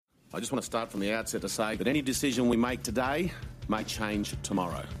I just want to start from the outset to say that any decision we make today may change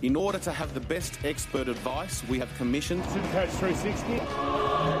tomorrow. In order to have the best expert advice, we have commissioned Supercoach 360.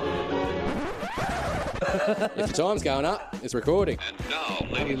 If the time's going up, it's recording. And now,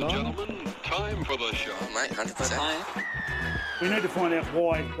 ladies and gentlemen, time for the show. Mate, 100%. We need to find out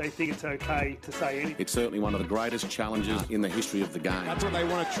why they think it's okay to say anything. It's certainly one of the greatest challenges in the history of the game. That's what they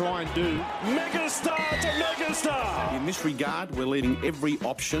want to try and do. Megastar to megastar! In this regard, we're leaving every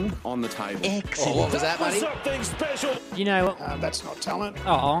option on the table. Excellent. What was that, buddy? Something special. You know, That's not talent.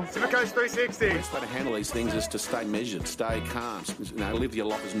 Supercoach 360. The best way to handle these things is to stay measured, stay calm, live your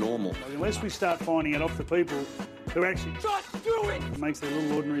life as normal. Unless we start finding it off the people who actually just do it, it makes their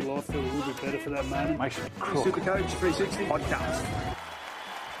little ordinary life feel a little bit better for that moment. Makes it cool. Supercoach 360 podcast.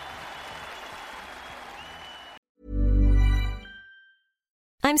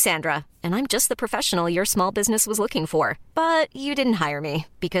 I'm Sandra, and I'm just the professional your small business was looking for. But you didn't hire me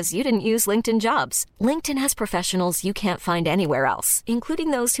because you didn't use LinkedIn Jobs. LinkedIn has professionals you can't find anywhere else,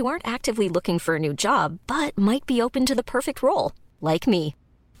 including those who aren't actively looking for a new job, but might be open to the perfect role, like me.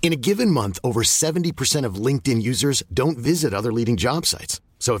 In a given month, over 70% of LinkedIn users don't visit other leading job sites.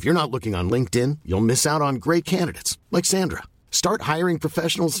 So if you're not looking on LinkedIn, you'll miss out on great candidates like Sandra. Start hiring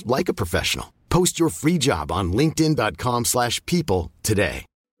professionals like a professional. Post your free job on linkedin.com/people today.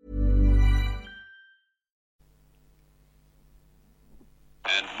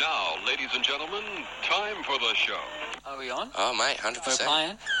 And now, ladies and gentlemen, time for the show. Are we on? Oh, mate, 100%. We're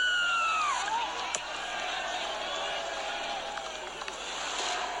playing.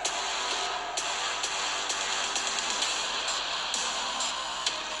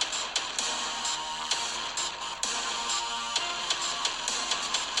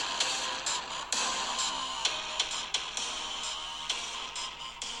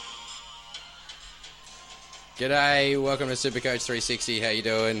 G'day, welcome to Supercoach 360. How you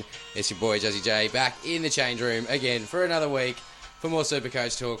doing? It's your boy Jazzy J back in the change room again for another week for more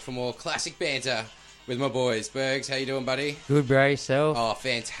Supercoach talk, for more classic banter with my boys. Bergs, how you doing, buddy? good, bro, yourself? Oh,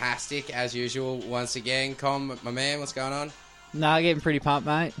 fantastic as usual. Once again, Com, my man, what's going on? No, getting pretty pumped,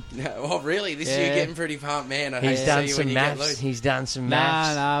 mate. Oh, really? This year getting pretty pumped, man. I hate He's to done see you some when you get maths. loose. He's done some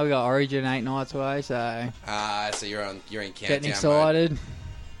maths. No, we got Origin 8 nights away, so So you're in countdown getting mode. excited.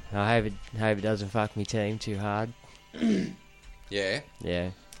 I hope it doesn't fuck me team too hard. Yeah.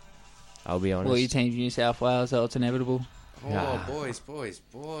 Yeah, I'll be honest. Well, your team's New South Wales, so it's inevitable. Oh, Ah. boys.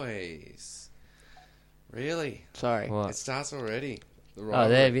 Really? Sorry. What? It starts already. The Oh,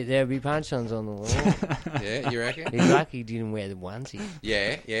 rivalry. there'll be punch-ons on the wall. Yeah, you reckon? He's lucky he didn't wear the onesie.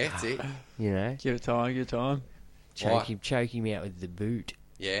 Yeah, that's it. You know, Give it time. choke him out with the boot.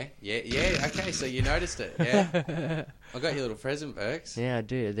 Yeah. Okay, so you noticed it. Yeah. I got your little present, Berks. Yeah, I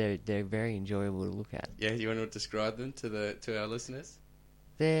do. They're very enjoyable to look at. Yeah, you want to describe them to our listeners?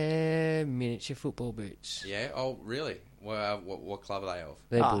 They're miniature football boots. Yeah. Oh, really? Well, what club are they of?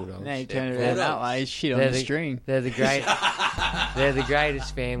 They're Oh, Bulldogs. now you turn it Bulldogs. around that way. Shit on They're the string. They're the great. They're the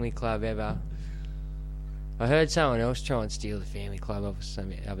greatest family club ever. I heard someone else try and steal the family club off us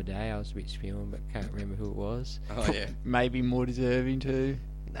the other day. I was a bit spewing, but can't remember who it was. Oh yeah. Maybe more deserving too.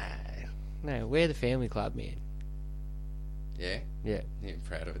 No, we're the family club, man. Yeah. Yeah, You're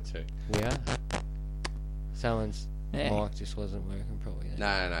proud of it too. we are. Someone's Yeah. mic just wasn't working probably.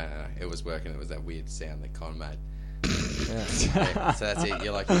 No. It was working. It was that weird sound that Con made. Yeah. Yeah, so that's it.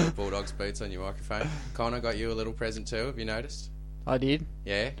 You're like your little Bulldogs boots on your microphone. Con, I got you a little present too. Have you noticed? I did.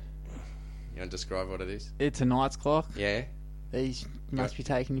 Yeah. You want to describe what it is? It's a Knights clock. Yeah. These must be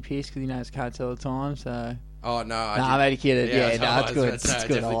taking the piss because he knows can't tell the time, so... Oh no, I'm only kidding. Yeah, I it's was good. about to say, It's I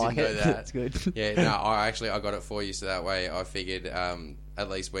good. I definitely like didn't it. know that. It's good. Yeah, no, I got it for you, so that way I figured at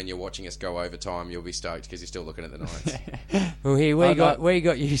least when you're watching us go over time, you'll be stoked because you're still looking at the Knights. Well, here we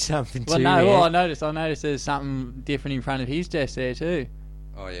got you something Well, too. no, man. well, I noticed there's something different in front of his desk there too.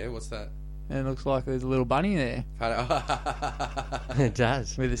 Oh yeah, what's that? And it looks like there's a little bunny there It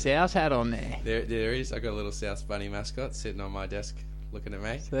does. with a South hat on there. There is. I got a little South Bunny mascot sitting on my desk looking at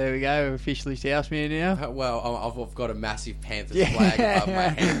me. So there we go, we're officially Southmere now. Well, I've got a massive Panthers Yeah. flag above my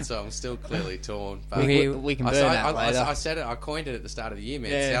head, so I'm still clearly torn. But We can burn that later. I said it. I coined it at the start of the year,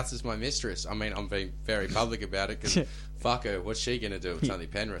 man. Yeah. South is my mistress. I mean, I'm being very public about it because fuck her. What's she gonna do? It's only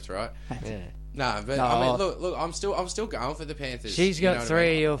Penrith, right? Yeah. No, but No. I mean, look. I'm still going for the Panthers. She's you know got what I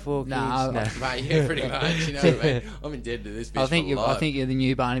mean? 3 or 4 kids. No. Mate, yeah, pretty much. You know what I mean? I'm indebted to this bitch I think for life. you're the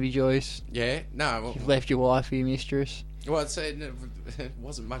new Barnaby Joyce. Yeah, no. Well, You've left your wife for your mistress. Well, it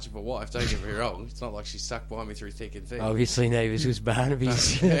wasn't much of a wife, don't get me wrong. It's not like she stuck by me through thick and thin. Obviously, Nevis was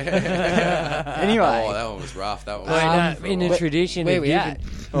Barnaby's. Anyway. Oh, that one was rough. That one was in the tradition where of we giving... at?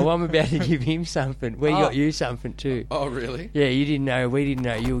 Well, I'm about to give him something. We got you something too. Oh, really? Yeah, you didn't know. We didn't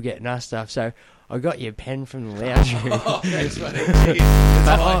know you were getting us stuff. So I got you a pen from the lounge room. Oh, thanks, buddy. Jeez. It's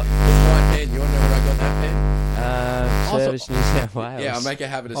my pen. You want to know where I got that pen? Service New South Wales. Yeah, I'll make a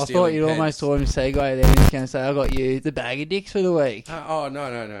habit of I stealing thought you'd pens. almost told him to segue there. And he's going to say, I got you the bag of dicks for the week. No.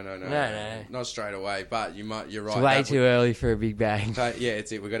 No. Not straight away, but you're right. It's way too early for a big bag. But yeah,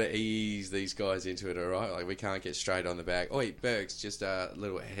 it's it. We've got to ease these guys into it, all right? Like, we can't get straight on the bag. Oi, Bergs, just a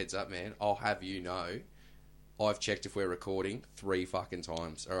little heads up, man. I'll have you know, I've checked if we're recording 3 fucking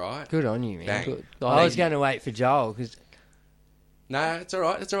times, all right? Good on you, man. Bang. Good. I was going to wait for Joel because... No, it's all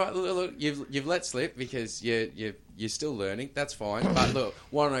right. It's all right. Look, you've let slip because you're still learning. That's fine. But look,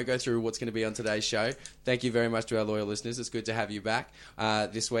 why don't I go through what's going to be on today's show? Thank you very much to our loyal listeners. It's good to have you back.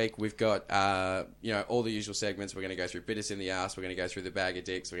 This week we've got all the usual segments. We're going to go through Bit Us in the Arse. We're going to go through the bag of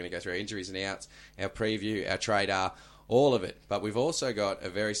dicks. We're going to go through our injuries and outs, our preview, our trader, all of it. But we've also got a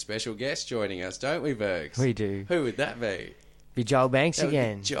very special guest joining us, don't we, Bergs? We do. Who would that be? Be Joel Banks That would be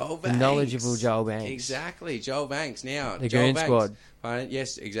again. Joel The Banks. knowledgeable Joel Banks. Exactly, Joel Banks. Now, The Joel Goon Banks, Squad.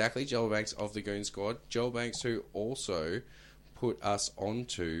 Yes, exactly, Joel Banks of the Goon Squad. Joel Banks, who also put us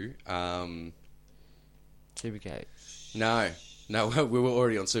onto... Supercoach. No, we were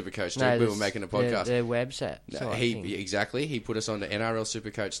already on Supercoach. No, we were making a podcast. Their website. Exactly. He put us on to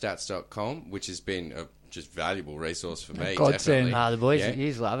NRLSupercoachStats.com, which has been a just valuable resource for me. Godsend. Definitely. The boys, Yeah.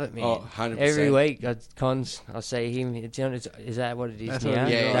 you love it, man. Oh, 100%. Every week, I'll see him. Is that what it is That's now?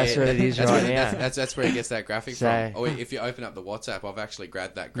 what it is. That's what it is right now. That's where he gets that graphic So- from. Or if you open up the WhatsApp, I've actually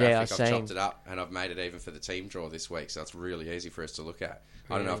grabbed that graphic. Yeah, I've same. chopped it up and I've made it even for the team draw this week, so it's really easy for us to look at.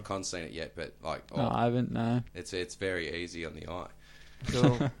 I don't know if Con's seen it yet, but No, I haven't, no. it's very easy on the eye.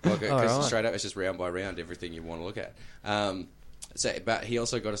 Cool. Because All right. straight up, it's just round by round everything you want to look at. But he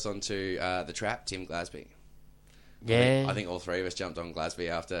also got us onto the trap, Tim Glasby. Yeah. I think all three of us jumped on Glasby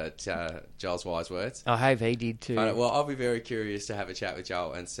after Joel's wise words. I hope he did too. Well, I'll be very curious to have a chat with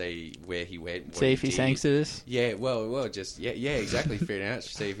Joel and see where he went. what See if he did. thanks us. Yeah, well, just exactly. Fair enough.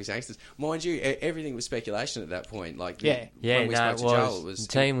 See if he thanks us. Mind you, everything was speculation at that point. Like, Yeah. when we spoke it to was. Joel, it was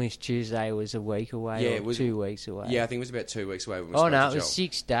The team list Tuesday was a week away. Yeah, or it was 2 weeks away. Yeah, I think it was about 2 weeks away when we Oh spoke no, to it was Joel.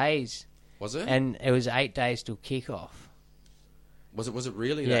 6 days. Was it? And it was 8 days till kickoff. Was it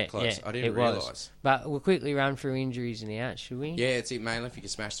really that close? I didn't realise. But we'll quickly run through injuries and outs, should we? Yeah, it's it mainly if you can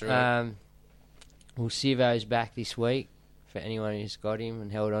smash through it. Well, Sivo's back this week for anyone who's got him and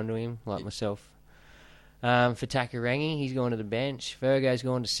held on to him, like myself. For Takarangi, he's gone to the bench. Virgo's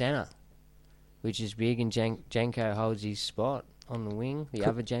gone to centre, which is big, and Janko holds his spot on the wing, the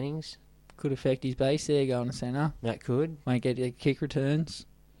other Jennings. Could affect his base there going to centre. That could. Might get the kick returns.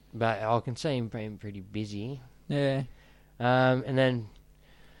 But I can see him being pretty busy. Yeah. And then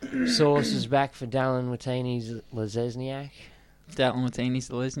Source is back for Dallin Watini's Lezesniak. Dallin Watini's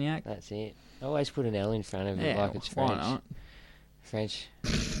Lesniak. That's it. I always put an L in front of it like it's why French. not? French.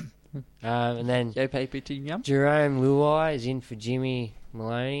 And then Go paper to yum. Jerome Luai is in for Jimmy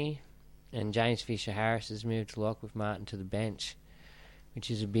Maloney, and James Fisher-Harris has moved to lock with Martin to the bench, which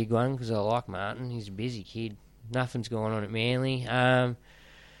is a big one because I like Martin. He's a busy kid. Nothing's going on at Manly.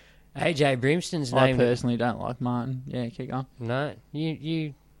 AJ Brimston's I named... personally don't like Martin. Yeah, keep going. No,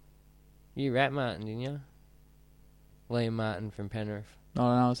 you rap Martin, didn't you? Liam Martin from Penrith. I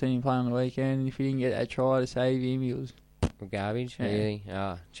don't know, I seen him play on the weekend, and if he didn't get that try to save him, he was... Garbage, Yeah. really?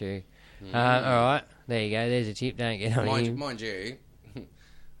 Oh, true. Alright, there you go. There's a tip. Don't get on him. Mind you,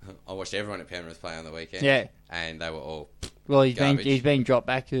 I watched everyone at Penrith play on the weekend. Yeah. And they were all Well, he's garbage. been dropped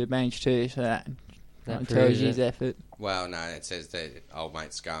back to the bench too, so that That tells proves you his it. effort. Well, no, it says that old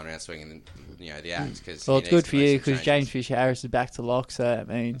mate's going around swinging, the axe. Cause Well, he it's good needs for to make you some because changes. James Fisher-Harris is back to lock, so that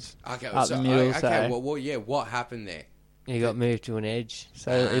means Okay, up so, the middle. okay, so well, yeah, what happened there? He got moved to an edge.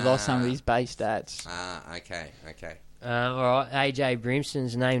 so he lost some of his base stats. Okay. Alright, AJ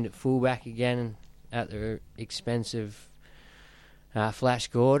Brimston's named at fullback again at the expense of Flash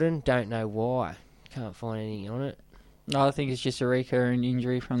Gordon. Don't know why. Can't find anything on it. No, I think it's just a recurring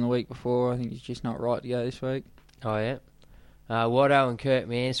injury from the week before. I think he's just not right to go this week. Oh, yeah. Watto and Kurt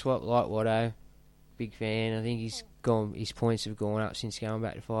Manswap, like Watto. Big fan. I think his points have gone up since going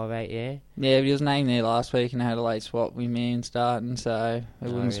back to 5'8", yeah? Yeah, but he was named there last week and had a late swap with me starting, so it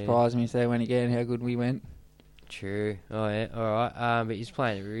wouldn't really? surprise me if they went again, how good we went. True. Oh, yeah. Alright. But he's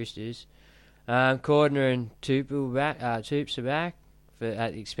playing the Roosters. Cordner and Toops are back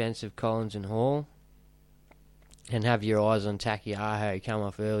at the expense of Collins and Hall. And have your eyes on Takiaho, come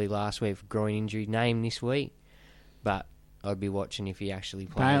off early last week for groin injury, named this week. But I'd be watching if he actually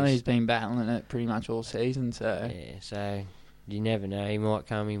plays. Apparently he's been battling it pretty much all season, so... Yeah, so you never know. He might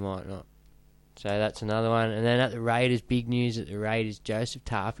come, he might not. So that's another one. And then at the Raiders, big news at the Raiders, Joseph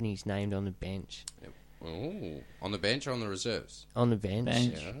Tarpany's named on the bench. Oh, on the bench or on the reserves? On the bench.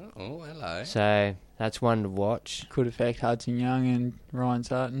 Yeah. Oh, hello. So that's one to watch. Could affect Hudson Young and Ryan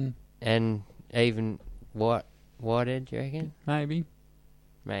Sutton. And even Whitehead, do you reckon? Maybe.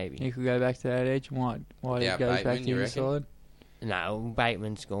 He could go back to that edge. Whitehead goes Bateman, back to the side. No,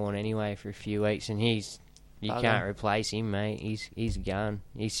 Bateman's gone anyway for a few weeks, and you can't replace him, mate. He's gone.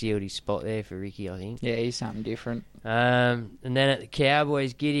 He sealed his spot there for Ricky, I think. Yeah, he's something different. And then at the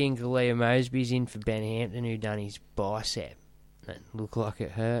Cowboys, Gideon Galea Mosby's in for Ben Hampton, who done his bicep. It looked like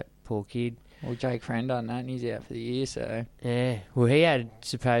it hurt. Poor kid. Well, Jake Friend done that, and he's out for the year, so... Yeah, well, he had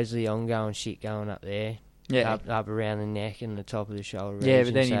supposedly ongoing shit going up there. Yeah. Up around the neck and the top of the shoulder region. Yeah,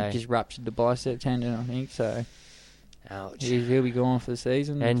 but then he just ruptured the bicep tendon, I think, so... Ouch. He'll be gone for the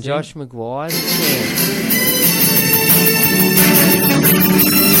season. And Josh Maguire's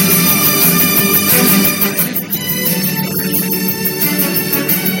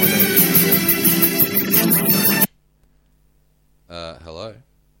Hello.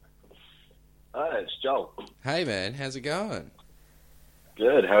 Hi, it's Joel. Hey, man. How's it going?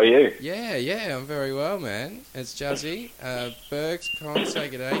 Good, how are you? Yeah, I'm very well, man. It's Juzzy. Bergs, Con, say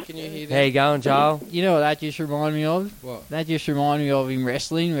good day. Can you hear that? How you going, Joel? You know what that just reminded me of? What? That just reminded me of in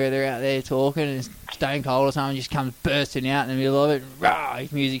wrestling, where they're out there talking and Stone Cold or something just comes bursting out in the middle of it. Rah,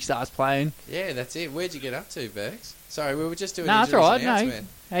 his music starts playing. Yeah, that's it. Where'd you get up to, Bergs? Sorry, we were just doing that's all right, no.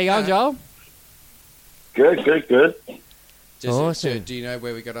 How you going, Joel? Good. Awesome. Do you know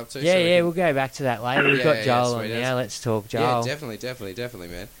where we got up to? Yeah, we'll go back to that later. We've got Joel on sweet now. Let's talk Joel. Yeah, definitely,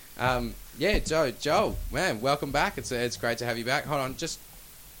 man. Joel, man, welcome back. It's great to have you back. Hold on, just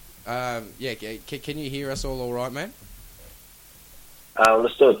can you hear us all right, man?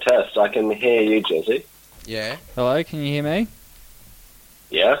 Let's do a test. I can hear you, Jesse. Yeah. Hello, can you hear me?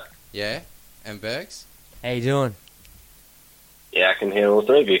 Yeah. Yeah. And Bergs? How you doing? Yeah, I can hear all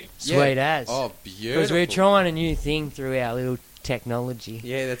three of you. Sweet as. Oh, beautiful. Because we're trying a new thing through our little technology.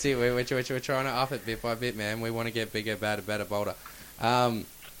 Yeah, that's it. We're trying to up it bit by bit, man. We want to get bigger, better, bolder.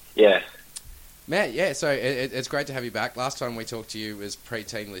 Yeah. Matt, yeah, so it's great to have you back. Last time we talked to you was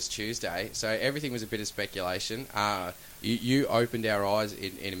pre-Team List Tuesday, so everything was a bit of speculation. You opened our eyes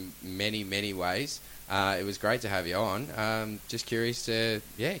in many, many ways. It was great to have you on. Just curious to,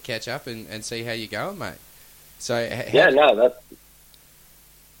 catch up and see how you're going, mate. So how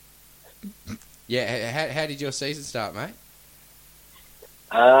did your season start, mate?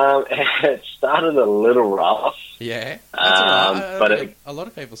 It started a little rough. Yeah, that's all right. But a lot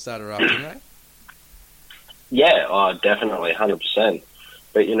of people started rough, didn't they? Yeah, definitely, 100%.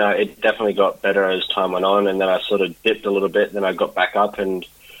 But, it definitely got better as time went on, and then I sort of dipped a little bit, then I got back up, and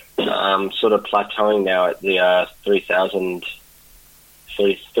sort of plateauing now at the 3,000,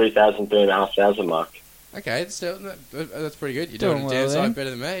 3,500 mark. Okay, that's pretty good. You're doing a damn sight better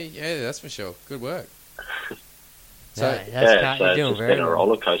than me. Yeah, that's for sure. Good work. You're doing it's very been a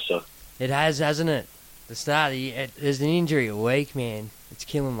roller coaster. It has, hasn't it? The start of the year, there's an injury a week, man. It's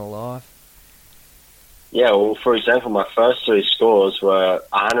killing my life. Yeah, well, for example, my first three scores were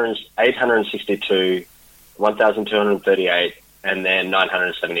 862, 1,238, and then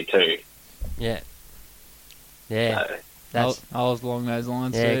 972. Yeah. I was along those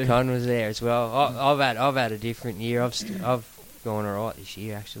lines too. Yeah, Con was there as well. I've had a different year. I've gone alright this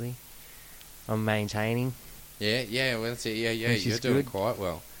year actually. I'm maintaining. Yeah. Well, that's it. Yeah. You're doing quite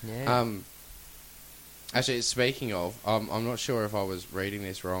well. Yeah. Actually, speaking of, I'm not sure if I was reading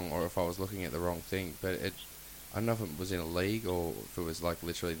this wrong or if I was looking at the wrong thing, but I don't know if it was in a league or if it was like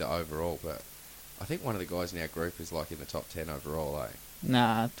literally the overall, but I think one of the guys in our group is like in the top 10 overall, eh?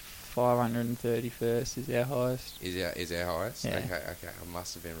 Nah, 531st is our highest. Is our highest? Yeah. Okay. I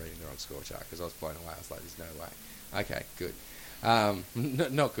must have been reading the wrong score chart because I was blown away. I was like, there's no way. Okay, good.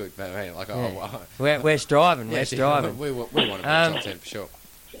 Not good, but I mean, like, we're striving. We're striving. We want to be top 10 for sure.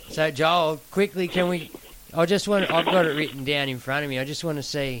 So, Joel, quickly, I've got it written down in front of me. I just want to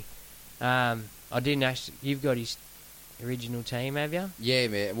see. I didn't actually. You've got his original team, have you? Yeah,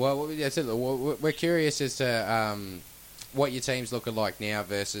 man. Well, that's it. We're curious as to what your team's looking like now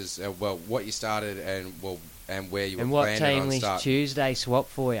versus what you started and where you were and what planning team on list start. Tuesday swap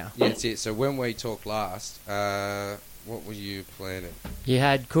for you. Yeah, that's it. So when we talked last, what were you planning? You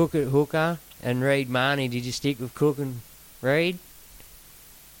had Cook at hooker and Reid Marnie. Did you stick with Cook and Reid?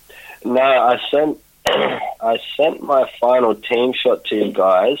 No, I sent my final team shot to you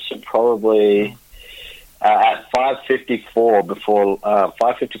guys probably at 5:54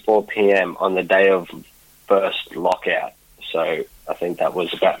 5:54 p.m. on the day of first lockout. So I think that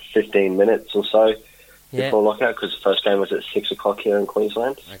was about 15 minutes or so Yeah. before lockout, because the first game was at 6 o'clock here in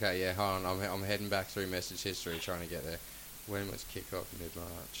Queensland. Okay, yeah, hold on. I'm heading back through message history trying to get there. When was kickoff?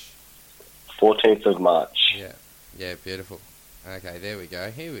 Mid-March. 14th of March. Yeah, beautiful. Okay, there we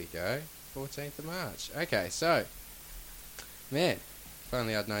go. Here we go. 14th of March. Okay, so, man, if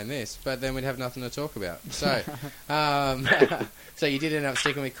only I'd known this, but then we'd have nothing to talk about. So, so you did end up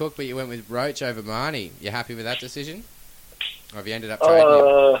sticking with Cook, but you went with Roach over Marnie. You happy with that decision? Or have you ended up trading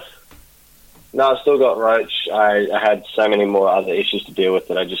him? No, I still got Roach. I had so many more other issues to deal with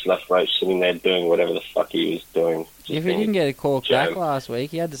that I just left Roach sitting there doing whatever the fuck he was doing. If he didn't get a cork back last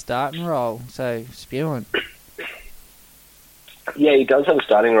week, he had the starting role, so spewing. Yeah, he does have a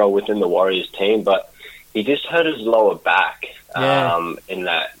starting role within the Warriors team, but he just hurt his lower back in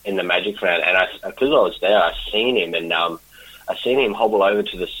the Magic round, and because I was there, I seen him, and I seen him hobble over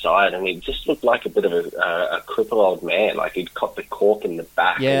to the side, and he just looked like a bit of a crippled old man, like he'd caught the cork in the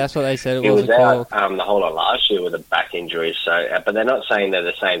back. Yeah, that's what they said. He was out the whole of last year with a back injury. So, but they're not saying they're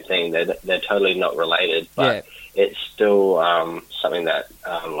the same thing. They're totally not related. But it's still something that,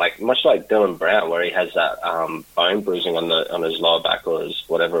 much like Dylan Brown, where he has that bone bruising on his lower back or his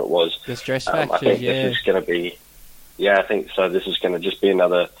whatever it was. The stress factor. I think this is going to be. Yeah, I think so. This is going to just be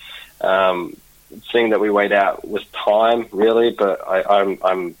another thing that we wait out with time, really. But I'm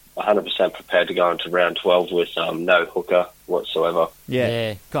 100% prepared to go into round 12 with no hooker whatsoever.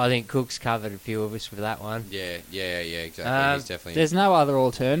 Yeah. I think Cook's covered a few of us for that one. Yeah, exactly. He's definitely. There's no other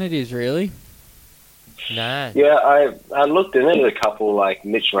alternatives, really. No. Yeah, I looked in at a couple like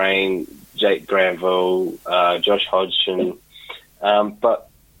Mitch Rain, Jake Granville, Josh Hodgson, but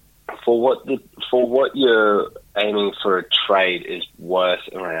for what you're aiming for a trade is worth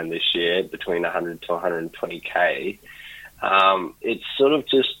around this year, between 100 to 120k, it's sort of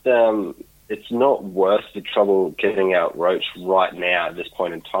just it's not worth the trouble getting out Roach right now at this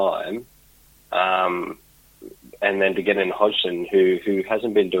point in time. And then to get in Hodgson, who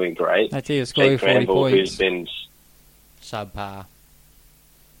hasn't been doing great. That's it, scoring 40 points. Who's been subpar.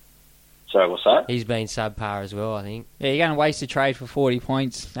 Sorry, what's that? He's been subpar as well, I think. Yeah, you're going to waste a trade for 40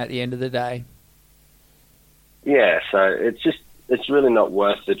 points at the end of the day. Yeah, so it's really not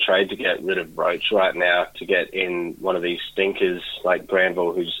worth the trade to get rid of Roach right now, to get in one of these stinkers like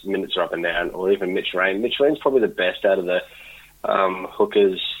Granville, whose minutes are up and down, or even Mitch Rain. Mitch Rain's probably the best out of the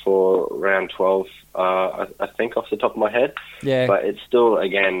hookers for round 12, I think, off the top of my head. Yeah. But it's still,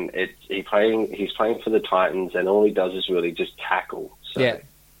 again, he's playing for the Titans, and all he does is really just tackle. So.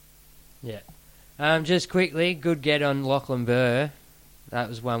 Yeah. Just quickly, good get on Lachlan Burr. That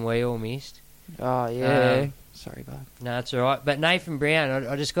was one we all missed. Oh, yeah. Sorry, bud. No, it's all right. But Nathan Brown,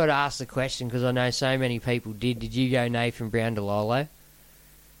 I just got to ask the question because I know so many people did. Did you go Nathan Brown to Lolo?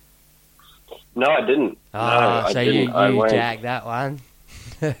 No, I didn't. Oh, so you jagged that one.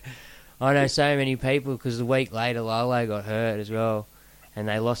 I know so many people because the week later Lolo got hurt as well, and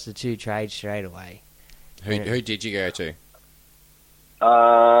they lost the two trades straight away. Who did you go to?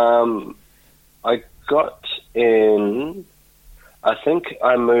 I got in. I think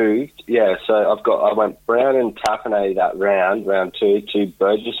I moved. Yeah, so I went Brown and Tapane that round 2, to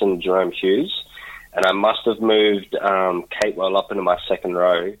Burgess and Jerome Hughes, and I must have moved Catewell up into my second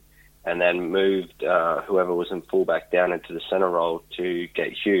row, and then moved whoever was in fullback down into the centre role to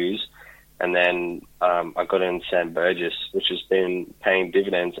get Hughes, and then I got in Sam Burgess, which has been paying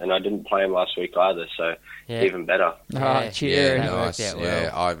dividends, and I didn't play him last week either, so even better. Nice.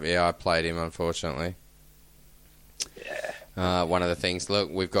 I played him, unfortunately. One of the things,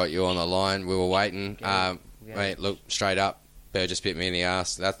 look, we've got you on the line. We were waiting. Mate, look, straight up, Burgess bit me in the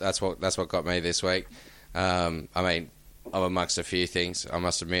ass. That's what got me this week. I mean, I'm amongst a few things. I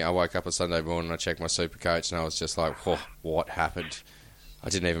must admit, I woke up on Sunday morning, I checked my Supercoach, and I was just like, what happened? I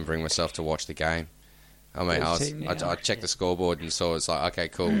didn't even bring myself to watch the game. I mean, I checked the scoreboard and saw it's like, okay,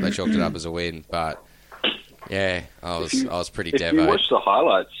 cool, they chalked it up as a win, but yeah, I was pretty devastated.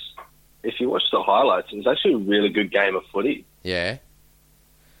 If you watch the highlights, it was actually a really good game of footy. Yeah.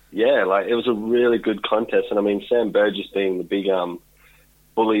 Yeah, like it was a really good contest, and I mean, Sam Burgess being the big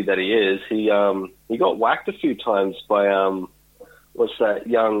bully that he is, he got whacked a few times by what's that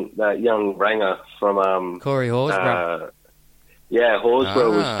young ranger from Corey Horsburgh.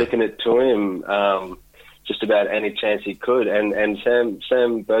 Horsburgh was sticking it to him just about any chance he could, and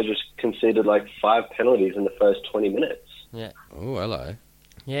Sam Burgess conceded like 5 penalties in the first 20 minutes. Yeah. Oh, hello.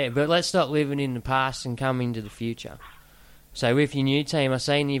 Yeah, but let's stop living in the past and come into the future. So with your new team, I've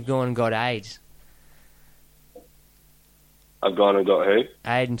seen you've gone and got AIDS. I've gone and got who?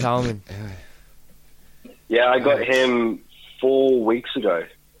 Aiden Tolman. Yeah, I got him 4 weeks ago.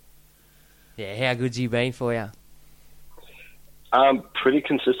 Yeah, how good's he been for you? Pretty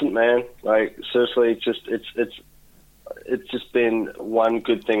consistent, man. Like seriously, it's just been one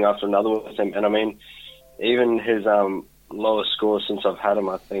good thing after another with him. And I mean, even his lowest score since I've had him,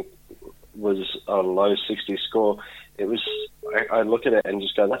 I think, was a low 60 score. It was. I look at it and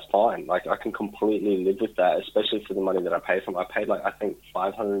just go, that's fine. Like I can completely live with that, especially for the money that I paid for him. I paid I think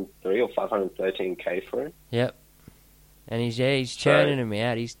 503 or 513K for him. Yep. And he's churning him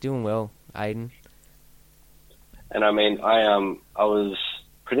out. He's doing well, Aiden. And I mean, I was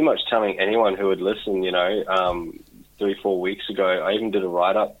pretty much telling anyone who would listen, 3-4 weeks ago, I even did a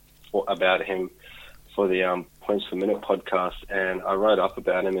write-up about him for the Points Per Minute podcast, and I wrote up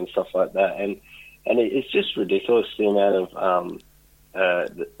about him and stuff like that. And it's just ridiculous, the amount of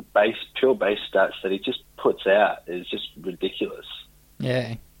pure base stats that he just puts out is just ridiculous.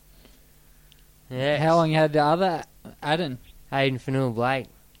 Yeah. Yeah. How long you had the other Aiden Fonua-Blake?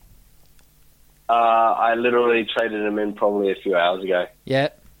 I literally traded him in probably a few hours ago. Yeah.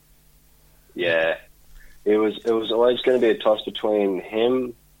 Yeah. It was always going to be a toss between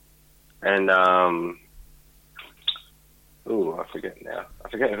him and I forget now. I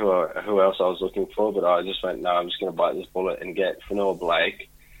forget who else I was looking for, but I just went, no, I'm just going to bite this bullet and get Fonua-Blake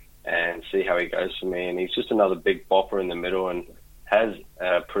and see how he goes for me. And he's just another big bopper in the middle and has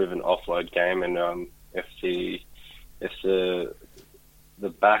a proven offload game. And if the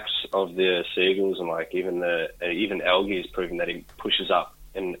backs of the Seagulls and even Elgie is proving that he pushes up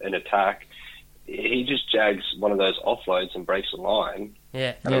in attack, he just jags one of those offloads and breaks the line.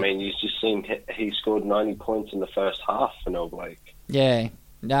 Yeah. And I mean, you've just seen he scored 90 points in the first half for Fonua-Blake. Yeah.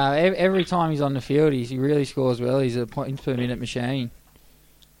 No, every time he's on the field, he really scores well. He's a points per minute machine.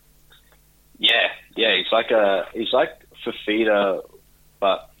 Yeah. He's like Fafita,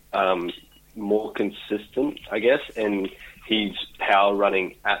 but more consistent, I guess. And he's power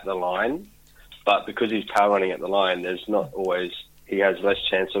running at the line, but because he's power running at the line, there's not always. He has less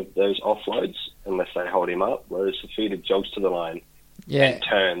chance of those offloads unless they hold him up, whereas Fafita jogs to the line and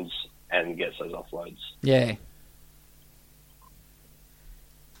turns and gets those offloads. Yeah.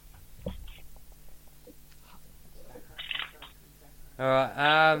 All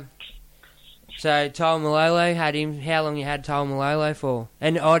right. So Tol Malolo had him. How long you had Tol Malolo for?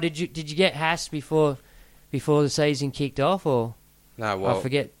 And did you get Haas before the season kicked off, or no? Well, I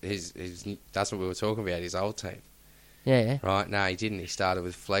forget. That's what we were talking about. His old team. Yeah. Right. No, he didn't. He started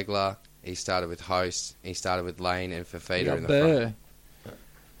with Flegler. He started with Host. He started with Lane and Fafita in the front.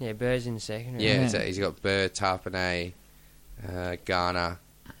 Yeah, Burr's in the second. Right? Yeah, so he's got Burr, Tarpanay, Garner.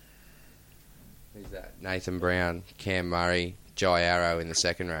 Who's that? Nathan Brown, Cam Murray, Jai Arrow in the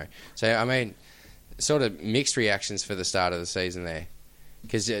second row. So, I mean, sort of mixed reactions for the start of the season there.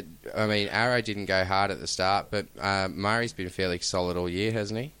 Because, Arrow didn't go hard at the start, but Murray's been fairly solid all year,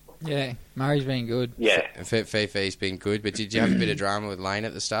 hasn't he? Yeah, Murray's been good. Yeah. Fifi's been good, but did you have a bit of drama with Lane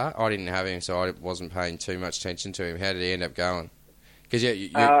at the start? I didn't have him, so I wasn't paying too much attention to him. How did he end up going? Because you're the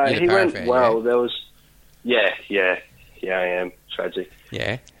Para fan, well. yeah? There was, yeah, I am. Tragic.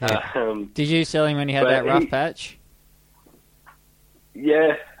 Yeah. Did you sell him when he had that rough patch?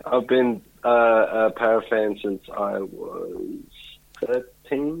 Yeah, I've been a Para fan since I was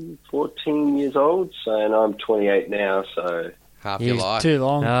 13, 14 years old, and I'm 28 now, so... Half your life. Too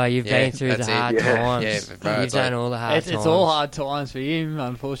long. Oh, you've been through the hard times. Yeah, bro, you've done all the hard times. It's all hard times for him,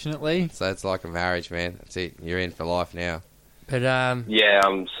 unfortunately. So it's like a marriage, man. That's it. You're in for life now. But yeah,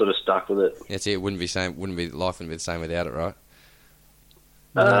 I'm sort of stuck with it. That's it. Life wouldn't be the same without it, right?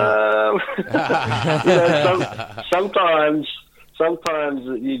 Sometimes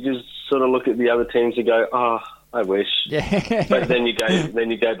you just sort of look at the other teams and go, oh, I wish. Yeah. But then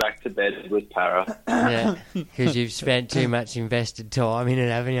you go back to bed with Para. Yeah, because you've spent too much invested time in it,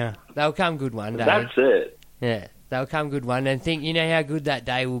 haven't you? They'll come good one day. That's it. Yeah, they'll come good one day. And think, you know how good that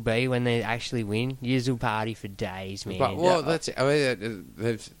day will be when they actually win? Yous will party for days, man. But, well, that's it. I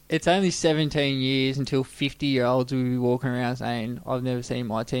mean, it's only 17 years until 50-year-olds will be walking around saying, I've never seen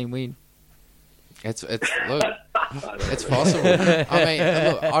my team win. It's possible. I mean,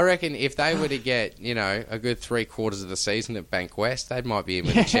 look, I reckon if they were to get, a good 3/4 of the season at Bankwest, they might be in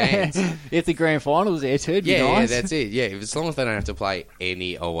with a chance. If the grand final's there too, it'd be nice. Yeah, that's it. Yeah, as long as they don't have to play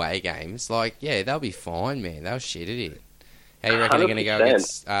any away games, they'll be fine, man. They'll shit at it. How you reckon they're going to go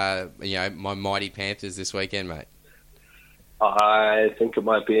against, my mighty Panthers this weekend, mate? I think it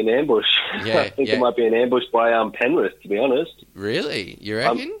might be an ambush. Yeah, I think it might be an ambush by Penrith, to be honest. Really? You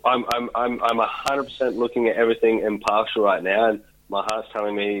reckon? I'm 100% looking at everything impartial right now, and my heart's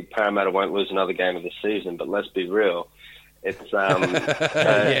telling me Parramatta won't lose another game of the season. But let's be real, it's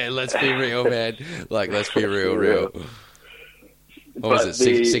yeah, let's be real, man. Let's be real. What was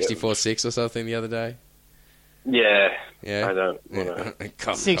it? 64-6 or something the other day? Yeah. Yeah. I don't want to.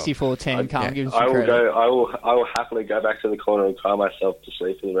 64-10, can't give us I some will credit. go. I will happily go back to the corner and cry myself to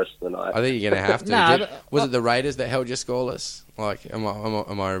sleep for the rest of the night. I think you're going to have to. Nah, Was it the Raiders that held you scoreless? Like, am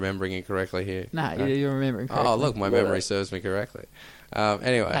I remembering it correctly here? No, you're remembering correctly. Oh, look, my memory serves me correctly.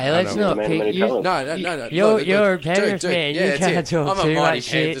 Anyway. Hey, let's not pick you. No. You're a Panthers fan. Yeah, You can't talk I'm too a mighty much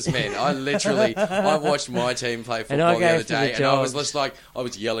shit. Panthers man. I watched my team play And I football the go other for the day, and I was Dogs. just like, I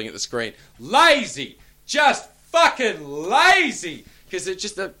was yelling at the screen, lazy, just fucking lazy. Because it's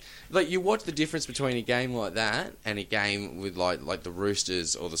just like you watch the difference between a game like that and a game with like the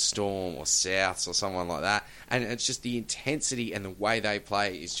Roosters or the Storm or Souths or someone like that, and it's just the intensity and the way they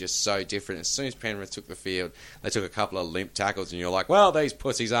play is just so different. As soon as Penrith took the field, they took a couple of limp tackles, and you're like, well, these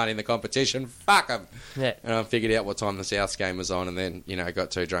pussies aren't in the competition. Fuck them. Yeah. And I figured out what time the Souths game was on, and then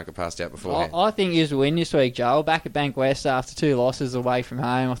got too drunk and passed out beforehand. I think you'll win this week, Joel. Back at Bank West after 2 losses away from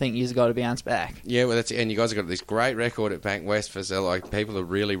home. I think you've got to bounce back. Yeah, well, that's it. And you guys have got this great record at Bank West for so like people are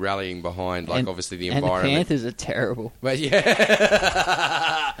really rallying behind, like obviously the environment. And the Panthers are terrible. But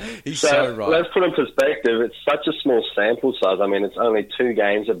yeah, he's so right. Let's put in perspective. It's such a small sample size. I mean, it's only 2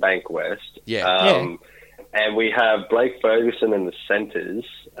 games at Bank West. Yeah. And we have Blake Ferguson in the centres.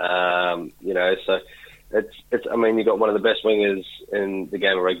 So it's. I mean, you got one of the best wingers in the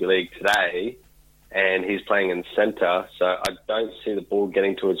game of rugby league today, and he's playing in centre. So I don't see the ball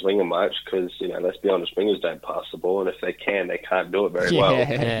getting to his winger much because let's be honest, wingers don't pass the ball, and if they can, they can't do it very well.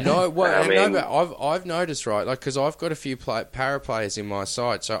 But I've noticed, right, like because I've got a few para players in my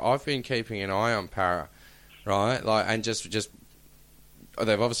side, so I've been keeping an eye on para, right, like and just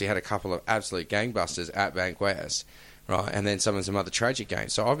they've obviously had a couple of absolute gangbusters at Bank West. Right, and then some other tragic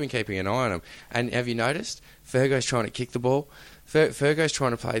games. So I've been keeping an eye on them. And have you noticed? Fergo's trying to kick the ball. Fergo's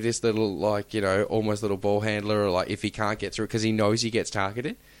trying to play this little, almost little ball handler, or like if he can't get through, because he knows he gets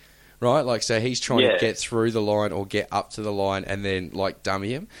targeted. Right, like so he's trying to get through the line or get up to the line and then like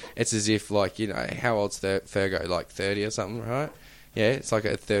dummy him. It's as if how old's Fergo? Like 30 or something, right? Yeah, it's like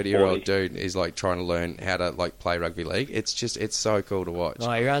a 30-year-old dude is like trying to learn how to like play rugby league. It's so cool to watch.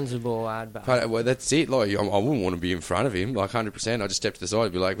 Oh, he runs the ball hard, but well, that's it. Like I wouldn't want to be in front of him, like 100%. I just step to the side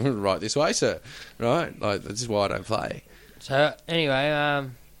and be like, right this way, sir. Right, like this is why I don't play. So anyway,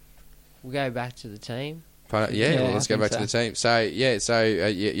 we'll go back to the team. Let's go back to the team. So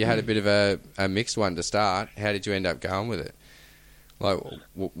you had a bit of a mixed one to start. How did you end up going with it? Like,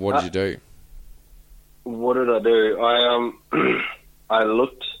 what did you do? What did I do? I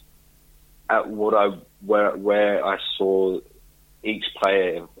looked at where I saw each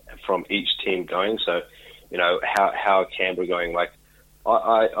player from each team going. So, how Canberra going. Like,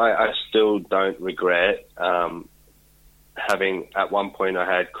 I still don't regret having at one point I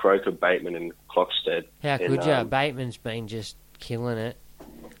had Croker, Bateman, and Clockstead. How could you? Bateman's been just killing it.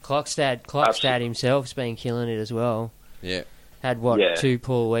 Clockstead himself's been killing it as well. Yeah. Had 2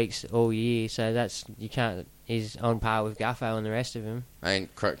 poor weeks all year, so he's on par with Guffo and the rest of them.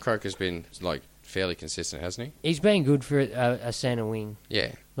 And Croker's been like fairly consistent, hasn't he? He's been good for a centre wing.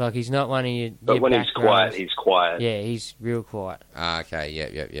 Yeah. Like he's not one of your. But when he's quiet, he's quiet. Yeah, he's real quiet. Okay.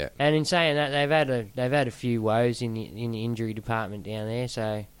 Yeah. And in saying that, they've had a few woes in the injury department down there.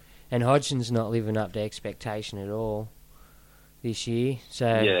 So, and Hodgson's not living up to expectation at all this year.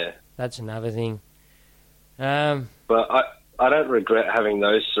 So that's another thing. But I don't regret having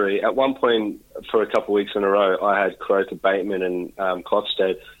those 3. At one point, for a couple of weeks in a row, I had Croker, Bateman, and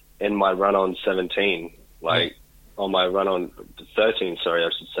Clockstead in my run on 17, on my run on 13. Sorry, I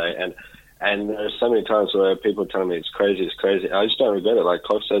should say. And there's so many times where people are telling me it's crazy. I just don't regret it. Like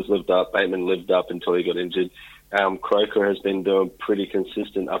Clockstead's lived up, Bateman lived up until he got injured. Croker has been doing pretty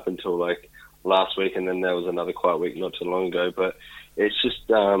consistent up until like last week, and then there was another quiet week not too long ago. But it's just.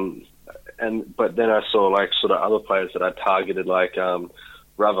 But then I saw like sort of other players that I targeted, like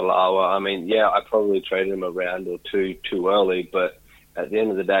Ravalawa. I mean, I probably traded him a round or 2 too early, but at the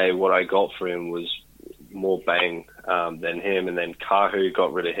end of the day, what I got for him was more bang than him. And then Kahu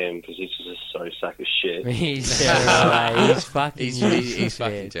got rid of him because he's just so sack of shit. He's terrible. He's fucking. He's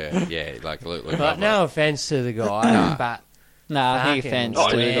fucking terrible. Yeah, like look. But no offense to the guy, but no offense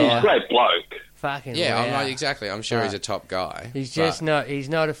to the he's guy. a great bloke. Fucking exactly. I'm sure he's a top guy. He's just not. He's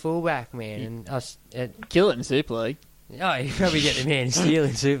not a fullback, man. And kill it in Super League. Oh, you probably get the man of steel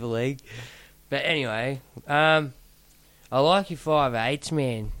in Super League. But anyway, I like your 5'8",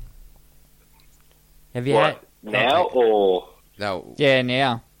 man. Have you had now or no? Yeah,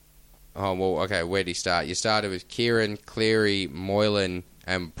 now. Oh well, okay. Where did he start? You started with Kieran, Cleary, Moylan,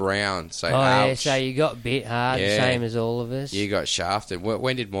 and Brown. So so you got bit hard, same as all of us. You got shafted.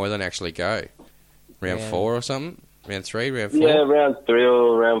 When did Moylan actually go? Round 4 or something? Round 3, round 4? Yeah, round 3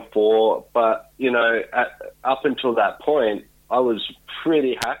 or round 4. But, up until that point, I was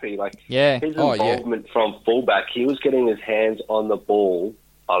pretty happy. Like, his involvement from fullback, he was getting his hands on the ball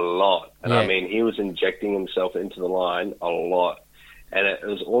a lot. And, I mean, he was injecting himself into the line a lot. And it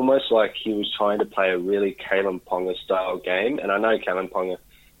was almost like he was trying to play a really Kalen Ponga-style game. And I know Kalen Ponga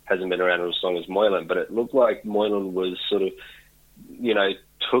hasn't been around as long as Moylan, but it looked like Moylan was sort of,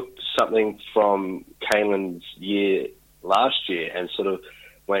 took something from Kalen's year last year and sort of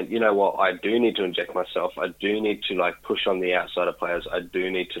went, you know what, I do need to inject myself. I do need to, push on the outside of players. I do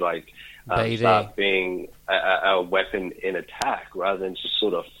need to, start being a weapon in attack rather than just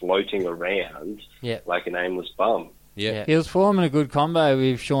sort of floating around like an aimless bum. Yeah. He was forming a good combo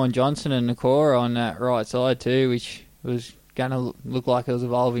with Sean Johnson and Nakora on that right side too, which was going to look like it was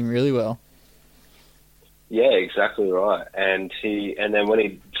evolving really well. Yeah, exactly right. And then when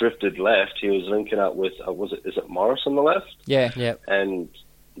he drifted left, he was linking up with is it Morris on the left? Yeah. And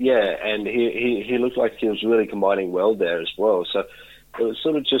he looked like he was really combining well there as well. So it was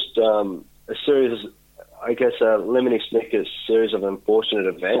sort of just a series, I guess, Lemony Snicket's series of unfortunate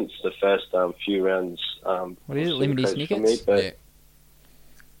events. The first few rounds. What is it, Lemony Snicket's?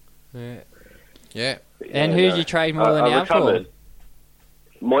 Yeah. And who did you trade Moylan out for?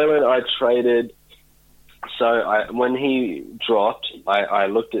 Moylan, I traded. So when he dropped, I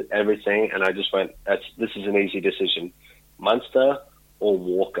looked at everything and I just went, this is an easy decision. Munster or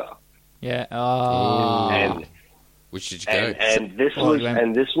Walker. Yeah. And which did you go? And this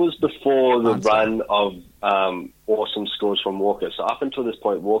was before the run of awesome scores from Walker. So up until this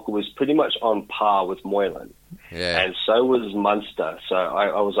point, Walker was pretty much on par with Moylan. Yeah. And so was Munster. So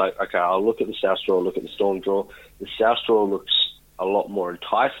I was like, okay, I'll look at the South draw, look at the Storm draw. The South draw looks a lot more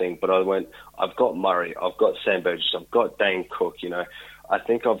enticing, but I went, I've got Murray, I've got Sam Burgess, I've got Dane Cook, I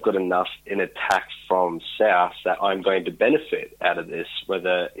think I've got enough in attack from South that I'm going to benefit out of this,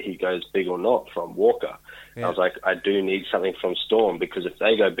 whether he goes big or not from Walker. Yeah. I was like, I do need something from Storm because if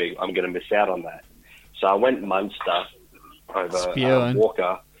they go big, I'm going to miss out on that. So I went Munster over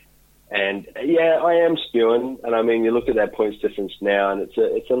Walker. And yeah, I am spewing. And I mean, you look at that points difference now and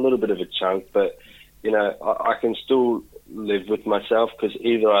it's a little bit of a chunk, but I can still live with myself because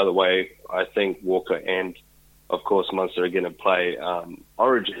either way, I think Walker and, of course, Munster are going to play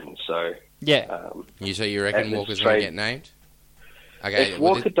Origin. So you reckon Walker's going to get named? Okay. If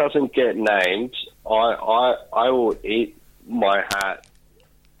Walker doesn't get named, I will eat my hat.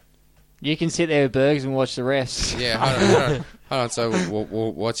 You can sit there with Bergs and watch the rest. Yeah, hold on. So,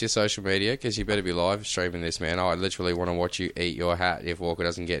 what's your social media? Because you better be live streaming this, man. I literally want to watch you eat your hat if Walker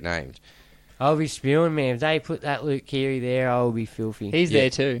doesn't get named. I'll be spewing, man. If they put that Luke Keary there, I'll be filthy. He's there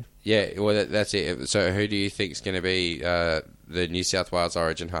too. Yeah, well, that's it. So who do you think is going to be the New South Wales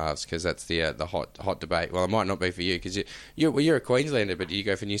Origin halves? Because that's the hot debate. Well, it might not be for you because you're a Queenslander, but do you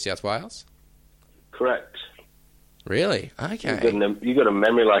go for New South Wales? Correct. Really? Okay. You got a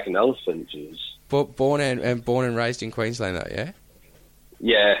memory like an elephant, jeez. Born and raised in Queensland, though, yeah.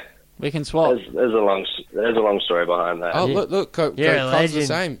 Yeah. We can swap. There's a long story behind that. Oh, look, Con's the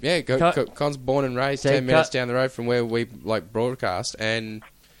same. Yeah, Con's born and raised 10 minutes down the road from where we broadcast, and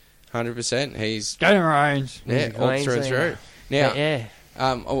 100%. He's go Maroons. Yeah, all through and through. Now,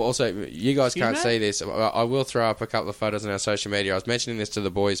 also, you guys can't see this. I will throw up a couple of photos on our social media. I was mentioning this to the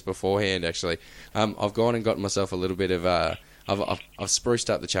boys beforehand. Actually, I've gone and gotten myself a little bit of I've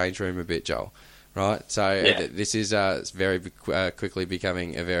spruced up the change room a bit, Joel. Right, so this is very quickly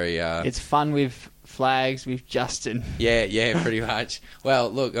becoming a very... it's fun with flags with Justin. Yeah, pretty much. Well,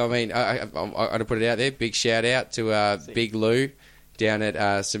 look, I mean, I'm going to put it out there. Big shout out to Big Lou down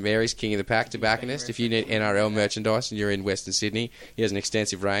at St Mary's, King of the Pack Tobacconist. If you need NRL merchandise and you're in Western Sydney, he has an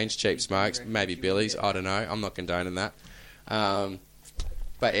extensive range, cheap smokes, maybe Billy's, I don't know. I'm not condoning that.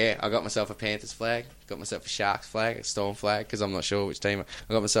 But yeah, I got myself a Panthers flag, got myself a Sharks flag, a Storm flag, because I'm not sure which team.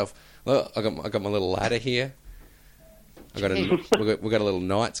 I got myself... Look, I got my little ladder here. We got a little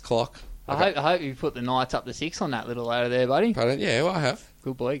Knights clock. I hope you put the Knights up to 6 on that little ladder there, buddy. Pardon? Yeah, well, I have.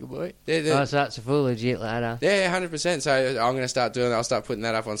 Good boy. So that's a full legit ladder. Yeah, 100%. So I'm going to start doing that. I'll start putting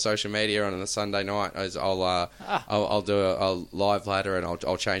that up on social media on a Sunday night. As I'll do a live ladder and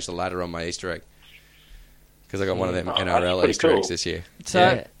I'll change the ladder on my Easter egg because I got one of them NRL Easter eggs this year.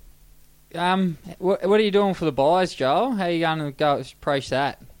 So, what are you doing for the buys, Joel? How are you going to go approach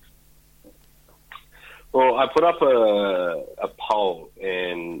that? Well, I put up a poll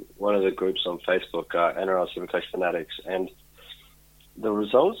in one of the groups on Facebook, NRL Supercoach Fanatics, and the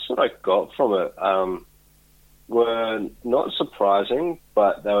results that I got from it were not surprising,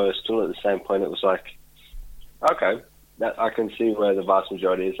 but they were still at the same point. It was like, okay, I can see where the vast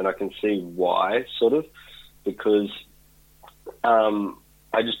majority is, and I can see why, sort of. because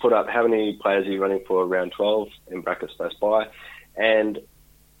I just put up how many players are you running for round 12 in brackets best buy, and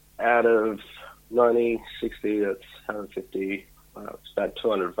out of 90, 60, that's 150, it's about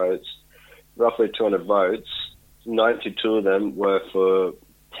 200 votes, roughly 200 votes, 92 of them were for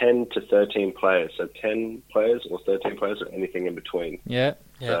 10 to 13 players, so 10 players or 13 players or anything in between. Yeah.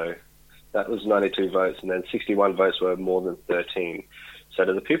 So that was 92 votes, and then 61 votes were more than 13. So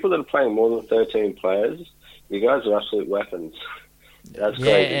to the people that are playing more than 13 players, you guys are absolute weapons. That's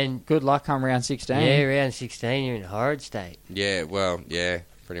Yeah, crazy. and Good luck come round 16. yeah, round 16, you're in a horrid state. Yeah, well, yeah,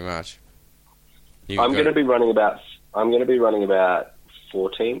 pretty much. I'm going to be running about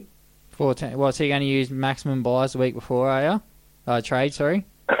 14. 14. Well, so you're going to use maximum buys the week before, are you? Trade, sorry.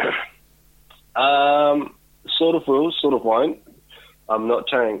 Sort of will, sort of won't. I'm not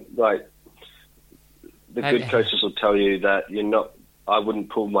telling, like, the good coaches will tell you that I wouldn't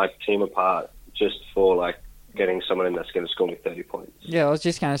pull my team apart just for, like, getting someone in that's going to score me 30 points. Yeah, I was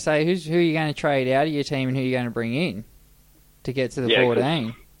just going to say, who are you going to trade out of your team and who are you going to bring in to get to the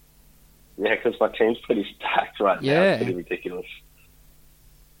 14? Yeah, because my team's pretty stacked right now. Yeah. It's pretty ridiculous.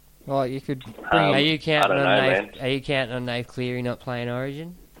 Well, you could bring Are you counting on man. Are you counting on Nave Cleary not playing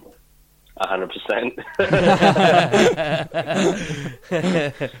Origin? 100%.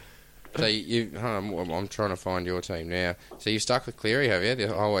 So I'm trying to find your team now. So you've stuck with Cleary, have you, the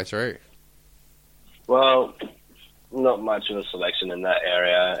whole way through? Well, not much of a selection in that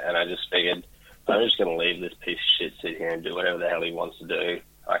area, and I just figured I'm just going to leave this piece of shit sit here and do whatever the hell he wants to do.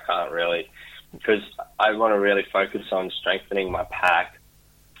 I can't really, because I want to really focus on strengthening my pack,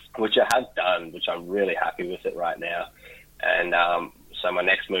 which I have done, which I'm really happy with it right now. And so my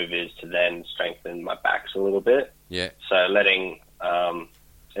next move is to then strengthen my backs a little bit. Yeah. So letting,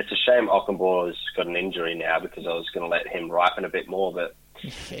 it's a shame Ockenbaugh has got an injury now, because I was going to let him ripen a bit more, but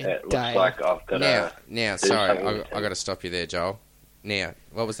it looks like I've got to. Now, sorry, I got to stop you there, Joel. Now,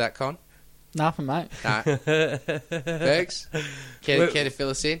 what was that, Con? Nothing, mate. No. Bergs? Care to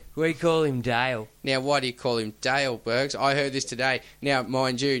fill us in? We call him Dale. Now, why do you call him Dale, Bergs? I heard this today. Now,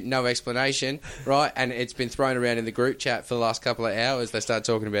 mind you, no explanation, right? And it's been thrown around in the group chat for the last couple of hours. They started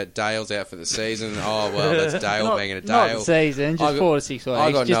talking about Dale's out for the season. Oh, well, that's Dale being a Dale. Not the season, just 4 to 6 weeks.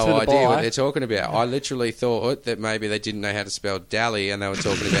 I got just no for the idea buy. what they're talking about. I literally thought that maybe they didn't know how to spell Dally, and they were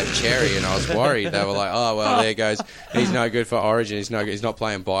talking about Cherry, and I was worried. They were like, oh, well, there goes. He's no good for Origin. He's not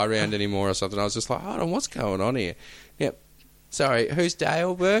playing bye round anymore or something. I was just like, hold on, what's going on here? Yep. Sorry, who's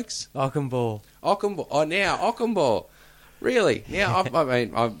Dale, Burks? Ockenbaugh. Ockenbaugh. Oh, now Ockenbaugh. Really? Now, but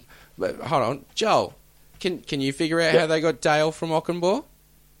hold on, Joel. Can you figure out how they got Dale from Ockenbaugh?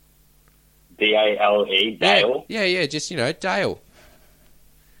 D-A-L-E, Dale? Yeah. Just Dale.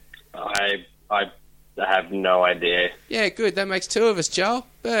 I have no idea. Yeah, good. That makes 2 of us, Joel.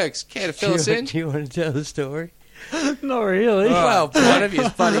 Bergs, care to fill us in? Do you want to tell the story? Not really. Well, one of you's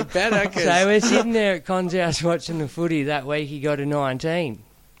bloody better. So we're sitting there at Con's house watching the footy. That week he got a 19.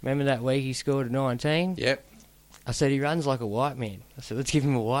 Remember that week he scored a 19? Yep. I said, he runs like a white man. I said, let's give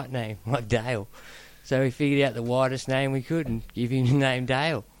him a white name, like Dale. So we figured out the whitest name we could and give him the name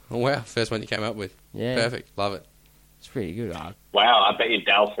Dale. Oh, wow. First one you came up with. Yeah. Perfect. Love it. It's pretty good. Wow, I bet you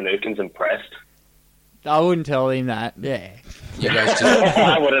Dale Finucane's impressed. I wouldn't tell him that. Yeah. You guys just,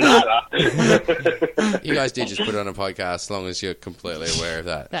 I wouldn't either. you guys did just put it on a podcast, as long as you're completely aware of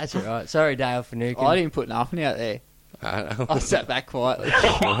that. That's all right. Sorry, Dale Finucane. I didn't put nothing out there. I know. I sat back quietly.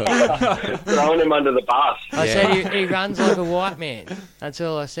 Throwing him under the bus. I said he runs like a white man. That's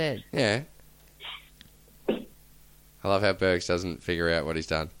all I said. Yeah. I love how Bergs doesn't figure out what he's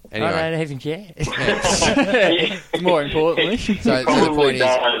done. Anyway. I don't even care. More importantly. So the Probably point is...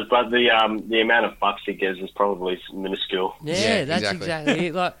 does, but the amount of bucks he gives is probably minuscule. Yeah, that's exactly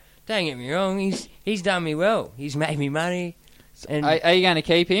it. Like, don't get me wrong, he's done me well. He's made me money. And Are you going to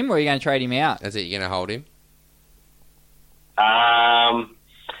keep him or are you going to trade him out? That's it, you're going to hold him? I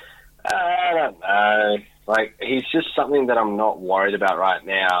don't know. Like, he's just something that I'm not worried about right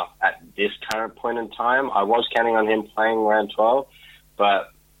now at this current point in time. I was counting on him playing round 12,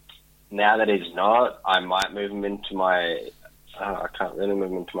 but now that he's not, I might move him into my... I can't really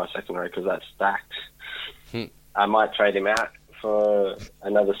move him into my secondary because that's stacked. I might trade him out for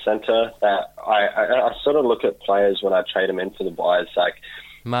another centre. That I sort of look at players when I trade them into the buys, like...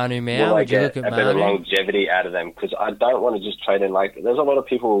 Manu Mao, will I would you get look a at bit of Manu? longevity out of them? Because I don't want to just trade in, like, there's a lot of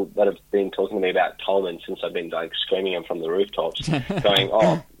people that have been talking to me about Tolman since I've been, like, screaming him from the rooftops, going,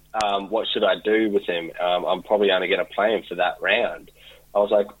 what should I do with him? I'm probably only going to play him for that round. I was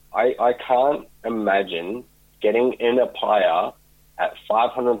like, I can't imagine getting in a player at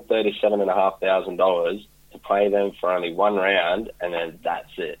 $537,500 to play them for only one round, and then that's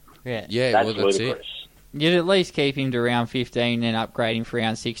it. Yeah, That's well, that's ludicrous. it. You'd at least keep him to round 15 and upgrade him for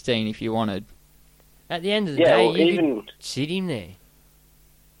round 16 if you wanted. At the end of the Yeah, day, well, you even- could sit him there.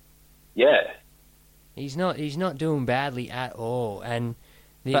 Yeah. He's not doing badly at all. And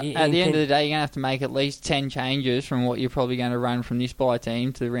But at the end of the day, you're going to have to make at least 10 changes from what you're probably going to run from this bye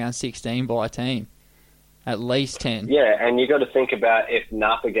team to round 16 bye team. At least 10. Yeah, and you got to think about if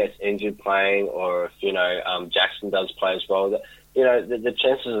Napa gets injured playing, or if Jackson does play as well. The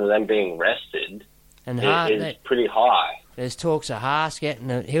chances of them being rested And is pretty high. There's talks of Haas getting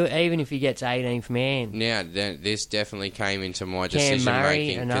even if he gets 18th man. Now, this definitely came into my Cam decision Murray,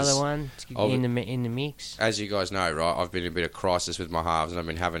 making. another one in the mix. As you guys know, right, I've been in a bit of crisis with my halves, and I've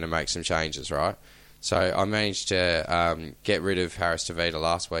been having to make some changes, right? So I managed to get rid of Harris Tavita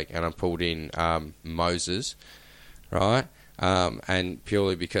last week, and I pulled in Moses, right? And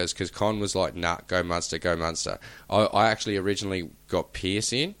purely because Con was like, nah, go Munster, go Munster. I actually originally got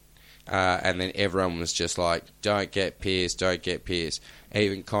Pearce in, and then everyone was just like, don't get Pearce,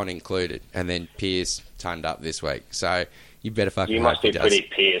 even Con included. And then Pearce turned up this week. So you better fucking You hope must be he does. pretty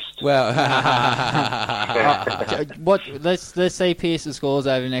pierced. Well, Let's see Pearce's scores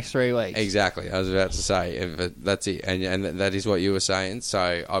over the next 3 weeks. Exactly. I was about to say, that's it. And that is what you were saying.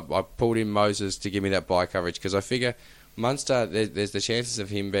 So I pulled in Moses to give me that bye coverage because I figure Munster, there's the chances of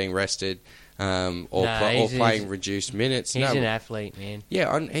him being rested or playing reduced minutes. He's an athlete, man.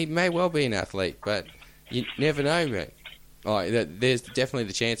 Yeah, he may well be an athlete, but you never know, mate. There's definitely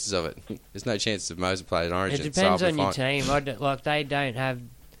the chances of it. There's no chances of Moses playing in Origin. It depends on your team. They don't have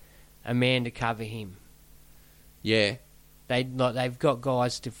a man to cover him. Yeah. They've got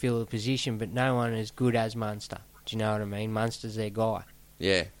guys to fill the position, but no one as good as Munster. Do you know what I mean? Munster's their guy.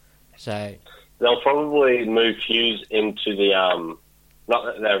 Yeah. So they'll probably move Hughes into the not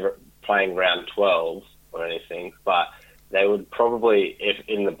that they're playing round 12 or anything, but they would probably, if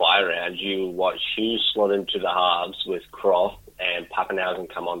in the bye round, you watch Hughes slot into the halves with Croft and Pappenhausen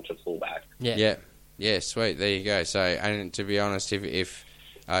come on to fullback. Yeah, sweet. There you go. So, and to be honest, if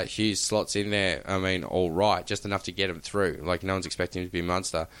Hughes slots in there, I mean, all right, just enough to get him through. Like, no one's expecting him to be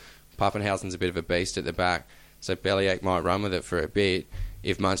Munster. Pappenhausen's a bit of a beast at the back, so Bellyache might run with it for a bit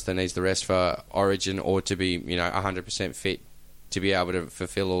if Munster needs the rest for Origin or to be, 100% fit to be able to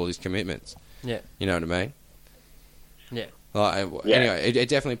fulfill all his commitments. Yeah. You know what I mean? Yeah. Anyway, it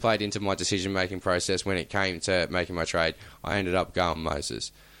definitely played into my decision-making process when it came to making my trade. I ended up going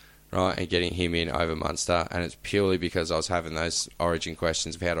Moses, right, and getting him in over Munster, and it's purely because I was having those Origin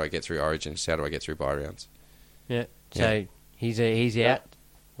questions of how do I get through Origins, how do I get through bye rounds. Yeah. So he's out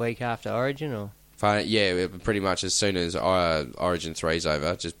week after Origin, or? Yeah, pretty much as soon as Origin 3's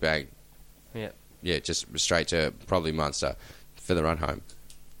over, just bang. Yeah. Yeah, just straight to probably Munster for the run home.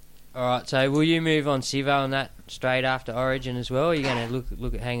 All right, so will you move on Sivo and that straight after Origin as well, or are you going to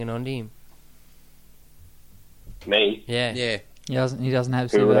look at hanging on to him? Me? Yeah. Yeah. He doesn't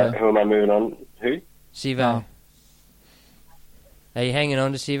have Who Sivo. am I moving on? Who? Sivo. Are you hanging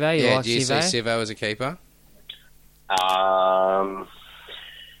on to Sivo? You like do you Sivo? see Sivo as a keeper?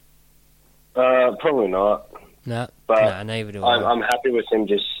 Probably not. No, but neither do I. I'm happy with him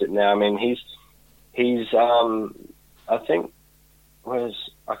just sitting there. I mean, he's I think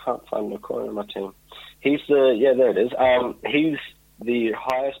I can't find the corner of my team. He's there it is. He's the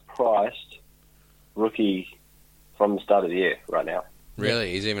highest priced rookie from the start of the year right now.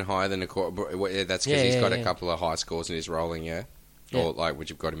 Really? He's even higher than the core. That's because he's got a couple of high scores in his rolling, yeah? Or, would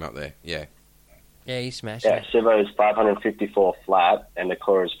you have got him up there? Yeah. Yeah, he smashed Yeah, it. Sivo is 554 flat, and the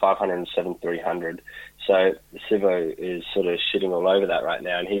core is 507 300. So Sivo is sort of shitting all over that right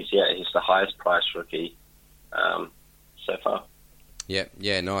now, and he's the highest priced rookie so far.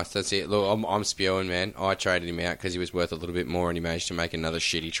 Yeah, nice. That's it. Look, I'm spewing, man. I traded him out because he was worth a little bit more, and he managed to make another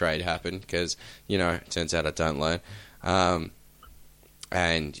shitty trade happen because, it turns out I don't learn.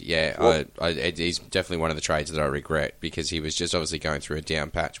 And, he's definitely one of the trades that I regret because he was just obviously going through a down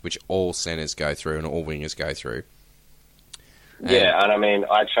patch, which all centres go through and all wingers go through. And I mean,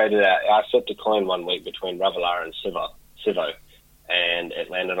 I traded out. I flipped a coin one week between Ravalawa and Sivo, and it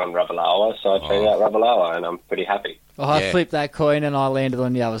landed on Ravalawa, so I traded out Ravalawa, and I'm pretty happy. I flipped that coin and I landed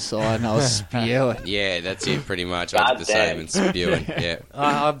on the other side and I was spewing. Yeah, that's it pretty much. I did the same and spewing. Yeah.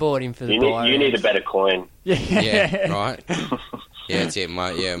 I bought him for the You need a better coin. Yeah, right. Yeah, that's it.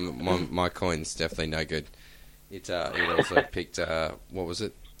 My coin's definitely no good. It also picked what was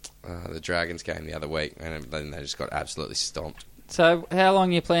it? The Dragons game the other week, and then they just got absolutely stomped. So, how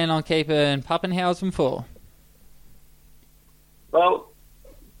long you plan on keeping Pappenhausen for? Well,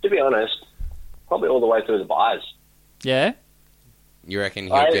 to be honest, probably all the way through the buys. Yeah? You reckon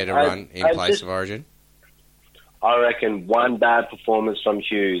he'll get a run in place of Origin? I reckon one bad performance from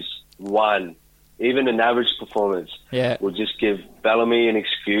Hughes, one even an average performance will just give Bellamy an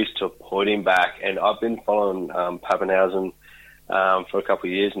excuse to put him back. And I've been following Pappenhausen for a couple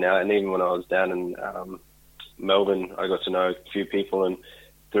of years now, and even when I was down in Melbourne, I got to know a few people, and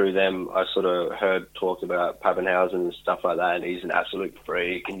through them I sort of heard talk about Pappenhausen and stuff like that, and he's an absolute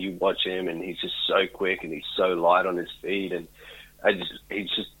freak, and you watch him and he's just so quick and he's so light on his feet, and he's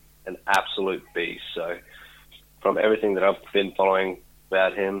just an absolute beast. So from everything that I've been following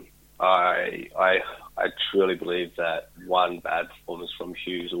about him, I truly believe that one bad performance from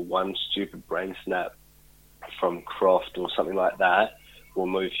Hughes or one stupid brain snap from Croft or something like that will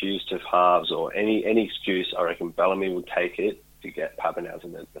move Hughes to halves, or any excuse. I reckon Bellamy would take it to get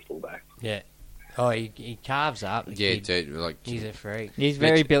Pappenhausen at the fullback. Yeah. Oh, he carves up. Yeah, dude. Like, he's a freak. He's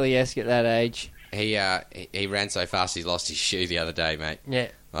very Billy-esque at that age. He ran so fast he lost his shoe the other day, mate. Yeah.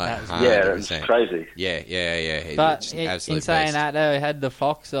 Like, it's crazy. Yeah. But in saying that, though, he had the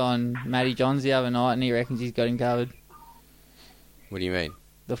Fox on Matty Johns the other night, and he reckons he's got him covered. What do you mean?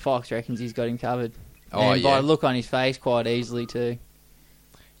 The Fox reckons he's got him covered. Oh, and by the look on his face, quite easily, too.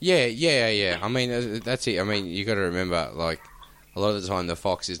 Yeah. I mean, that's it. I mean, you got to remember, like, a lot of the time the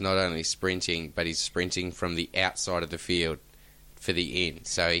Fox is not only sprinting, but he's sprinting from the outside of the field for the in.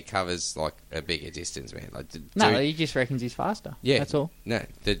 So he covers, like, a bigger distance, man. Like, he just reckons he's faster. Yeah. That's all. No,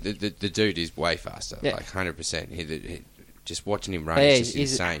 the dude is way faster, like 100%. He, just watching him run yeah, is just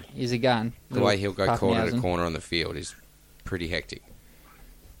insane. He's a gun. The way he'll go corner to corner on the field is pretty hectic.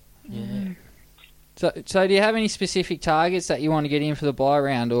 Yeah. So do you have any specific targets that you want to get in for the bye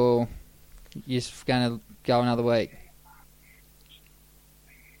round, or you're just going to go another week?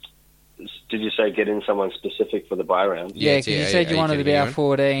 Did you say get in someone specific for the bye round? Yeah, because you said you wanted about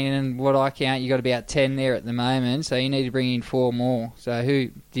 14, and what I count, you got about 10 there at the moment, so you need to bring in 4 more. So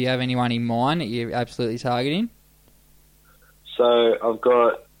do you have anyone in mind that you're absolutely targeting? So I've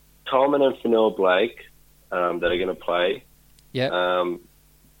got Tolman and Fennell Blake that are going to play. Yep.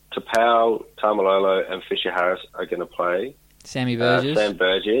 Tapau, Tamalolo and Fisher Harris are going to play. Sammy Burgess. Sam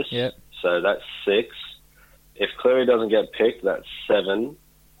Burgess. Yep. So that's 6. If Cleary doesn't get picked, that's 7.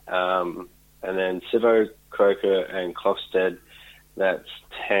 And then Sivo, Croker and Klofstad, that's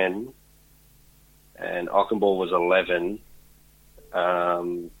 10. And Ockenball was 11.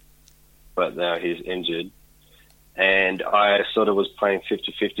 But now he's injured. And I sort of was playing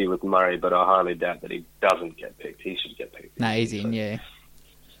 50-50 with Murray, but I highly doubt that he doesn't get picked. He should get picked. No, he's in, yeah.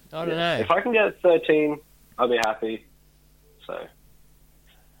 I don't know. If I can get 13, I'll be happy. So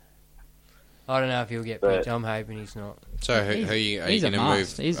I don't know if he'll get picked. I'm hoping he's not. So who are you going to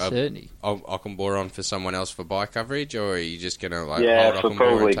move? He's certainly. Ockenbore on for someone else for bye coverage, or are you just going to hold for Ockenbore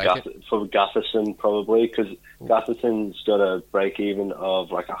probably and take it? For Gutherson probably, because Gutherson's got a break even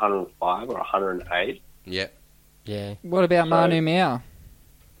of like 105 or 108. Yep. Yeah. What about Manu Mao?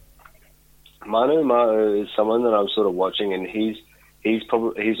 Manu Mao is someone that I'm sort of watching, and he's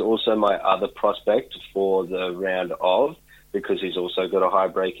also my other prospect for the round of, because he's also got a high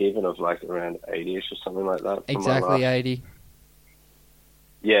break even of like around 80ish or something like that. Exactly 80.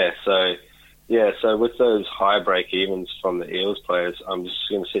 Yeah, so with those high break evens from the Eels players, I'm just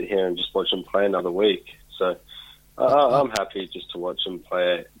going to sit here and just watch them play another week. So I'm happy just to watch them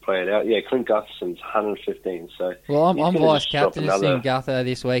play it out. Yeah, Clint Gutherson's 115. So well, I'm vice captain in Guther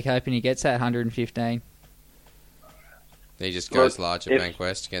this week, hoping he gets that 115. He just goes large at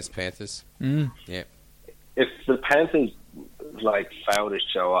Bankwest against Panthers. Yeah. If the Panthers fail to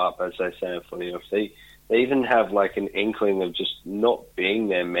show up, as they say in footy, if they even have like an inkling of just not being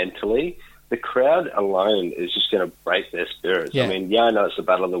there mentally, the crowd alone is just going to break their spirits. Yeah. I mean, I know it's the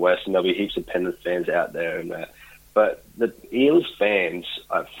Battle of the West, and there'll be heaps of Penrith fans out there and that. But the Eels fans,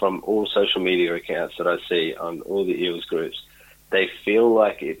 from all social media accounts that I see on all the Eels groups, they feel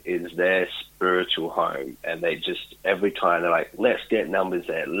like it is their spiritual home, and they just, every time they're like, let's get numbers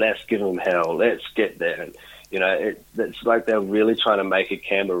there, let's give them hell, let's get there. And, it's like they're really trying to make a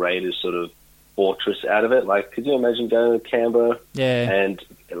Canberra Raiders sort of fortress out of it. Like, could you imagine going to Canberra? Yeah. And,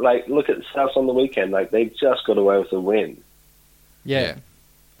 look at the Souths on the weekend. Like, they just got away with a win. Yeah.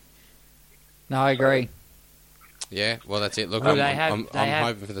 No, I agree. Yeah, well, that's it. Look, Well, I'm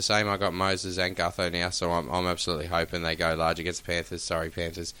hoping for the same. I got Moses and Gutho now, so I'm absolutely hoping they go large against Panthers. Sorry,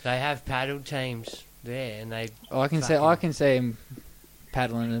 Panthers. They have paddled teams there, and they. I can see him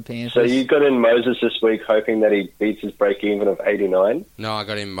paddling the Panthers. So you got in Moses this week, hoping that he beats his break even of 89. No, I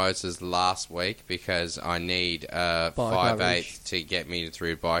got in Moses last week because I need 5/8 to get me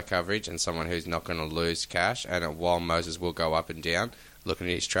through bye coverage and someone who's not going to lose cash. And while Moses will go up and down, looking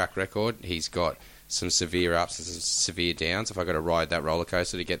at his track record, he's got some severe ups and some severe downs. If I got to ride that roller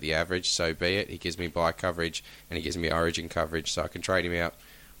coaster to get the average, so be it. He gives me bye coverage and he gives me origin coverage, so I can trade him out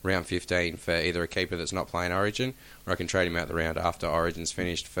round 15 for either a keeper that's not playing Origin, or I can trade him out the round after Origin's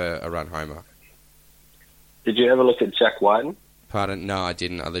finished for a run homer. Did you ever look at Jack Whiten? Pardon? No, I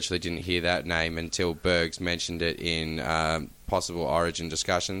didn't. I literally didn't hear that name until Bergs mentioned it in possible Origin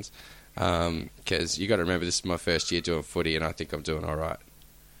discussions. Because you got to remember, this is my first year doing footy, and I think I'm doing all right.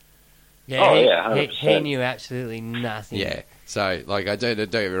 Yeah, he knew absolutely nothing. Yeah, so like I don't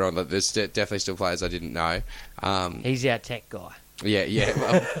get me wrong. Like, there's definitely still players I didn't know. He's our tech guy. Yeah.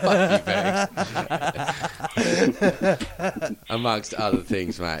 Well, fuck you, Bergs. Amongst other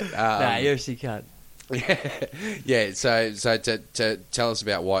things, mate. Nah, you're a cunt. Yeah, so to tell us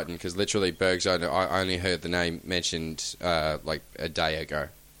about Whiten, because literally Bergs, I only heard the name mentioned like a day ago.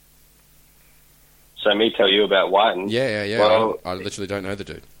 So me tell you about Whiten? Yeah. Well, I literally don't know the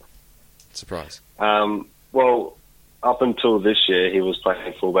dude. Surprise. Well, up until this year, he was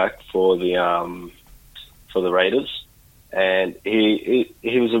playing fullback for the Raiders, and he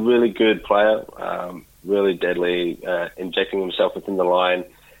was a really good player, really deadly, injecting himself within the line.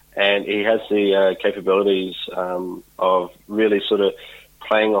 And he has the capabilities of really sort of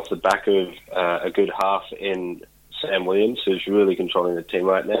playing off the back of a good half in Sam Williams, who's really controlling the team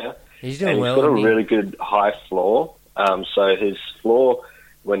right now. He's doing and well. He's got a really good high floor. So his floor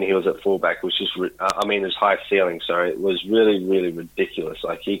when he was at fullback was just, his high ceiling, sorry, it was really, really ridiculous.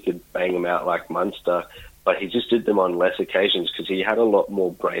 Like, he could bang them out like Munster, but he just did them on less occasions because he had a lot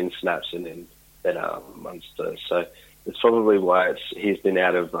more brain snaps in him than Munster. So it's probably why he's been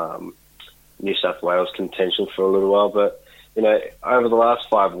out of New South Wales contention for a little while. But, over the last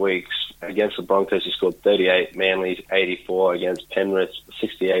 5 weeks, against the Broncos, he scored 38, Manly 84, against Penrith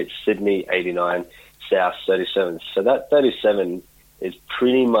 68, Sydney 89, South 37. So that 37 is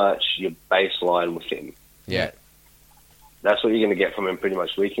pretty much your baseline with him. Yeah. That's what you're going to get from him pretty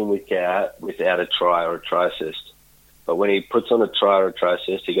much week in, week out, without a try or a try assist. But when he puts on a try or a try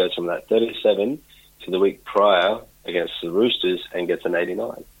assist, he goes from that 37 to the week prior against the Roosters and gets an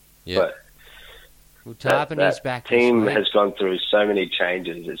 89. Yeah. But that team has gone through so many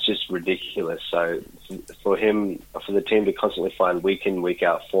changes. It's just ridiculous. So for the team to constantly find week in, week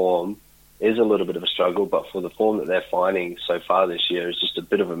out form is a little bit of a struggle. But for the form that they're finding so far this year is just a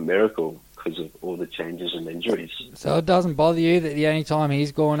bit of a miracle because of all the changes and injuries. So it doesn't bother you that the only time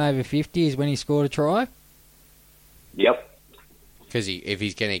he's gone over 50 is when he scored a try? Yep. Because if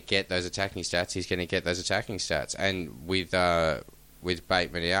he's going to get those attacking stats, he's going to get those attacking stats. And with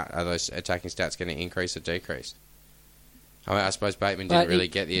Bateman out, are those attacking stats going to increase or decrease? I suppose Bateman didn't really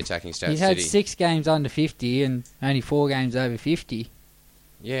get the attacking stats, He's had 6 games under 50 and only 4 games over 50.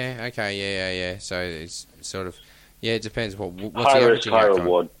 Yeah, okay, yeah. So it's sort of... Yeah, it depends. What's high the risk, averaging high outcome?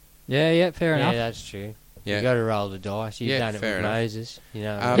 reward. Yeah, fair enough. Yeah, that's true. Yeah. You got to roll the dice. You've done it fair with enough. Moses. His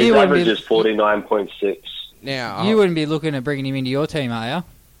average is 49.6. Now, you wouldn't be looking at bringing him into your team, are you?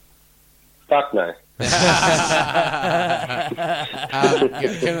 Fuck no. Can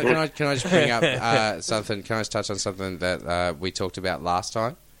I just bring up something? Can I just touch on something that we talked about last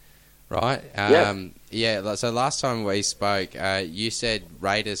time? Right? Yeah. So last time we spoke, you said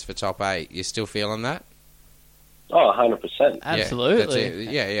Raiders for top 8. You still feeling that? Oh, 100%. Absolutely.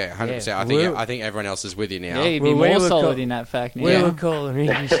 Yeah, 100%. Yeah. I think everyone else is with you now. Yeah, you'd be more solid in that fact now. We were calling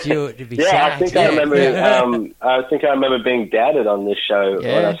Ricky Stewart to be Yeah, sacked. I think I remember. I think I remember being doubted on this show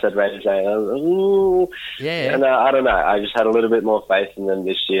when I said Raiders. Ooh. Yeah. And I don't know. I just had a little bit more faith in them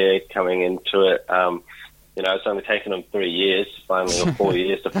this year coming into it. It's only taken them 3 years, or 4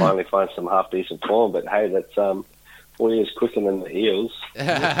 years, to finally find some half decent form. But hey, that's 4 years quicker than the Eels.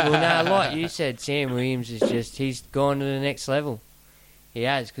 Well, no, like you said, Sam Williams he's gone to the next level. He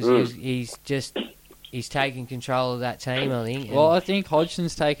has, because he's taken control of that team, I think. Well, I think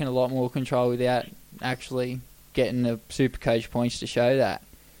Hodgson's taken a lot more control without actually getting the Supercoach points to show that.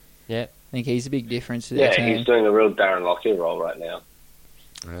 Yeah. I think he's a big difference to their team. Yeah, he's doing a real Darren Lockyer role right now.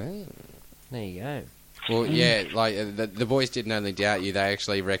 Oh. There you go. Well, yeah, like the boys didn't only doubt you; they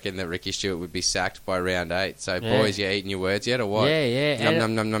actually reckoned that Ricky Stewart would be sacked by round 8. So, boys, you eating your words yet, or what? Yeah.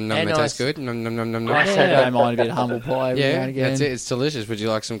 Num. It tastes good. Num. I don't mind a bit of humble pie every now and again. That's it. It's delicious. Would you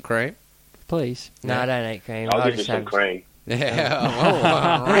like some cream? Please. No, I don't eat cream. I'll give you some cream.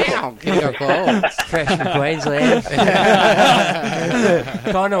 Yeah. Keep your clothes. It's fresh from Queensland.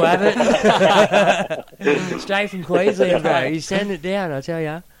 Can't have it. Straight from Queensland, bro. You send it down, I tell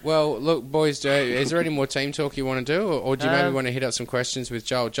you. Well, look, boys, is there any more team talk you want to do, or do you maybe want to hit up some questions with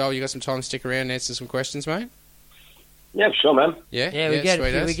Joel? Joel, you got some time to stick around and answer some questions, mate? Yeah, sure, man. Yeah, we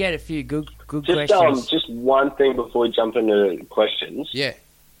get a few good just, questions. Just one thing before we jump into questions. Yeah.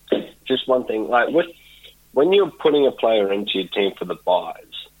 Just one thing. Like, when you're putting a player into your team for the buys,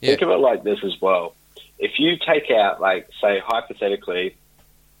 think of it like this as well. If you take out, like, say, hypothetically,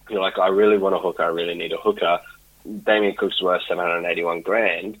 you're like, I really want a hooker, I really need a hooker. Damien Cook's worth 781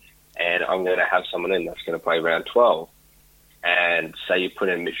 grand, and I'm going to have someone in that's going to play round 12. And say you put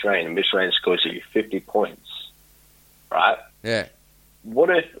in Mitch Rain, and Mitch Rain scores you 50 points, right? Yeah. What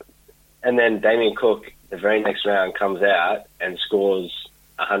if, and then Damien Cook, the very next round, comes out and scores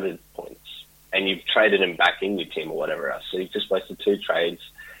 100 points, and you've traded him back in your team or whatever else. So you've just wasted 2 trades,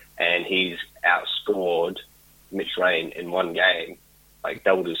 and he's outscored Mitch Rain in one game, like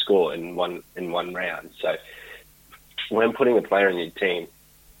doubled his score in one round. So when putting a player in your team,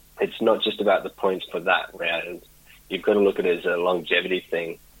 it's not just about the points for that round. You've got to look at it as a longevity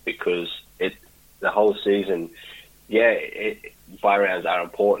thing, because the whole season, buy rounds are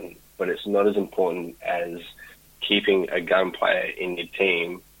important, but it's not as important as keeping a gun player in your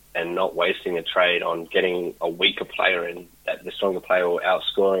team and not wasting a trade on getting a weaker player in that the stronger player will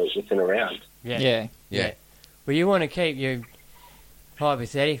outscore it within a round. Yeah. Well, you want to keep your,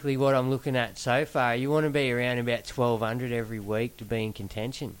 hypothetically, what I'm looking at so far, you want to be around about 1,200 every week to be in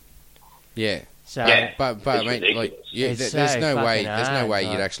contention. Yeah. So, but I mean, like, there's no way hard,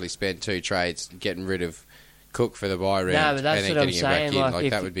 you'd actually spend 2 trades getting rid of Cook for the buy round. No, but that's and what then I'm getting saying. him back in.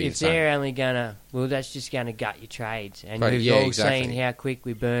 Like, that would be if insane. they're only gonna, that's just gonna gut your trades, and Right, we've all exactly. seen how quick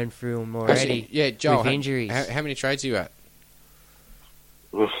we burn through them already. Joel, with injuries. How many trades are you at?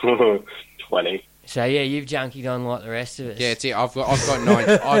 20. So you've junkied on like the rest of us. Yeah, I've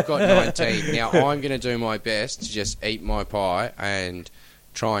got 19. Now I'm going to do my best to just eat my pie and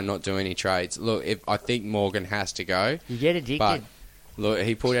try and not do any trades. Look, I think Morgan has to go. You get addicted. But look,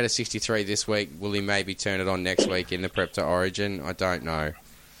 he pulled out a 63 this week. Will he maybe turn it on next week in the prep to Origin? I don't know.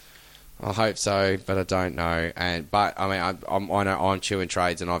 I hope so, but I don't know. But I mean, I know I'm chewing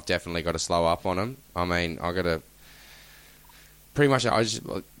trades, and I've definitely got to slow up on them. I mean, I got to. Pretty much,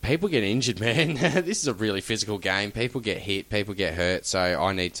 people get injured, man. This is a really physical game. People get hit, people get hurt. So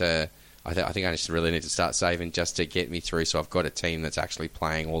I need to. I think I just really need to start saving just to get me through. So I've got a team that's actually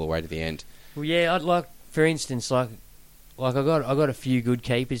playing all the way to the end. Well, yeah, I'd like, for instance, like I got a few good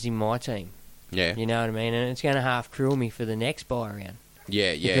keepers in my team. Yeah, you know what I mean, and it's going to half krill me for the next buy round.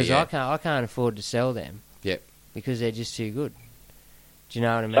 Yeah, because I can't afford to sell them. Yep, because they're just too good. Do you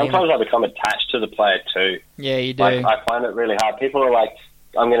know what I mean? Sometimes I become attached to the player too. Yeah, you do. Like, I find it really hard. People are like,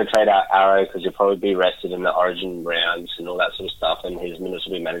 I'm going to trade out Arrow because he'll probably be rested in the Origin rounds and all that sort of stuff, and his minutes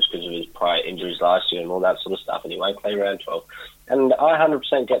will be managed because of his prior injuries last year and all that sort of stuff, and he won't play round 12. And I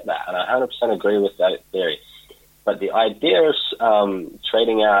 100% get that, and I 100% agree with that theory. But the idea of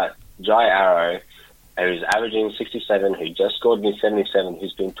trading out Jai Arrow, who's averaging 67, who just scored me 77,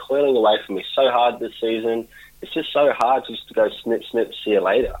 who's been toiling away from me so hard this season, it's just so hard just to go snip, snip, see you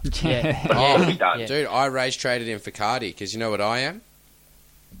later. Yeah. But be done. Dude, I rage traded him for Cardi because you know what I am?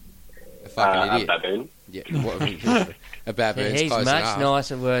 A fucking idiot. A baboon. Yeah, a baboon. He's close much enough.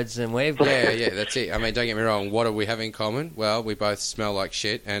 nicer words than we've got. Yeah, that's it. I mean, don't get me wrong. What do we have in common? Well, we both smell like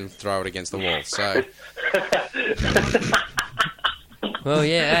shit and throw it against the wall. So. Well,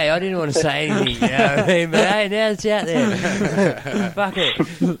 yeah, hey, I didn't want to say anything, you know what I mean? But hey, now it's out there. Fuck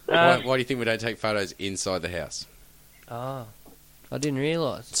it. Why do you think we don't take photos inside the house? Oh, I didn't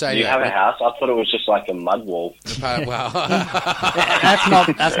realise. So you have a house? I thought it was just like a mud wall. Well, that's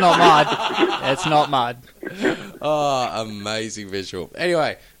not mud. It's not mud. Oh, amazing visual.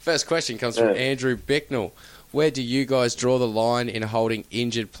 Anyway, first question comes from Andrew Bicknell. Where do you guys draw the line in holding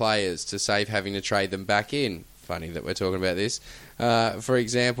injured players to save having to trade them back in? Funny that we're talking about this. For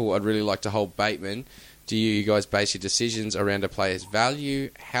example, I'd really like to hold Bateman. Do you guys base your decisions around a player's value,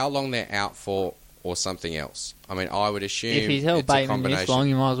 how long they're out for, or something else? I mean, I would assume if he's held it's a Bateman combination. this long,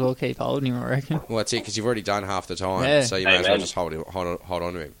 you might as well keep holding him, I reckon. Well, that's it, because you've already done half the time, Yeah. so you may as well just hold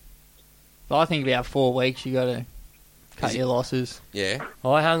on to him. But I think about 4 weeks, you got to cut your losses. Yeah.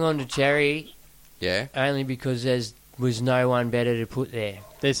 I hung on to Cherry. Yeah. Only because there was no one better to put there.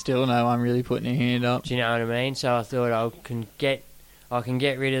 There's still no one really putting a hand up. Do you know what I mean? So I thought I can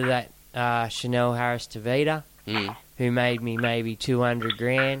get rid of that Chanel Harris Tavita, who made me maybe 200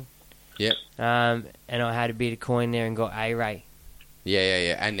 grand. Yep. And I had a bit of coin there and got A-Ray.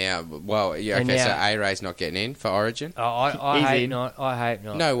 Yeah. And now, so A-Ray's not getting in for Origin? I hope not. I hope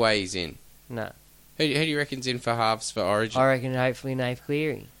not. No way he's in. No. Who do you reckon's in for halves for Origin? I reckon hopefully Nath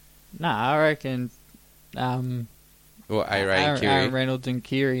Cleary. Nah, I reckon... Or A-Ray and Kiri? Aaron Reynolds and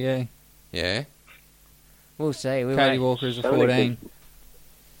Kiri, yeah. Yeah? We'll see. Cody Walker's a 14.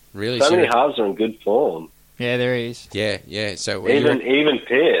 Really? So many halves are in good form. Yeah, there is. Yeah. So even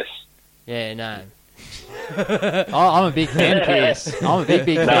Pierce. Yeah, no. I'm a big fan of Pierce. I'm a big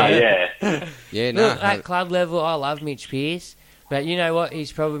fan. Yeah. Yeah, Look, at club level, I love Mitch Pearce, But you know what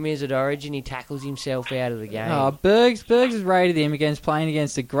his problem is at Origin? He tackles himself out of the game. Oh, Bergs has rated him against playing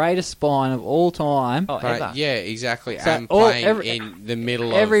against the greatest spine of all time. Oh, ever. Right, yeah, exactly. So And playing in the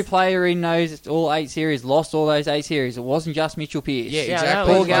middle every of... player he knows all 8 series lost all those 8 series. It wasn't just Mitchell Pearce. Yeah,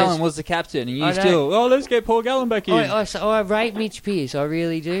 exactly. Paul Gallen was the captain, and you still, let's get Paul Gallen back in. I rate Mitch Pearce, I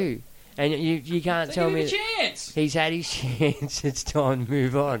really do. And you can't tell me chance. He's had his chance. It's time to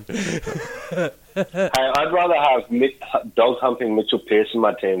move on. Hey, I'd rather have dog humping Mitchell Pearce in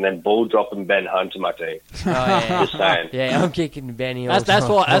my team than ball dropping Ben Hunt in my team. Oh, yeah. Just saying. Yeah, I'm kicking Benny. That's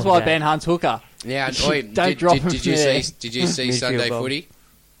why Ben Hunt's hooker. Yeah, wait, Don't drop him did you there. see Sunday Footy?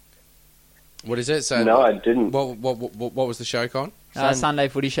 What is it? So No, I didn't. What was the show, Con? Sunday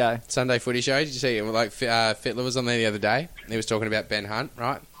Footy Show. Sunday Footy Show. Did you see it? Like Fittler was on there the other day. He was talking about Ben Hunt,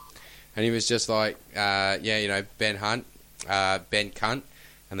 right? And he was just like, Ben Hunt, Ben Cunt.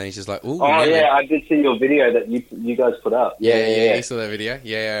 And then he's just like, ooh. Oh, yeah, I did see your video that you guys put up. Yeah. You saw that video?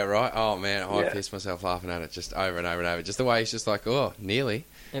 Yeah, right. Oh, man, I pissed myself laughing at it just over and over and over. Just the way he's just like, oh, nearly.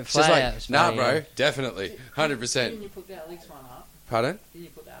 It's just like, nah, bro, definitely. 100%. Didn't you put the Alex one up? Pardon? Did you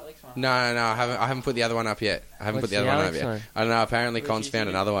put the Alex one up? No, I haven't put the other one up yet. I don't know, apparently Con's found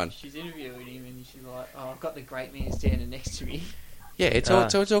another one. She's interviewing him and she's like, I've got the great man standing next to me. Yeah, it's all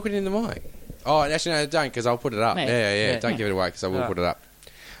talking in the mic. Oh, actually, no, don't, because I'll put it up. Yeah. Don't give it away, because I will put it up.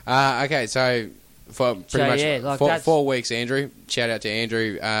 Okay, so for pretty much 4 weeks, Andrew. Shout out to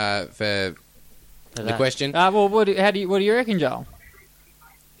Andrew for the question. Well, what do you reckon, Joel?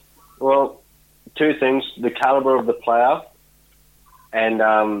 Well, 2 things: the caliber of the player and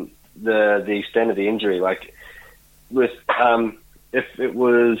the extent of the injury. Like with if it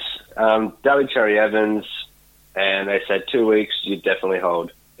was Daly Cherry Evans and they said 2 weeks, you'd definitely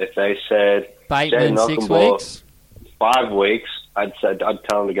hold. If they said Bateman 6 weeks, 5 weeks, I'd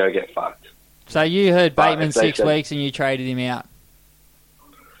tell him to go get fucked. So you heard Bateman 6 weeks and you traded him out?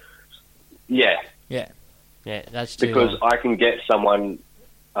 Yeah. Yeah, that's too because long. I can get someone.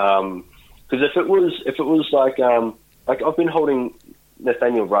 Because if it was like I've been holding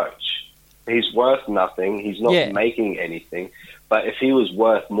Nathaniel Roach, he's worth nothing. He's not making anything. But if he was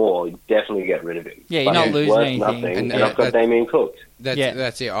worth more, you'd definitely get rid of him. Yeah, you're not losing anything. Nothing, and I've got Damien Cook.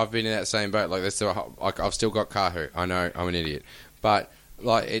 That's it. I've been in that same boat. Like I've still got Kahu. I know I'm an idiot, but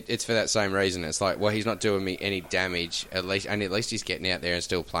like it's for that same reason. It's like, well, he's not doing me any damage at least he's getting out there and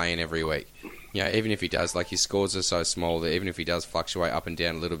still playing every week. You know, even if he does, like his scores are so small that even if he does fluctuate up and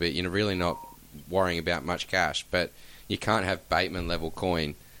down a little bit, you're really not worrying about much cash. But you can't have Bateman level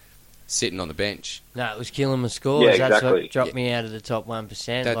coin sitting on the bench. No, it was killing my scores. Yeah, exactly. That's what dropped me out of the top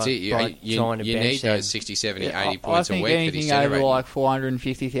 1%. That's it. You need those 60, 70, 80 points a week. I think anything over like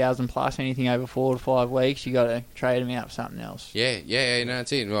 450,000 plus, anything over 4 to 5 weeks, you got to trade them out for something else. Yeah, no,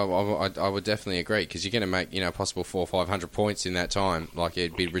 that's it. Well, I would definitely agree because you're going to make possible 400 or 500 points in that time. Like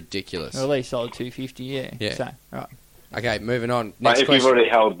it'd be ridiculous. Or at least solid 250. Yeah. So, right. Okay, moving on. Next question. If you've already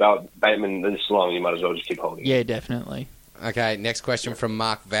held Bateman this long, you might as well just keep holding. Yeah, definitely. Okay, next question from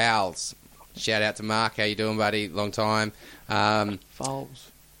Mark Vowles. Shout out to Mark. How you doing, buddy? Long time.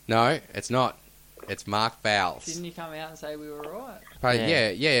 Vowles. No, it's not. It's Mark Vowles. Didn't you come out and say we were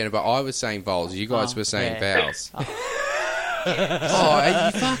right? Yeah, but I was saying Vowles. You guys were saying Vowles. Are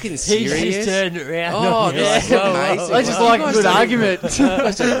you fucking serious? He just turned it around. Oh, this is amazing. I just like a good argument. You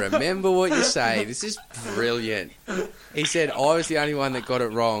guys don't remember what you say. This is brilliant. He said I was the only one that got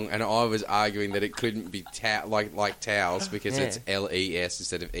it wrong, and I was arguing that it couldn't be like towels because it's LES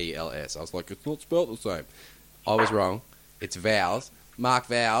instead of ELS. I was like, it's not spelled the same. I was wrong. It's Vowles. Mark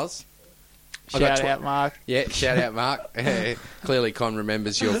Vowles. Shout out, Mark. Yeah, shout out, Mark. Clearly, Con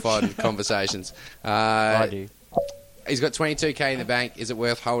remembers your fun conversations. I do. He's got 22k in the bank. Is it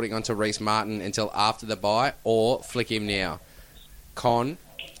worth holding on to Reece Martin until after the bye or flick him now? Con?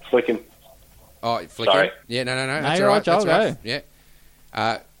 Flick him. Oh, flick him? Yeah, no. That's all right. That's right.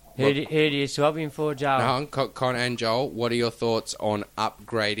 Yeah. Who do you swap him for, Joel? No, Con and Joel, what are your thoughts on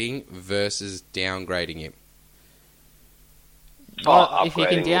upgrading versus downgrading him? If you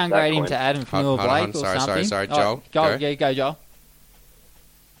can downgrade him to Adam Fanua-Blake or something. Sorry, Joel. Go, Joel.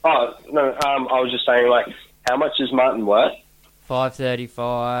 Oh, no, I was just saying, like, how much is Martin worth?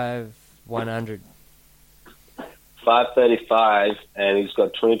 535, 100. 535, and he's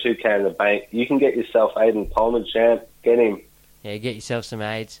got 22k in the bank. You can get yourself Aiden Pullman, champ. Get him. Yeah, get yourself some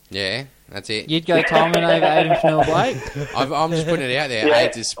AIDS. Yeah, that's it. You'd go Tolman over Aiden Fanua-Blake? I'm just putting it out there. Yeah,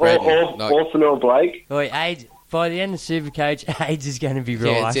 AIDS is spreading. Or Fanua-Blake. Wait, AIDS. By the end of Supercoach, AIDS is going to be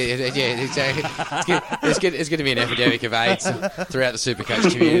rife. Yeah, exactly. It's going to be an epidemic of AIDS throughout the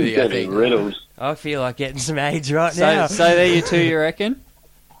Supercoach community, I think. Riddled. I feel like getting some AIDS right now. So there you two, you reckon?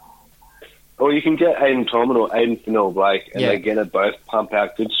 Or you can get Aiden Tolman or Aiden Finnell-Blake, and Yeah. they're going to both pump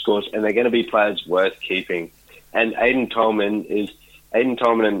out good scores, and they're going to be players worth keeping. And Aiden Tolman and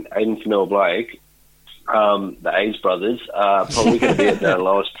Aiden Finnell-Blake, the A's brothers, are probably going to be at their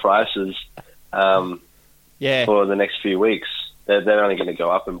lowest prices for the next few weeks. They're only going to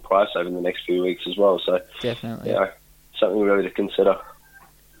go up in price over the next few weeks as well. So Definitely. yeah, something really to consider.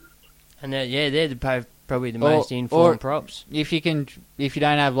 And they're probably the most informed props. If you don't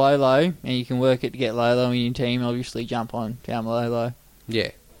have Lolo and you can work it to get Lolo in your team, obviously jump on Lolo.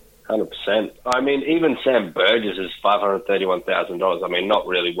 Yeah. 100%. I mean, even Sam Burgess is $531,000. I mean, not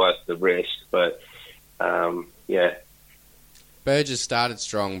really worth the risk, but yeah. Burgess started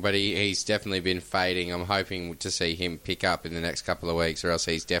strong, but he's definitely been fading. I'm hoping to see him pick up in the next couple of weeks, or else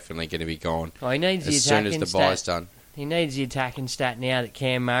he's definitely going to be gone He needs as soon as the bye's done. He needs the attacking stat now that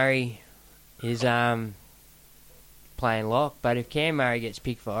Cam Murray is playing lock. But if Cam Murray gets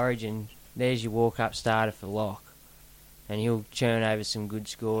picked for Origin, there's your walk-up starter for lock. And he'll churn over some good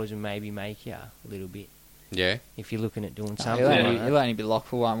scores and maybe make you a little bit. Yeah. If you're looking at doing something He'll only be locked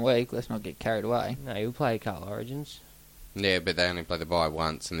for 1 week. Let's not get carried away. No, he'll play a couple of Origins. Yeah, but they only play the bye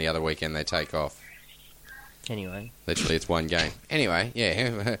once, and the other weekend they take off. Anyway. Literally, it's one game. Anyway,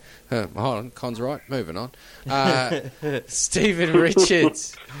 yeah. Hold on, Con's right. Moving on. Stephen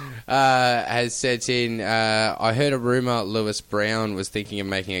Richards has sent in, I heard a rumour Lewis Brown was thinking of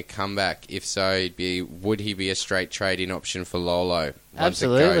making a comeback. If so, would he be a straight trade-in option for Lolo?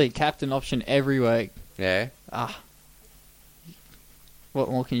 Absolutely. Captain option every week. Yeah? What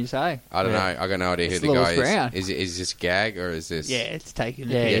more can you say? I don't know. I got no idea who It's the Lewis guy Brown. is. Is this a gag or is this? Yeah, it's taken.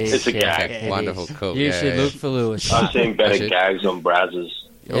 Yeah, it's a gag. Okay, wonderful, cool. You yeah, should yeah. look for Lewis. I've seen better gags on Brazzers.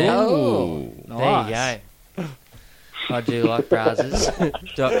 Oh, There you go. I do like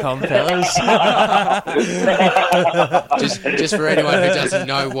browsers.com, fellas. just for anyone who doesn't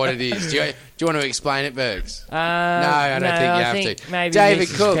know what it is, do you want to explain it, Bergs? No, I don't think you have to. Maybe David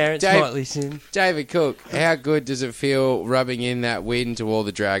Mrs. Cook, parents might listen. David Cook, how good does it feel rubbing in that win to all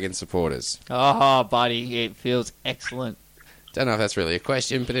the Dragon supporters? Oh, buddy, it feels excellent. Don't know if that's really a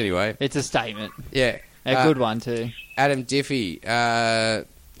question, but anyway. It's a statement. Yeah. A good one, too. Adam Diffie.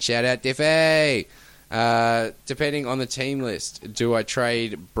 Shout out, Diffie. Depending on the team list, do I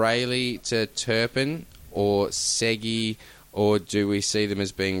trade Brayley to Turpin or Segi, or do we see them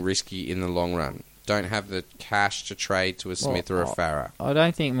as being risky in the long run? Don't have the cash to trade to a Smith or a Farah. I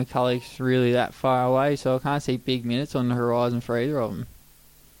don't think McCullough's really that far away, so I can't see big minutes on the horizon for either of them.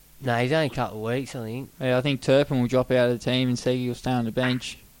 No, he's only a couple of weeks, I think. Yeah, I think Turpin will drop out of the team and Segi will stay on the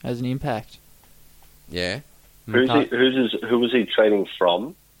bench as an impact. Yeah. Who was he trading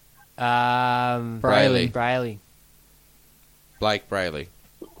from? Brayley. Blake Brayley.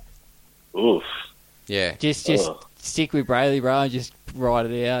 Oof. Yeah. Just stick with Brayley, bro, and just ride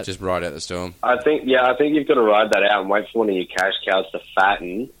it out. Just ride out the storm. I think you've got to ride that out and wait for one of your cash cows to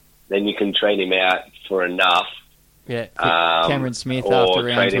fatten. Then you can trade him out for enough. Yeah. Cameron Smith or after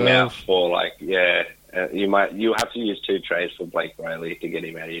round trade 12. him out for you'll have to use 2 trades for Blake Brayley to get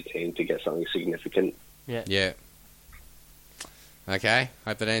him out of your team to get something significant. Yeah. Okay,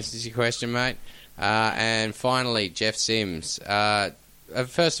 hope that answers your question, mate. And finally, Jeff Sims.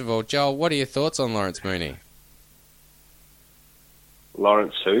 First of all, Joel, what are your thoughts on Lawrence Mooney?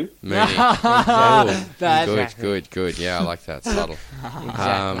 Lawrence who? Mooney. Good. Yeah, I like that. Subtle.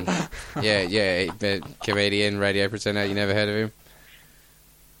 Exactly. Comedian, radio presenter. You never heard of him?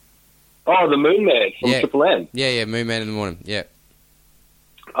 Oh, the Moon Man from Triple M. Yeah, Moon Man in the morning. Yeah.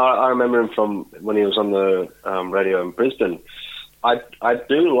 I remember him from when he was on the radio in Brisbane. I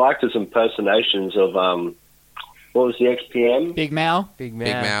do like his impersonations of what was the XPM? Big Mal. Big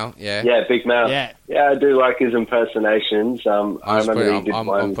Mal, yeah. Yeah, Big Mal. Yeah. Yeah, I do like his impersonations. I remember he did one.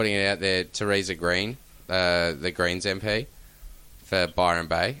 I'm putting it out there. Teresa Green, the Greens MP for Byron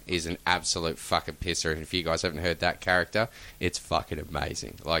Bay, is an absolute fucking pisser. And if you guys haven't heard that character, it's fucking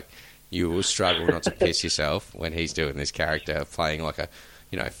amazing. Like, you will struggle not to piss yourself when he's doing this character, playing like a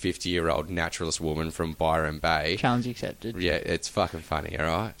 50-year-old naturalist woman from Byron Bay. Challenge accepted. Yeah, it's fucking funny,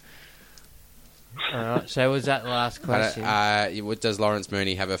 alright? Alright, so was that the last question? Does Lawrence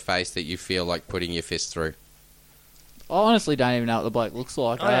Mooney have a face that you feel like putting your fist through? I honestly don't even know what the bloke looks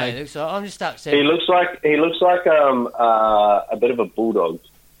like. I'm just upset. He looks like a bit of a bulldog.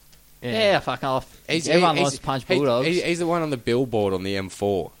 Yeah, fuck off. Everyone likes to punch bulldogs. He's the one on the billboard on the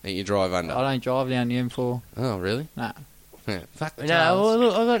M4 that you drive under. I don't drive down the M4. Oh, really? Nah. Fuck no,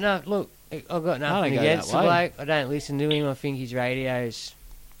 well, look, I've got nothing against the way. bloke. I don't listen to him. I think his radio's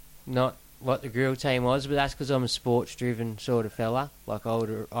not what the grill team was, but that's because I'm a sports-driven sort of fella. Like,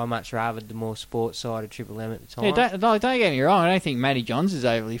 I much rather the more sports side of Triple M at the time. Yeah, don't get me wrong. I don't think Matty Johns is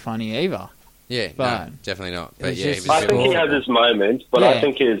overly funny either. Yeah, no, But- definitely not. It But was yeah, just- he was I think he has his moments, but Yeah. I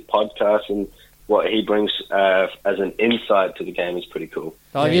think his podcast and what he brings as an insight to the game is pretty cool.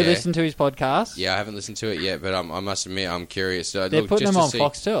 Oh, have you Yeah. listened to his podcast? Yeah, I haven't listened to it yet, but I must admit I'm curious. So, They're look, putting just them to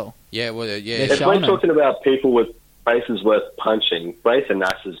on see- Foxtel. Yeah, well, yeah. They're If showing we're him. talking about people with faces worth punching, Braith and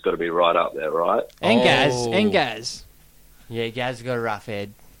Nasser's got to be right up there, right? And Gaz. Oh. And Gaz. Yeah, Gaz got a rough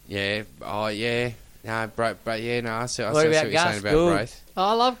head. Yeah. Oh, yeah. No, but yeah, no. I see What what about you're Gus? saying about Good. Braith. Oh,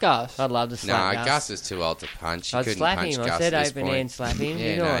 I love Gus. I'd love to slap Nah, Gus is too old to punch. You I'd couldn't slap punch him. Gus I said at this open point. hand slap him. Yeah,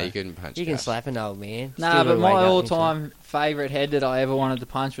 You no, know, you couldn't punch You can Gus. slap an old man. Nah, Still but gotta my wake up all-time favourite head that I ever wanted to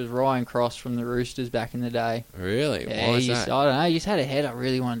punch was Ryan Cross from the Roosters back in the day. Really? Yeah, Why was I that? don't know. He just had a head I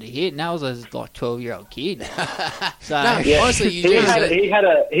really wanted to hit, and that was a like 12-year-old kid. So No, Yeah. honestly, you he just had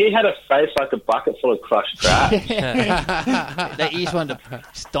a face like a bucket full of crushed trash. that you just wanted to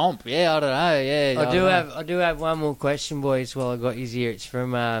stomp. Yeah, I don't know. Yeah, I do have one more question, boys. While I got you here, it's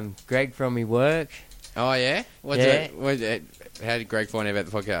from Greg from my work. Oh, yeah? Yeah. How did Greg find out about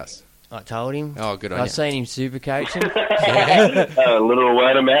the podcast? I told him. Oh, good on I you. seen him super coaching. A little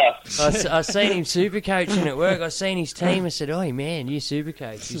word of mouth. I seen him super coaching at work. I seen his team. I said, "Oh man, you super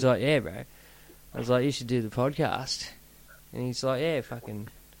coach?" He's like, "Yeah, bro." I was like, "You should do the podcast." And he's like, "Yeah, fucking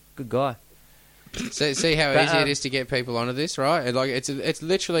good guy." See how But, easy it is to get people onto this, right? Like it's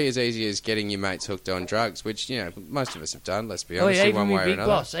literally as easy as getting your mates hooked on drugs, which most of us have done. Let's be Oh honest, yeah, in even one the way or big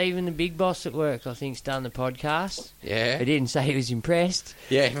another. boss, even the big boss at work, I think's done the podcast. Yeah, He didn't say he was impressed.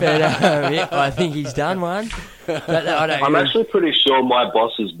 yeah. But yeah, I think he's done one. But I don't. I'm actually pretty sure my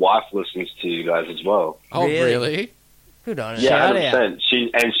boss's wife listens to you guys as well. Oh, Really? really? Good on her. Yeah, Shout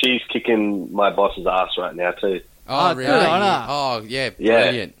 100%. She's kicking my boss's ass right now too. Oh, Oh, really? good on her. Oh, yeah, Yeah.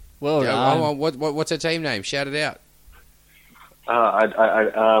 brilliant. Well Yeah, done. what's her team name? Shout it out.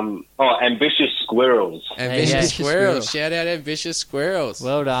 Ambitious Squirrels. Ambitious yeah. Squirrels. Shout out Ambitious Squirrels.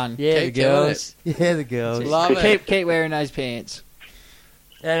 Well done. Yeah, Keep the killing girls. Yeah, the girls. Love it. Keep wearing those pants.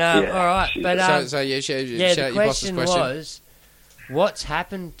 And Yeah, all right, but So yeah, yeah, shout the out your boss's question question. was, what's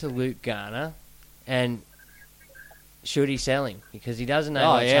happened to Luke Garner, and should he sell him? Because he doesn't know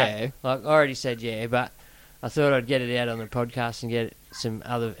Oh, what's yeah. happened. Like I already said, yeah, but I thought I'd get it out on the podcast and get some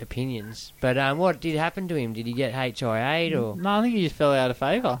other opinions. But what did happen to him? Did he get HIA'd or No, I think he just fell out of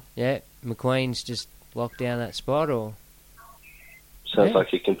favour. yeah, McQueen's just locked down that spot or Sounds Yeah. like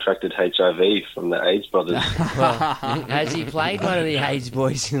he contracted HIV from the AIDS brothers. well, has he played one of the AIDS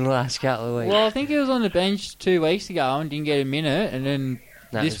boys in the last couple of weeks? Well, I think he was on the bench 2 weeks ago and didn't get a minute, and then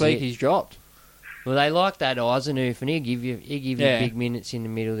That this was week it. he's dropped. Well, they like that Eisenhuth, and he'll give you Yeah. big minutes in the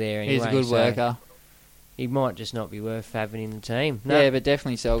middle there. Anyway, He's a good so worker. He might just not be worth having in the team. No, Yeah, but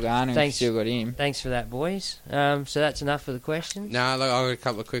definitely sell Garner if you Thanks. still got him. thanks for that, boys. So that's enough for the questions. No, look, I've got a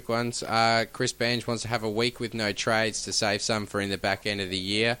couple of quick ones. Chris Bange wants to have a week with no trades to save some for in the back end of the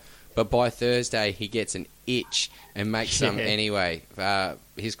year, but by Thursday he gets an itch and makes some Yeah. anyway.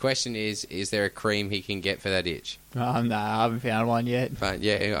 His question is there a cream he can get for that itch? No, I haven't found one yet. But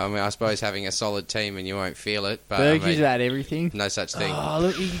yeah, I mean, I suppose having a solid team and you won't feel it, but Berg I mean, is at everything. no such thing. Oh,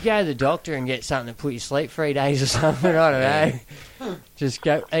 look, you could go to the doctor and get something to put you to sleep 3 days or something. I don't know. Just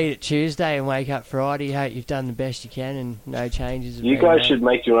go eat it Tuesday and wake up Friday. Hope you've done the best you can and no changes. have You been guys made. should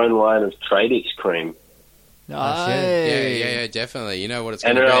make your own line of Tradix cream. I should. Yeah, definitely. You know what it's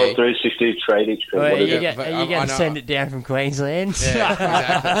going to NRL be. 360 Tradix cream. Well, What is you it? get, But are you I going to know- send it down from Queensland?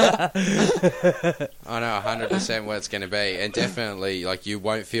 Yeah, exactly. I know 100% what it's going to be, and definitely, like, you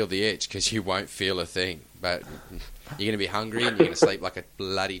won't feel the itch because you won't feel a thing. But you're going to be hungry and you're going to sleep like a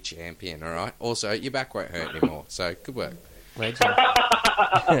bloody champion. All right. Also, your back won't hurt anymore. So good work. Legend.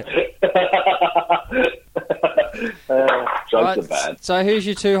 Drugs Right, are bad. So who's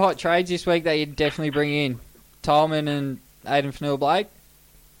your 2 hot trades this week that you'd definitely bring in? Tolman and Aiden Fennell-Blake?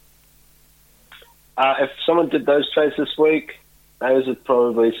 If someone did those trades this week, those would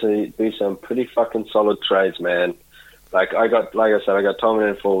probably be some pretty fucking solid trades, man. Like I said, I got Tolman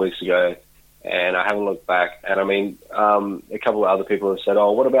in 4 weeks ago, and I haven't looked back. And I mean, a couple of other people have said,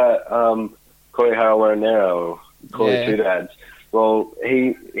 "Oh, what about Corey Harawira-Naero or Corey Yeah. Two Dads?" Well,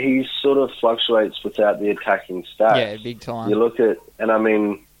 he sort of fluctuates without the attacking stats. Yeah, big time. You look at, and I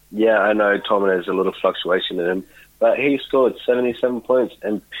mean, yeah, I know Tolman has a little fluctuation in him, but he scored 77 points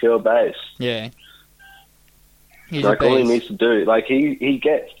in pure base. Yeah. He's Like a all he beast. needs to do, like he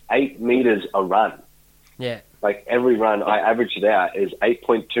gets 8 meters a run. Yeah. Like every run, I average it out is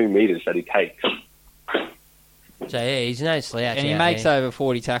 8.2 meters that he takes. So yeah, he's no slouch. And he out makes there. over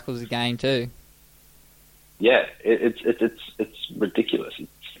 40 tackles a game too. Yeah, it's ridiculous.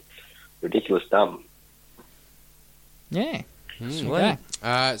 It's ridiculous dumb. Yeah. Sweet.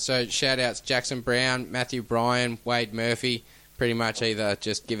 Okay. So shout outs Jackson Brown, Matthew Bryan, Wade Murphy, pretty much either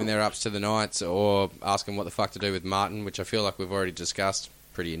just giving their ups to the Knights or asking what the fuck to do with Martin, which I feel like we've already discussed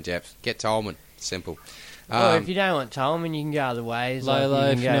pretty in depth. Get Tolman. Simple. Well, if you don't want Tolman, you can go other ways. Lolo,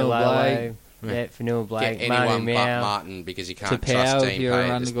 you can go Fanua Blake. Yeah, Fanua Blake. Get anyone Manu but Mao. Martin because you can't Tapau trust if Team you Pay at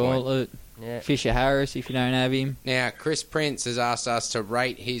run this the point. gauntlet. Yeah. Fisher Harris if you don't have him. Now, Chris Prince has asked us to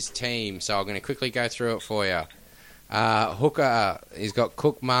rate his team, so I'm going to quickly go through it for you. Hooker, he's got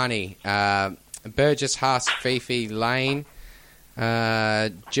Cook, Marnie, Burgess, Haas, Fifi, Lane,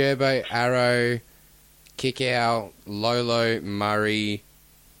 Gerbo, Arrow, Kickow, Lolo, Murray.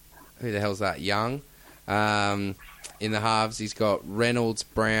 Who the hell's that? Young. In the halves, he's got Reynolds,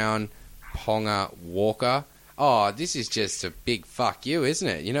 Brown, Ponga, Walker. Oh, this is just a big fuck you, isn't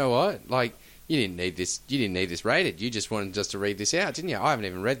it? You know what? Like, you didn't need this. You didn't need this rated. You just wanted us to read this out, didn't you? I haven't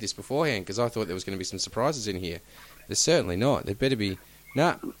even read this beforehand because I thought there was going to be some surprises in here. There's certainly not. There better be.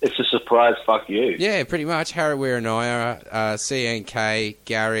 No. It's a surprise. Fuck you. Yeah, pretty much. Harawira Naira, CNK,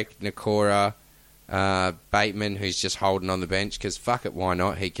 Garrick, Nakora, Bateman, who's just holding on the bench because fuck it, why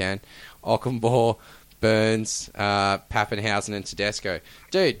not? He can. Ockenbaugh, Burns, Pappenhausen, and Tedesco.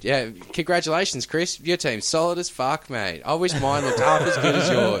 Dude, yeah, congratulations, Chris. Your team's solid as fuck, mate. I wish mine looked half as good as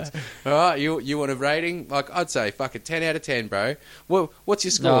yours. All right, you want a rating? Like, I'd say fucking 10 out of 10, bro. What's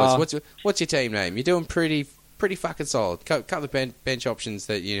your scores? No. What's your team name? You're doing pretty fucking solid. Couple of bench options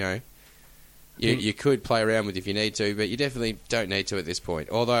that, you know, you could play around with if you need to, but you definitely don't need to at this point.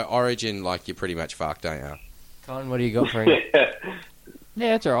 Although Origin, like, you're pretty much fucked, don't you? Colin, what do you got for him?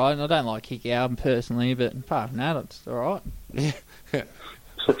 Yeah, it's alright. I don't like Kick Out personally, but apart from that, it's alright.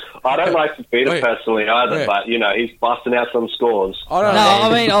 I don't like Fafita personally either, but, you know, he's busting out some scores. I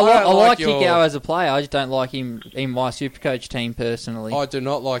like Kick Out as a player. I just don't like him in my Supercoach team personally. I do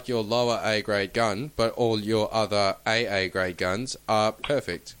not like your lower A grade gun, but all your other AA grade guns are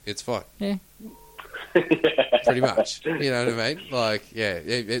perfect. It's fine. Yeah. Pretty much. You know what I mean? Like, yeah.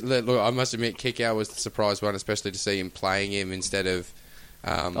 Look, I must admit, Kick Out was the surprise one, especially to see him playing him instead of...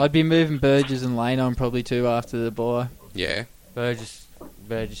 I'd be moving Burgess and Lane on probably too after the bye. Yeah. Burgess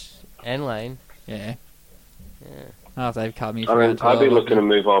and Lane. Yeah. After they've cut me. I mean, I'd be looking to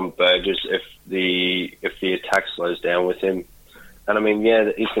move on Burgess if the attack slows down with him. And I mean,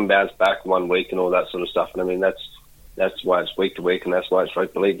 yeah, he can bounce back 1 week and all that sort of stuff. And I mean, that's why it's week to week, and that's why it's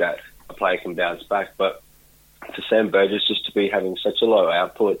rugby league that a player can bounce back. But for Sam Burgess just to be having such a low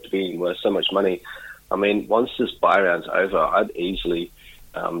output, to be worth so much money, I mean, once this buy round's over, I'd easily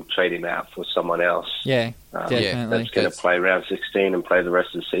trade him out for someone else. Yeah, definitely. That's going to play round 16 and play the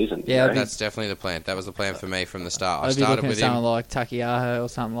rest of the season. Yeah, that's definitely the plan. That was the plan for me from the start. I'd be looking at someone like Takiaho or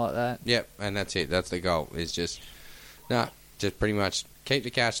something like that. Yep, and that's it. That's the goal. Is just pretty much keep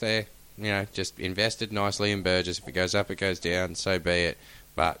the cash there. You know, just invested nicely in Burgess. If it goes up, it goes down. So be it.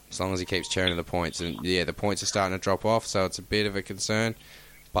 But as long as he keeps churning the points, and yeah, the points are starting to drop off, so it's a bit of a concern.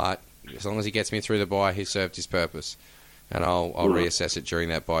 But as long as he gets me through the bye, he's served his purpose. And I'll reassess it during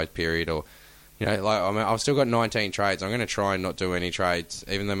that buy period, or I've still got 19 trades. I'm going to try and not do any trades,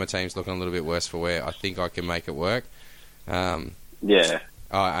 even though my team's looking a little bit worse for wear. I think I can make it work. I'm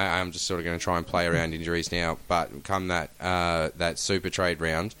just sort of going to try and play around injuries now. But come that super trade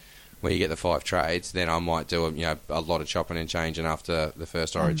round where you get the 5 trades, then I might do a lot of chopping and changing after the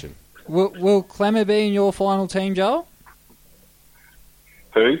first Origin. Will Clemmer be in your final team, Joel?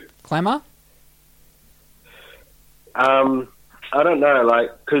 Who? Clemmer? I don't know,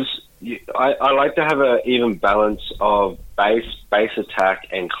 because I like to have an even balance of base attack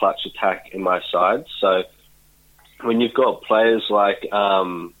and clutch attack in my side. So when you've got players like,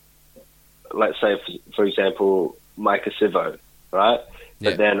 let's say, for example, Micah Sivo, right? Yeah.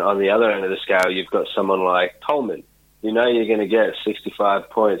 But then on the other end of the scale, you've got someone like Tolman. You know you're going to get 65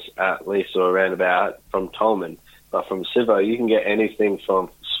 points at least or around about from Tolman. But from Sivo, you can get anything from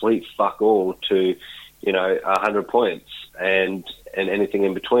sweet fuck all to 100 points and anything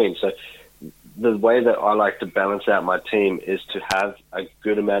in between. So the way that I like to balance out my team is to have a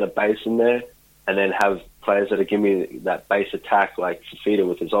good amount of base in there and then have players that are giving me that base attack like Fafita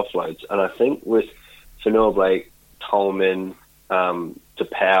with his offloads. And I think with Fanua Blake, Tolman,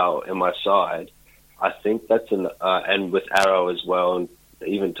 Tapau in my side, I think that's and with Arrow as well, and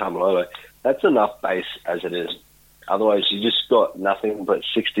even Tamalolo, that's enough base as it is. Otherwise, you just got nothing but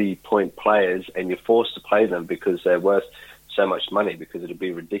 60-point players, and you're forced to play them because they're worth so much money, because it'd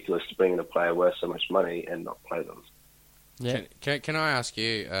be ridiculous to bring in a player worth so much money and not play them. Yeah. Can I ask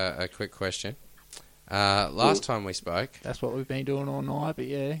you a quick question? Last time we spoke... That's what we've been doing all night, but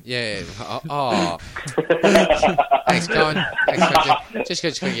yeah. Yeah. Thanks, Colin. Just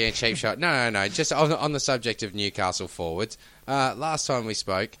quickly a cheap shot. No. Just on the subject of Newcastle forwards. Last time we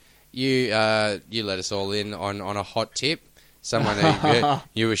spoke, you let us all in on a hot tip someone who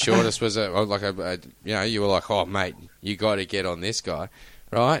you assured us was you were like, oh mate, you got to get on this guy,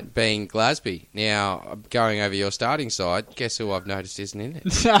 right? Being Glasby. Now going over your starting side, guess who I've noticed isn't in it?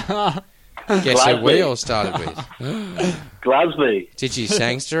 Guess who we all started with? Glasby. Did you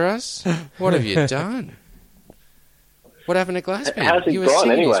sangster us? What have you done? What happened to Glasby? How's he You were gone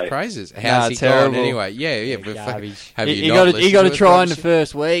singing anyway? his praises. How's he terrible. gone anyway? Yeah. But have you He not got listened to it, try in the Glasby?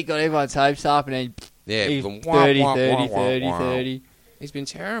 first week, got everyone's hopes up, and then he's 30. He's been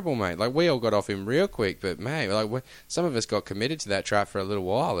terrible, mate. Like, we all got off him real quick, but, mate, some of us got committed to that trap for a little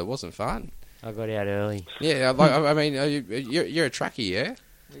while. It wasn't fun. I got out early. Yeah, I mean, you're a truckie, yeah?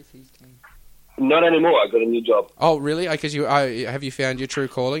 Not anymore. I got a new job. Oh, really? Because have you found your true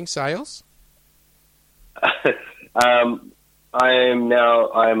calling, sales? I'm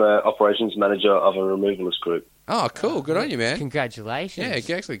an operations manager of a removalist group. Oh, cool. Good on you, man. Congratulations. Yeah,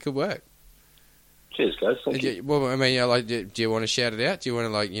 exactly. Good work. Cheers, guys. Thank you. Well, I mean, do you want to shout it out? Do you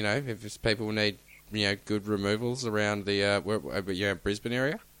want to, if people need, good removals around the Brisbane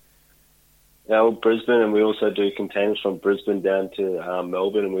area? Yeah, well, Brisbane, and we also do containers from Brisbane down to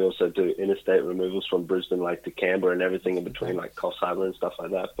Melbourne, and we also do interstate removals from Brisbane, to Canberra and everything in between, like Coffs Harbour and stuff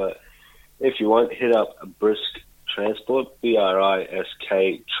like that. But if you want, hit up Brisk Transport,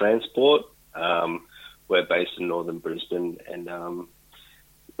 BRISK Transport. We're based in northern Brisbane, and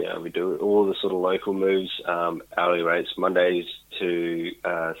we do all the sort of local moves, hourly rates, Mondays to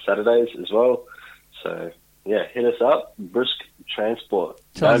Saturdays as well. So, yeah, hit us up, Brisk Transport.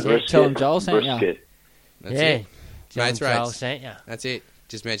 Tell him Joel sent you. That's it. Joel rates. sent you. That's it.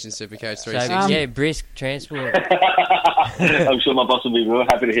 Just mention Supercoach So, 360. Brisk Transport. I'm sure my boss will be real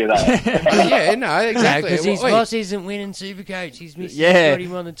happy to hear that. Yeah, no, exactly. Because his Wait. boss isn't winning Supercoach. His missus got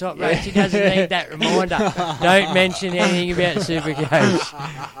him on the top race. He doesn't need that reminder. Don't mention anything about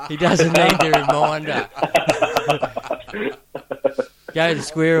Supercoach. He doesn't need the reminder. Go the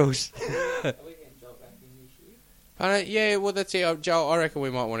Squirrels. Yeah, well, that's it. Joel, I reckon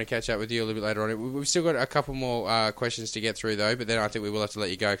we might want to catch up with you a little bit later on. We've still got a couple more questions to get through, though, but then I think we will have to let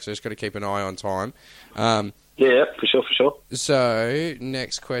you go because I've just got to keep an eye on time. Yeah, for sure. So,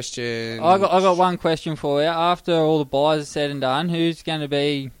 next question. I got one question for you. After all the buys are said and done, who's going to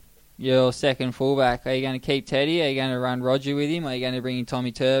be your second fullback? Are you going to keep Teddy? Are you going to run Roger with him? Are you going to bring in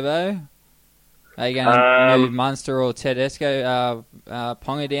Tommy Turbo? Are you going to move Munster or Tedesco,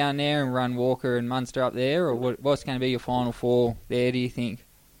 Ponga down there and run Walker and Munster up there? Or what's going to be your final four there, do you think?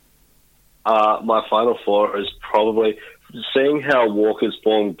 My final four is probably seeing how Walker's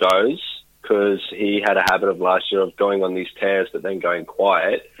form goes, because he had a habit of last year of going on these tears but then going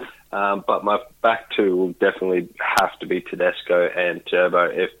quiet. But my back two will definitely have to be Tedesco and Turbo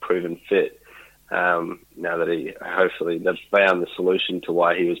if proven fit. Now that they've found the solution to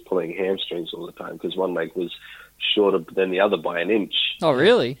why he was pulling hamstrings all the time, because one leg was shorter than the other by an inch. Oh,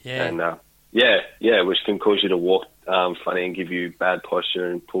 really? Yeah. And which can cause you to walk funny and give you bad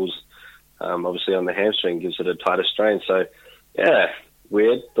posture, and pulls obviously on the hamstring, gives it a tighter strain. So yeah,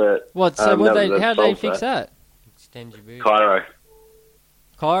 weird, but how do they fix that? Extend your boot. Chiro.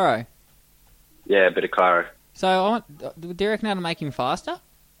 Yeah, a bit of chiro. So do you reckon how to make him faster?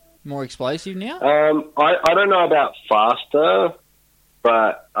 More explosive now? I don't know about faster,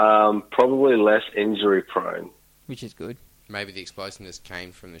 but probably less injury prone. Which is good. Maybe the explosiveness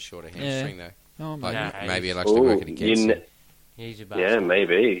came from the shorter hamstring, though. Oh, maybe it'll actually work it against him. He's a yeah,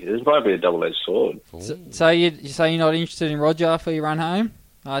 maybe. This might be a double-edged sword. So you're not interested in Roger for your run home?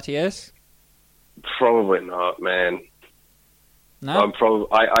 RTS? Probably not, man. No?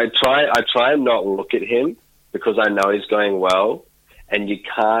 I try and not look at him because I know he's going well, and you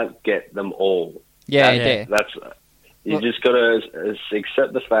can't get them all. Yeah. That's just got to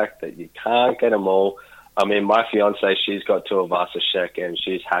accept the fact that you can't get them all. I mean, my fiance, she's got Tuivasa Sheck, and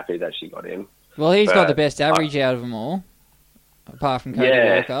she's happy that she got him. Well, he's got the best average out of them all, apart from Cody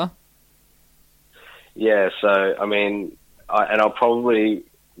Walker. Yeah, so, I mean, I'll probably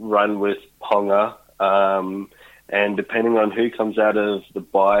run with Ponga, and depending on who comes out of the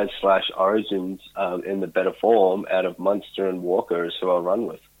buys / origins in the better form, out of Munster and Walker is who I'll run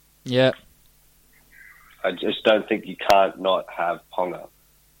with. Yeah. I just don't think you can't not have Ponga.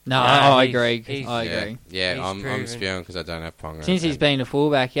 No, I agree. I agree. Yeah, I'm spewing because I don't have Ponga. Since he's been a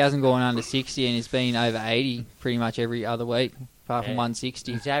fullback, he hasn't gone under 60, and he's been over 80 pretty much every other week, apart from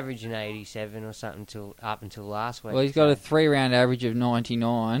 160. He's averaging 87 or something up until last week. Well, he's got a 3-round average of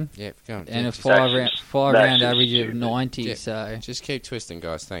 99. Yeah, go on. And a 5-round average of 90. Yeah, so just keep twisting,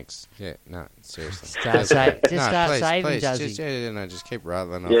 guys. Thanks. Yeah, no, seriously. Start saving, please, does he? just keep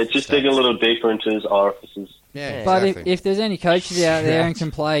rattling off. Yeah, just dig a little deeper into his orifices. Yeah, But exactly. if there's any coaches out there and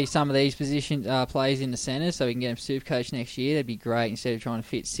can play some of these position players in the centre, so we can get them super coach next year, that'd be great. Instead of trying to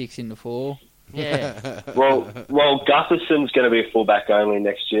fit 6 into 4. Yeah. Well, Gutherson's going to be a fullback only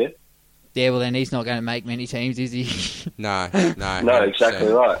next year. Yeah, well then he's not going to make many teams, is he? No, No, exactly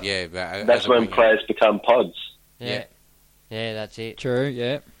right. Yeah, but That's when players become pods. Yeah. Yeah, that's it. True,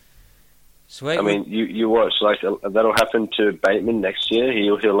 yeah. Sweet. I mean, you watch, like, that'll happen to Bateman next year.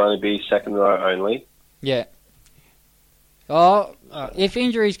 He'll only be second row only. Yeah. Oh, if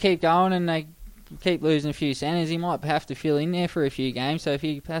injuries keep going and they keep losing a few centres, he might have to fill in there for a few games. So if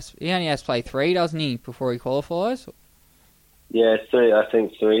he only has to play 3, doesn't he, before he qualifies? Yeah, 3. I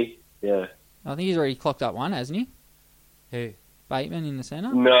think 3. Yeah. I think he's already clocked up 1, hasn't he? Who? Bateman in the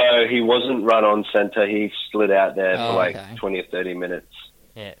centre? No, he wasn't run on centre. He slid out there for like okay. 20 or 30 minutes.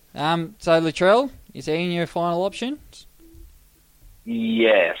 Yeah. So Latrell, is he in your final option?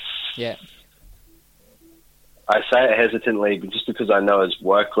 Yes. Yeah. I say it hesitantly, but just because I know his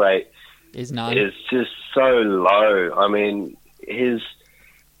work rate is none. Is just so low. I mean, he'd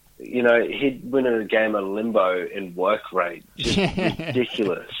win a game of limbo in work rate. Just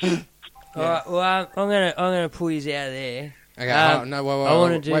ridiculous. All right. Well, I'm gonna pull you out of there. Okay, no,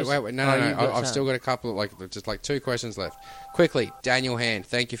 wait, no, Oh, I've still got a couple of, just 2 questions left. Quickly, Daniel Hand,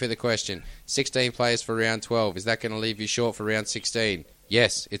 thank you for the question. 16 players for round 12. Is that going to leave you short for round 16?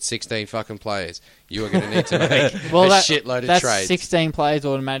 Yes, it's 16 fucking players. You are going to need to make shitload of that's trades. 16 players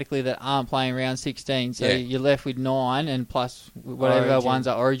automatically that aren't playing round 16. So you're left with 9 and plus whatever Origin. ones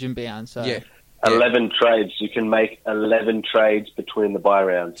are Origin bound. So Yeah. 11 trades. You can make 11 trades between the buy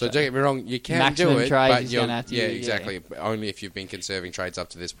rounds. So don't get me wrong, you can Maximum do it, trades but is you're, gonna have to yeah, do, exactly. But only if you've been conserving trades up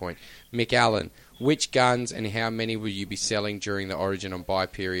to this point. Mick Allen, which guns and how many will you be selling during the Origin and buy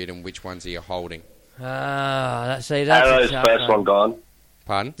period, and which ones are you holding? That's Arrow's a first one gone.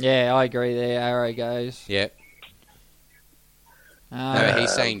 Pardon? Yeah, I agree there. Arrow goes. Yeah. No,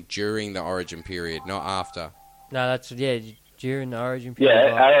 he's saying during the Origin period, not after. No, that's during the Origin Yeah,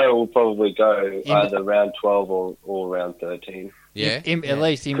 period. Arrow will probably go either round 12 or round 13. Yeah? At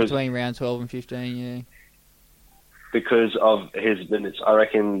least in between round 12 and 15, yeah. Because of his minutes. I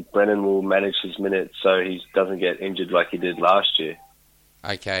reckon Brennan will manage his minutes so he doesn't get injured like he did last year.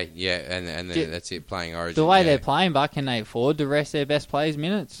 Okay, yeah, and then that's it, playing Origin. The way yeah. they're playing, but can they afford to rest their best players'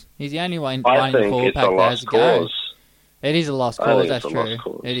 minutes? He's the only one I in the think forward it's pack a that has lost a go. cause. It is a lost I cause, think that's it's a lost true.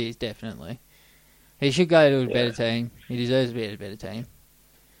 cause. It is, definitely. He should go to a better team. He deserves to be at a better team.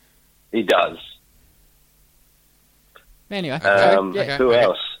 He does. Anyway, who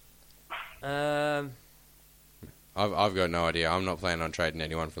else? I've got no idea. I'm not planning on trading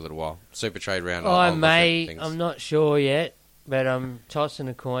anyone for a little while. Super trade round. I I'll look at may. things. I'm not sure yet, but I'm tossing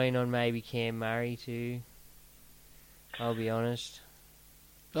a coin on maybe Cam Murray too. I'll be honest.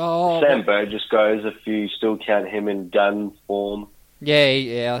 Sam Burgess goes if you still count him in gun form.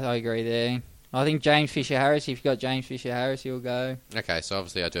 Yeah, I agree there. I think James Fisher-Harris, if you've got James Fisher-Harris, he'll go. Okay, so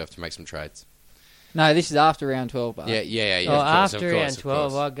obviously I do have to make some trades. No, this is after round 12, but... Yeah. Oh, of course, after round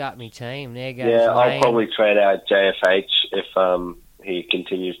 12, I got me team. There goes I'll Wayne. probably trade out JFH if he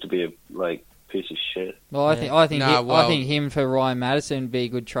continues to be a piece of shit. Well, I think him for Ryan Madison would be a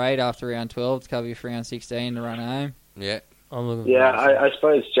good trade after round 12 to cover you for round 16 to run home. Yeah. I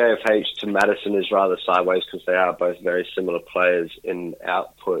suppose JFH to Madison is rather sideways because they are both very similar players in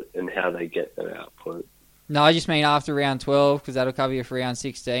output and how they get their output. No, I just mean after round 12 because that'll cover you for round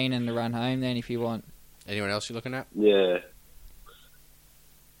 16 and the run home then if you want. Anyone else you're looking at? Yeah.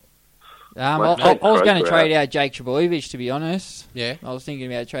 I was going to trade out Jake Trebojevic, to be honest. Yeah. I was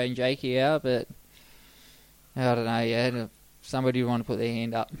thinking about trading Jakey out, but I don't know. Yeah, somebody would want to put their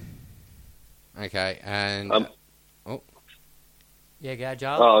hand up. Okay, and... Yeah, go,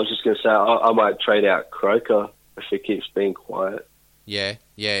 Joel. I was just going to say, I might trade out Croker if he keeps being quiet. Yeah,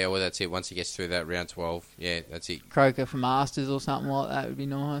 well, that's it. Once he gets through that round 12, yeah, that's it. Croker for Masters or something like that would be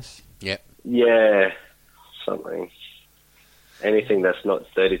nice. Yep. Yeah, something. Anything that's not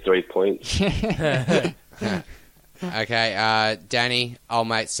 33 points. Okay, Danny, old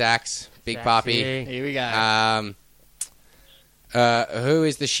mate Sachs, Big Papi. Here we go. Who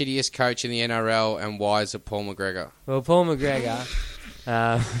is the shittiest coach in the NRL and why is it Paul McGregor? Well, Paul McGregor...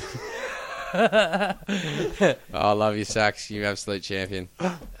 I love you, Sachs. You absolute champion.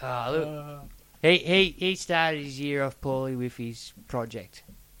 Look, he started his year off poorly with his project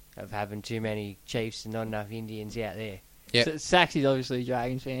of having too many Chiefs and not enough Indians out there. Yeah, So, Saxy's obviously a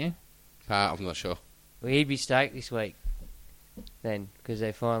Dragons fan. I'm not sure. Well, he'd be stoked this week then because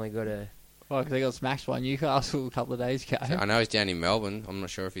they finally got a... Well, because they got smashed by Newcastle a couple of days ago. I know he's down in Melbourne. I'm not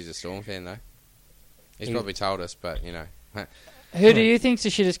sure if he's a Storm fan, though. He's probably told us, but, you know. Who do you think's the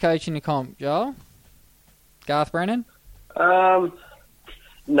shittest coach in the comp, Joel? Garth Brennan? No.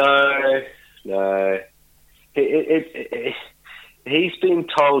 He's been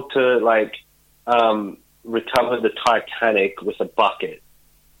told to recover the Titanic with a bucket.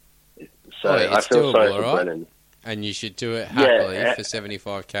 So I feel sorry for Brennan. And you should do it happily for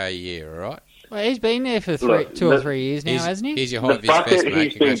 $75K a year, all right? Well, he's been there for 2 or 3 years now, hasn't he? He's your The hobbyist bucket best,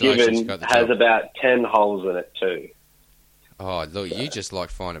 mate. he's been given has about 10 holes in it too. Oh, look, you just like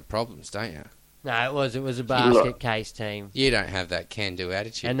finding problems, don't you? No, it was a basket case team. You don't have that can-do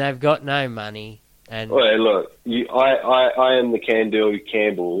attitude. And they've got no money. And Well, look, I am the can-do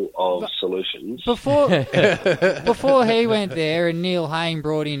Campbell of solutions. Before he went there and Neil Hayne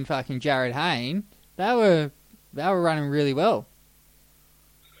brought in fucking Jared Hayne, they were running really well.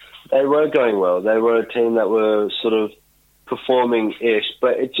 They were going well. They were a team that were sort of performing-ish,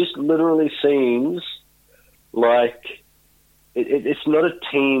 but it just literally seems like it's not a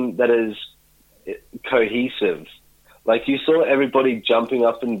team that is cohesive. Like, you saw everybody jumping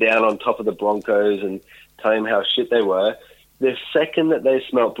up and down on top of the Broncos and telling them how shit they were. The second that they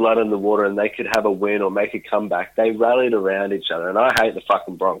smelt blood in the water and they could have a win or make a comeback, they rallied around each other. And I hate the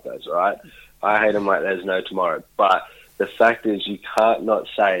fucking Broncos, all right? I hate them like there's no tomorrow. But the fact is, you can't not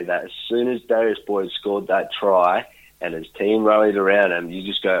say that as soon as Darius Boyd scored that try and his team rallied around him, you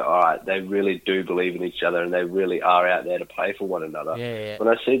just go, all right, they really do believe in each other and they really are out there to play for one another. Yeah. When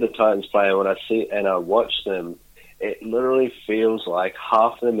I see the Titans play and I watch them, it literally feels like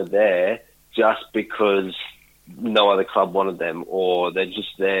half of them are there just because no other club wanted them, or they're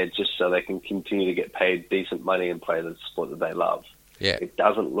just there just so they can continue to get paid decent money and play the sport that they love. Yeah. It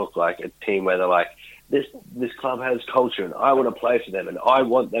doesn't look like a team where they're like, this club has culture and I want to play for them and I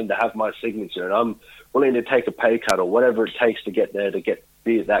want them to have my signature and I'm willing to take a pay cut or whatever it takes to get there to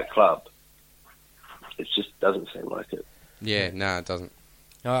be at that club. It just doesn't seem like it. Yeah, no, it doesn't.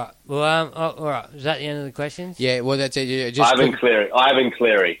 all right. Well, all right. Is that the end of the questions? Yeah, well, that's it. Yeah, just Ivan Cleary, Ivan?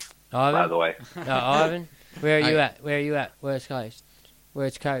 by the way. Ivan, where are you at? Where's coach?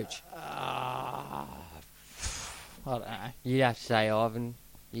 Where's coach? I don't know. You'd have to say Ivan.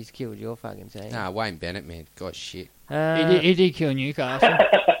 He's killed your fucking team. Nah, Wayne Bennett, man. God, shit. He did kill Newcastle.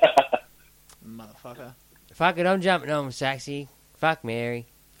 Motherfucker. Fuck it, I'm jumping on with Saxy. Fuck Mary.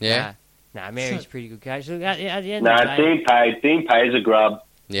 Yeah? Nah, Mary's a pretty good coach. Look, at the end of the day... Dean Pay's a grub.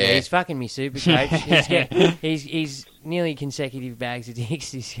 Yeah. He's fucking me super coach. he's nearly consecutive bags of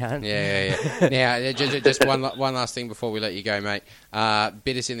dicks, this cunt. Yeah. Now, just one last thing before we let you go, mate.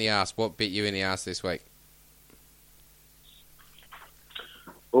 Bit us in the arse. What bit you in the arse this week?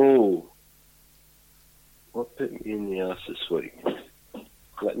 Oh, what bit me in the ass this week?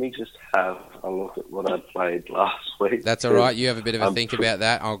 Let me just have a look at what I played last week. That's all right. You have a bit of a think about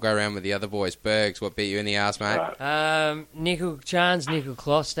that. I'll go around with the other boys. Bergs, what bit you in the arse, mate? Right. Nickel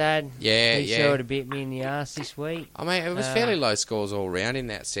Klostad. Yeah. He sort of bit me in the arse this week. I mean, it was fairly low scores all round in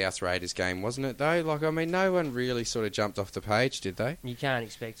that South Raiders game, wasn't it, though? Like, I mean, no one really sort of jumped off the page, did they? You can't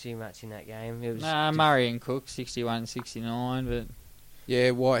expect too much in that game. It was Murray and Cook, 61-69, but...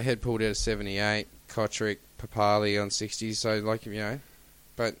 Yeah, Whitehead pulled out a 78, Kotrick, Papali on 60, so, like, you know...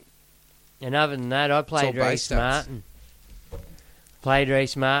 But and other than that, I played Reece Martin. Played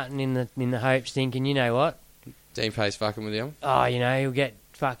Reece Martin in the hopes, thinking, you know what? Dean Pay's fucking with him. Oh, you know,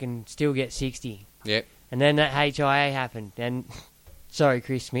 he'll still get 60. Yep. And then that HIA happened, and sorry,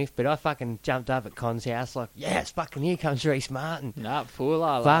 Chris Smith, but I fucking jumped up at Con's house like, yes, fucking here comes Reece Martin. Nah, fool,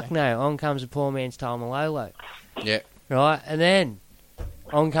 fuck no, on comes a poor man's Taumalolo. Yep. Right, and then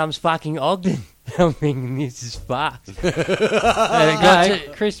on comes fucking Ogden. I'm thinking this is fucked.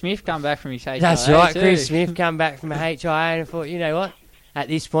 Chris Smith come back from his HIA. That's right, too. Chris Smith come back from a HIA and I thought, you know what? At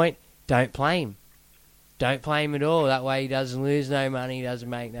this point, don't play him. Don't play him at all. That way he doesn't lose no money, he doesn't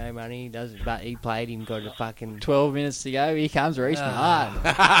make no money, but he played him, got a fucking... 12 minutes to go, here comes Reece Martin.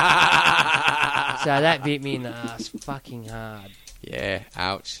 So that bit me in the ass fucking hard. Yeah,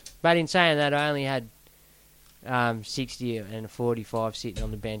 ouch. But in saying that, I only had 60 and a 45 sitting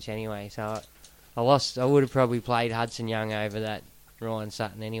on the bench anyway, so I lost. I would have probably played Hudson Young over that Ryan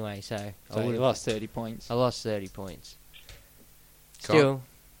Sutton anyway, so I would have lost 30 points. I lost 30 points. Still,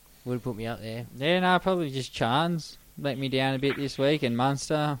 would have put me up there. Yeah, no, probably just Chance let me down a bit this week, and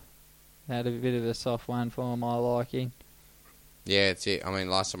Munster had a bit of a soft one for my liking. Yeah, it's it. I mean,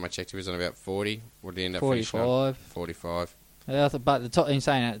 last time I checked, he was on about 40. What did he end up 45. 45. But in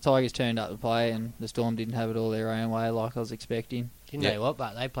saying that, the Tigers turned up to play, and the Storm didn't have it all their own way like I was expecting. Didn't they what?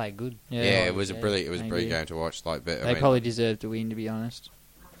 But they played good. Yeah, it was a brilliant game to watch. Like, but they probably deserved to win, to be honest.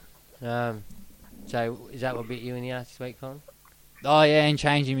 So is that what bit you in the ass this week, Con? Oh yeah, and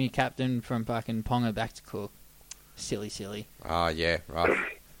changing me captain from fucking Ponga back to Cook. Silly. Oh yeah, right.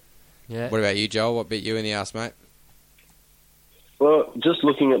 Yeah. What about you, Joel? What bit you in the ass, mate? Well, just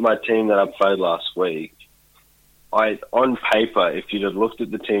looking at my team that I played last week, on paper, if you'd have looked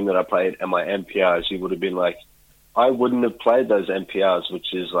at the team that I played and my MPRs, you would have been like, I wouldn't have played those MPRs,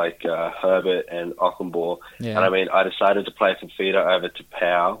 which is like Herbert and Ockenbaugh. Yeah. And I mean, I decided to play Fafita over to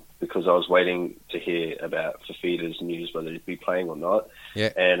Powell because I was waiting to hear about Fafita's news, whether he'd be playing or not.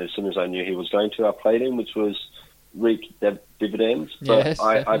 Yeah. And as soon as I knew he was going to, I played him, which was reaped dividends. But Yes,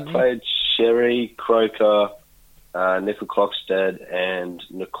 I definitely. played Sherry, Croker, Nickel Clockstead, and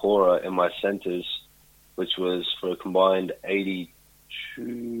Nakora in my centres, which was for a combined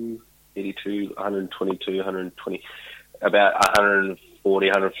 82, 122, 120, about 140,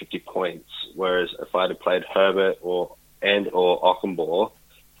 150 points. Whereas if I'd have played Herbert or Ockenbaugh,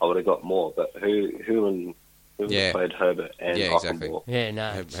 I would have got more. But who would have played Herbert and Ockenbaugh? Yeah,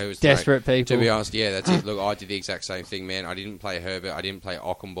 no. Who was Desperate great. people. To be honest, yeah, that's it. Look, I did the exact same thing, man. I didn't play Herbert. I didn't play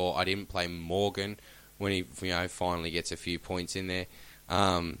Ockenbaugh. I didn't play Morgan when he, finally gets a few points in there.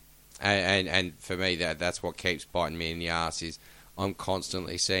 And for me, that's what keeps biting me in the arse is I'm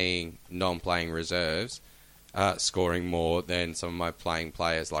constantly seeing non-playing reserves scoring more than some of my playing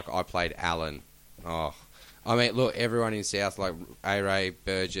players. Like, I played Allen. Oh, I mean, look, everyone in South, like A-Ray,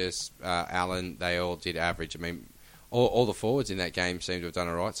 Burgess, Allen, they all did average. I mean, all the forwards in that game seemed to have done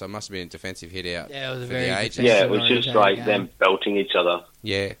all right, so it must have been a defensive hit out Yeah, it was a for very the ages. Yeah, it was just Game. like them belting each other.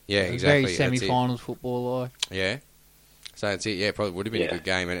 Yeah, It was exactly. very semi-finals football like. Yeah. So that's it. Yeah, it probably would have been a good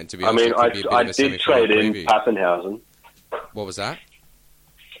game. And to be I honest, mean, it could be a bit I of a did semi-final trade in preview. Pappenhausen. What was that?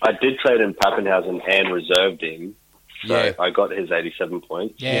 I did trade in Pappenhausen and reserved him. So Yeah. I got his 87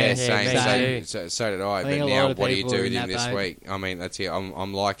 points. Yeah, me same. too. So did I. I But think a now, lot of what do you people do are with in him that this boat. week? I mean, that's it.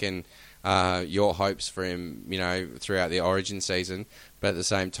 I'm liking your hopes for him, throughout the Origin season. But at the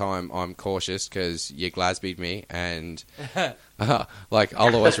same time, I'm cautious because you Glasby'd me, and like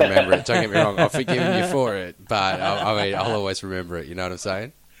I'll always remember it. Don't get me wrong. I've forgiven you for it, but I mean, I'll always remember it. You know what I'm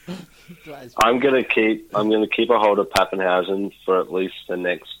saying? I'm gonna keep a hold of Pappenhausen for at least the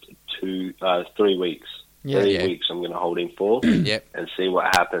next 3 weeks. Yeah. 3 Yeah. weeks I'm gonna hold him for. Yep. And see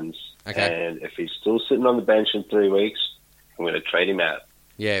what happens. Okay. And if he's still sitting on the bench in 3 weeks, I'm gonna trade him out.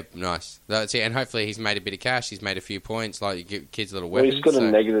 Yeah, nice. That's it. And hopefully he's made a bit of cash. He's made a few points. Like, you give kids little Well, weapons. he's got so-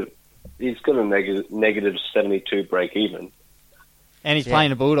 a negative 72 break even. And he's Yeah. playing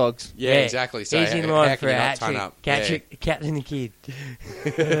the Bulldogs. Yeah, exactly. So he's in how line can for you a not hat ton trick. up? Captain the kid.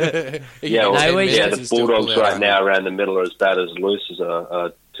 Yeah, well, No, we- the Bulldogs right now around the middle are as bad as loose as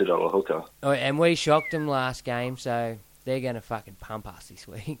a $2 hooker. Oh, and we shocked them last game, so they're going to fucking pump us this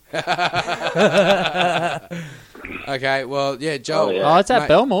week. Okay, well, yeah, Joel. Oh, yeah. Oh, it's at mate.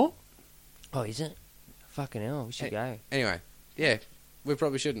 Belmore. Oh, is it? Fucking hell, we should go. Anyway, yeah, we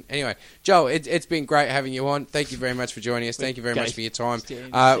probably shouldn't. Anyway, Joel, it's been great having you on. Thank you very much for joining us. Thank you very much for your time.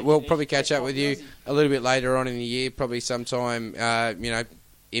 We'll probably catch up with you a little bit later on in the year, probably sometime,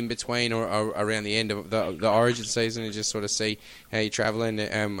 in between or around the end of the Origin season, and just sort of see how you're travelling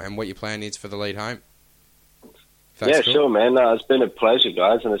and what your plan is for the lead home. If that's Yeah, cool. sure, man. No, it's been a pleasure,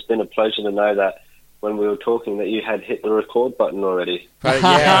 guys, and it's been a pleasure to know that when we were talking that you had hit the record button already. But, yeah,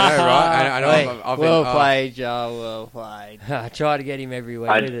 I know, right? I know. Wait, I've been, Well played, Joe. Well played. I try to get him every week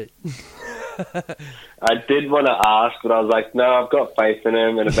I- with it. I did want to ask, but I was like, no, I've got faith in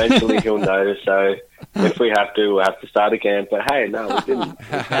him, and eventually he'll know. So if we have to, we'll have to start again. But hey, no, we didn't.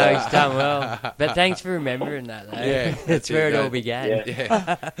 No, he's done well. But thanks for remembering that, though. Yeah, that's where it it, all mate. began.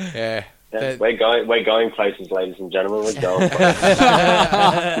 Yeah. Yeah. Yeah, we're going places, ladies and gentlemen. We're going places.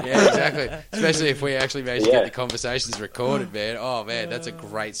 Yeah, exactly. Especially if we actually manage to Yeah. get the conversations recorded, man. Oh, man, that's a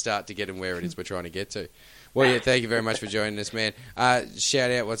great start to getting where it is we're trying to get to. Well, yeah, thank you very much for joining us, man.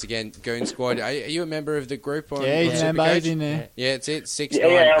 Shout out once again, Goon Squad. Are you a member of the group on Yeah, he's on members Supercoach? in there. Yeah, it's it. 6, Yeah,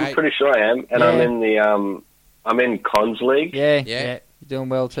 9, yeah, I'm 8. pretty sure I am, and Yeah. I'm in the I'm in Cons League. Yeah, Yeah. you're doing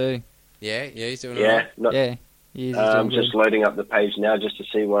well too. Yeah, he's doing Yeah, all right. not, Yeah, he is. He's I'm doing just good. loading up the page now just to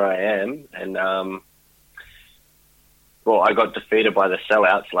see where I am, and well, I got defeated by the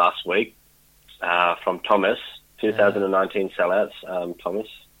sellouts last week from Thomas. 2019 sellouts, Thomas.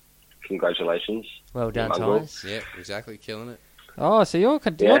 Congratulations. Well done, Mongrel. Thomas. Yeah, exactly, killing it. Oh, so you're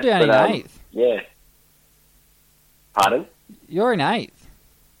Yeah, down in but, 8th. Yeah. Pardon? You're in 8th.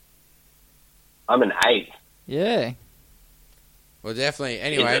 I'm an 8th. Yeah. Well, definitely.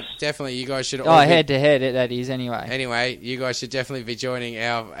 Anyway, Jesus. definitely, you guys should Oh, all be- head to head, that is anyway. Anyway, you guys should definitely be joining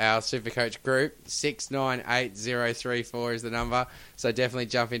our Supercoach group. 698034 is the number. So definitely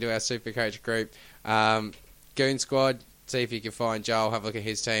jump into our Supercoach group. Goon Squad, see if you can find Joel, have a look at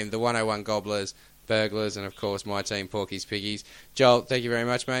his team. The 101 Gobblers, Burglars, and of course my team, Porky's Piggies. Joel, thank you very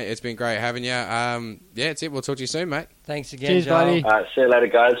much, mate. It's been great having you. Yeah, that's it. We'll talk to you soon, mate. Thanks again, Cheers, Joel. buddy. All right, see you later,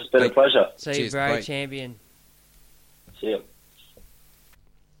 guys. It's been a pleasure. See you, Cheers, bro, mate. champion. See you.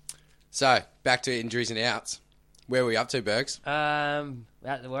 So, back to injuries and outs. Where are we up to, Bergs?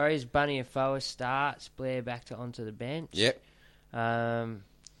 At the Warriors, Bunny Afoa starts. Blair back onto the bench. Yep. And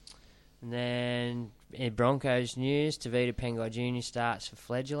then in Broncos news, Tavita Pengai Jr. starts for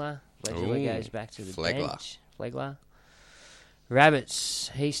Flegler. Flegler Ooh, goes back to the Flegler. bench. Flegler.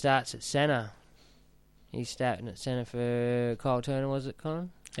 Rabbits, he starts at centre. He's starting at centre for Kyle Turner, was it, Colin?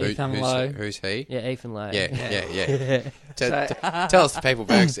 Ethan Lowe. Who's he? Yeah, Ethan Lowe. Yeah. Tell us the people,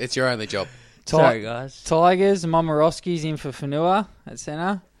 Bergs. It's your only job. Sorry, guys. Tigers, Momorowski's in for Fanua at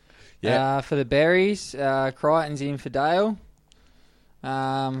centre. Yeah. For the Berries, Crichton's in for Dale.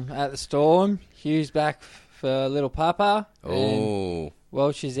 At the Storm, Hughes back for Little Papa. Oh. And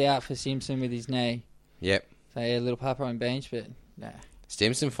Welch is out for Simpson with his knee. Yep. So yeah, Little Papa on bench, but nah.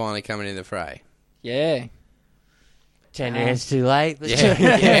 Stimson finally coming in the fray. Yeah. 10 rounds too late. Yeah,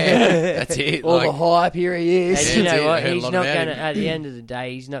 that's it. All the hype, here he is. And you know what? Heard a He's lot not about going to, him. at the end of the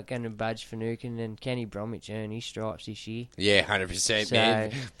day, he's not going to budge for Nukin, and Kenny Bromwich earn his stripes this year. Yeah, 100%, So-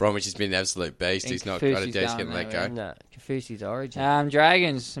 man. Bromwich has been an absolute beast. And He's not got a Kafusi's dash going getting let nowhere. go. No, Kafusi's origin.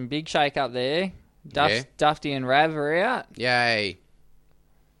 Dragons, some big shake up there. Yeah. Dufty and Rav are out. Yay.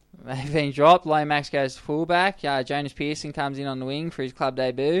 They've been dropped. Lomax goes to fullback. Jonas Pearson comes in on the wing for his club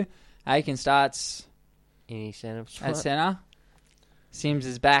debut. Aiken starts In his centre at spot. centre. Sims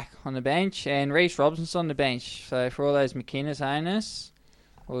is back on the bench. And Reece Robinson's on the bench. So for all those McInnes owners,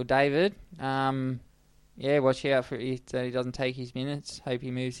 or David, watch out for it that he doesn't take his minutes. Hope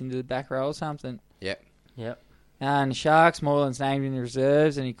he moves into the back row or something. Yep. And the Sharks, Moreland's named in the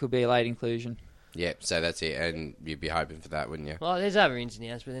reserves, and he could be a late inclusion. Yep, so that's it. And you'd be hoping for that, wouldn't you? Well, there's other ins and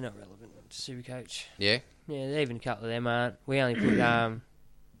outs, but they're not relevant to Supercoach. Yeah? Yeah, even a couple of them aren't. We only put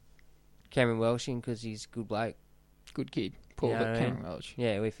Cameron Welsh in because he's a good bloke. Good kid. Poor You know what I mean? Cameron Welch.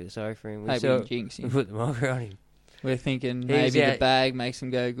 Yeah, we feel sorry for him. Hope we didn't jinx him. We put the marker on him. We're thinking He's maybe out- the bag makes him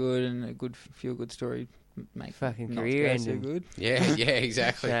go good, and a good feel good story make Fucking not career go so ending. good. Yeah,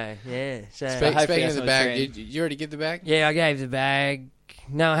 exactly. So, yeah. So, hopefully Speaking that's of the not a bag, trend. did you already give the bag? yeah, I gave the bag.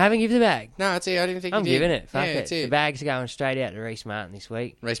 No, I haven't given the bag. No, that's it. I didn't think I'm you did. giving it. Fuck yeah, it. That's The it. bag's going straight out to Reece Martin this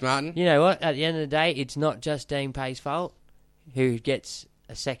week. Reece Martin? You know what? At the end of the day, it's not just Dean Pay's fault. Who gets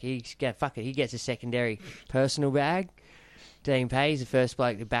a he gets a secondary personal bag. Dean Pay's the first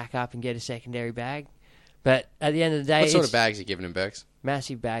bloke to back up and get a secondary bag. But at the end of the day, What sort it's of bags are you giving him, Bergs?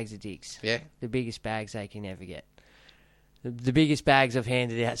 massive bags of dicks. Yeah? The biggest bags they can ever get. The biggest bags I've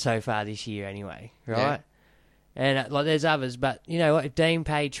handed out so far this year, anyway. Right? Yeah. And there's others, but you know what? If Dean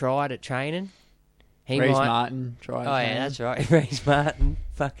Pay tried at training, he Reece might. Martin tried. Oh yeah, that's right. Reece Martin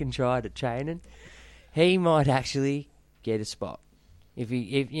fucking tried at training. He might actually get a spot. If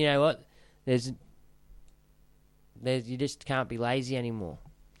you know what, there's you just can't be lazy anymore.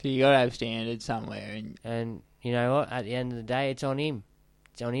 So you got to have standards somewhere. And you know what? At the end of the day, it's on him.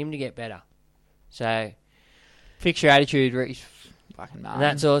 It's on him to get better. So Fix your attitude, Reece. Fucking Martin. and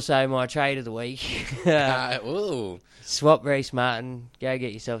that's also my trade of the week. Ooh. Swap Reece Martin. Go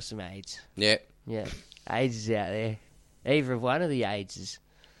get yourself some AIDS. Yep. Yeah, AIDS is out there. Either of one of the AIDSes.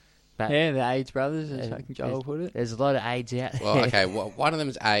 But Yeah, the AIDS brothers, as there's- fucking Joel put it. There's a lot of AIDS out there. Well, okay, one of them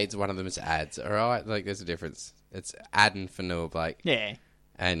is AIDS, one of them is ads, all right? Like, there's a difference. It's Aden for Noah Blake Yeah.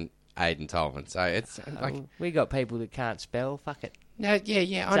 and Aiden Tolman. So it's like... We got people that can't spell. Fuck it. No,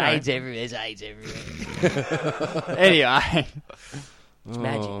 yeah, I There's know. AIDS everywhere. There's AIDS everywhere. Anyway. It's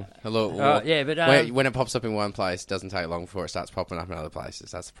magic. Oh, hello. Oh, yeah, but, when it pops up in one place, it doesn't take long before it starts popping up in other places.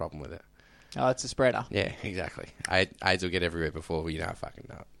 That's the problem with it. Oh, it's a spreader. Yeah, exactly. AIDS will get everywhere before you know fucking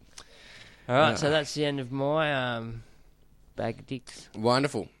know it. All right, so that's the end of my bag of dicks.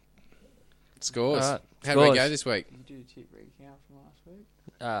 Wonderful. Scores. All right, How did we scores. go this week? You do tip recount from last week?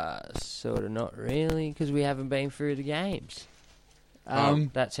 Sort of not really, because we haven't been through the games.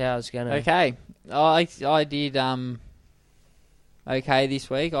 That's how it's going to... Okay. I did okay this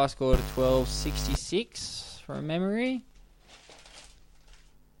week. I scored a 12.66 from memory.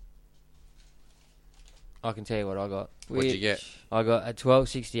 I can tell you what I got. What'd you get? I got a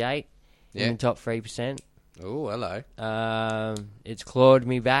 12.68 Yeah. in the top 3%. Oh, hello. It's clawed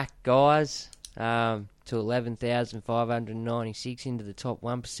me back, guys, to 11,596 into the top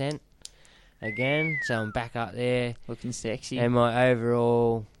 1% again. So I'm back up there. Looking sexy. And my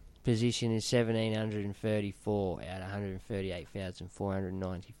overall position is 1,734 out of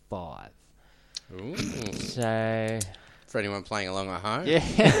 138,495. Ooh. So... For anyone playing along at home.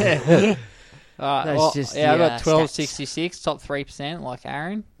 Yeah. That's well, just yeah, I the, got 12.66, top 3%, like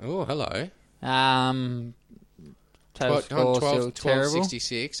Aaron. Oh, hello. Total score still terrible.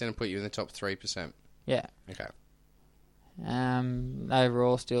 12.66 and put you in the top 3%. Yeah. Okay.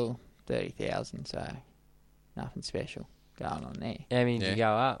 Overall, still 30,000, so nothing special going on there. How many did you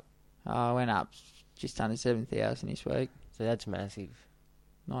go up? I went up just under 7,000 this week. So that's massive.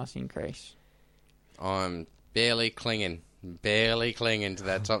 Nice increase. I'm barely clinging to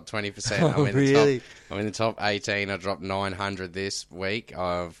that top 20%. I'm in really? I'm in the top 18. I dropped 900 this week.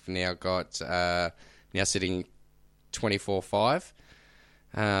 I've now got now sitting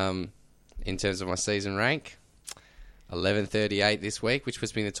 24.5 in terms of my season rank. 11.38 this week, which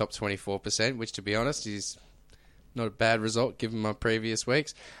puts me in the top 24%, which, to be honest, is not a bad result given my previous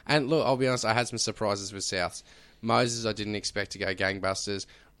weeks. And look, I'll be honest, I had some surprises with Souths. Moses, I didn't expect to go gangbusters.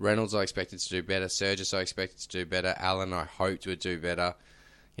 Reynolds, I expected to do better. Sergis, I expected to do better. Allen, I hoped would do better.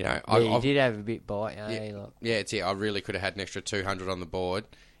 You know, you did have a bit bite, it's it. I really could have had an extra 200 on the board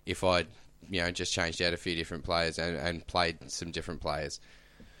if I'd, just changed out a few different players and played some different players.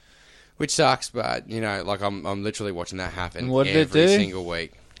 Which sucks, but, I'm literally watching that happen every single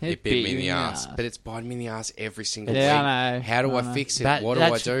week. It bit me in the ass. But it's biting me in the ass every single week. I know. How do I fix it? But what do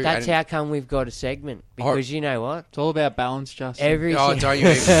I do? That's how come we've got a segment. Because you know what? It's all about balance, Justin. Don't you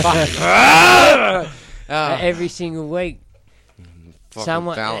even every single week.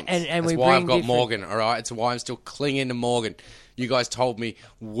 Someone, balance. And that's we why bring I've got different... Morgan, all right? It's why I'm still clinging to Morgan. You guys told me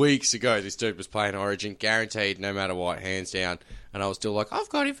weeks ago this dude was playing Origin, guaranteed, no matter what, hands down. And I was still like, I've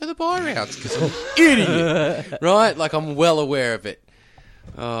got him for the bye rounds because I'm an idiot, right? Like, I'm well aware of it.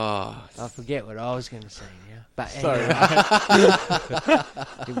 Oh, I forget what I was going to say now. But anyway,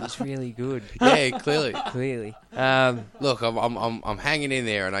 it was really good. Yeah, clearly. Look, I'm hanging in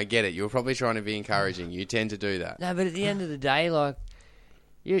there, and I get it. You were probably trying to be encouraging. You tend to do that. No, but at the end of the day, like,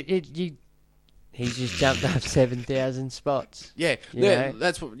 he's just jumped up 7,000 spots. Yeah,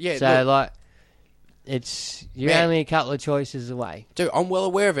 that's what. Yeah, so look, you're only a couple of choices away. Dude, I'm well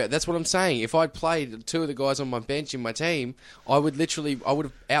aware of it. That's what I'm saying. If I'd played two of the guys on my bench in my team, I would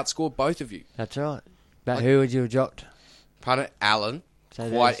have outscored both of you. That's right. But who would you have dropped? Pardon, Allen. So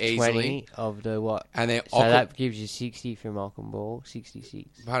quite there's easily. 20 of the what? And then so that gives you 60 from Ockenball,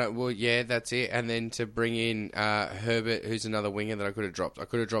 66. Pardon, well, yeah, that's it. And then to bring in Herbert, who's another winger that I could have dropped. I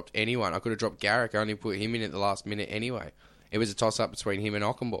could have dropped anyone. I could have dropped Garrick. I only put him in at the last minute anyway. It was a toss-up between him and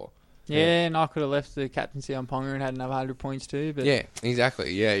Ockenball. Yeah, and I could have left the captaincy on Ponga and had another 100 points too. But yeah,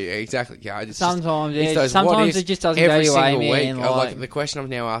 exactly. Yeah, exactly. Yeah, sometimes it just doesn't go your way, man. Like, the question I'm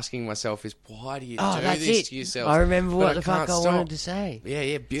now asking myself is, why do you do this to yourself? I remember what the fuck I wanted to say.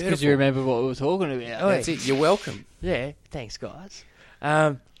 Yeah, beautiful. Because you remember what we were talking about. That's it. You're welcome. Yeah, thanks, guys.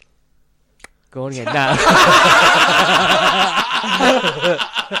 Go on again.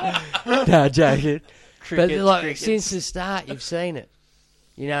 No, joking. But since the start, you've seen it.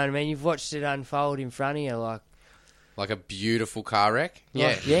 You know what I mean? You've watched it unfold in front of you, like a beautiful car wreck.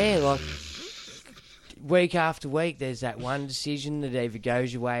 Like week after week, there's that one decision that either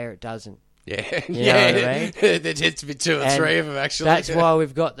goes your way or it doesn't. Yeah, you know what I mean? There tends to be two or three of them actually. That's why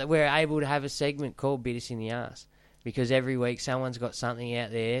we're able to have a segment called "Bit Us in the Arse," because every week someone's got something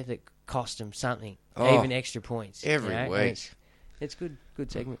out there that cost them something, even extra points. Every week, it's good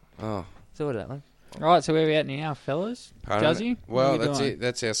segment. Oh, thought of that one. Right, so where are we at now, fellas? Juzzy? Well, that's it.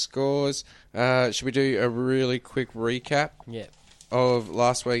 That's our scores. Should we do a really quick recap? Yeah. Of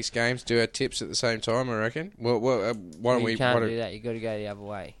last week's games? Do our tips at the same time, I reckon. Well, why don't we? You can't do that. You've got to go the other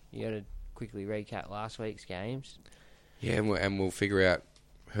way. You got to quickly recap last week's games. Yeah, and we'll figure out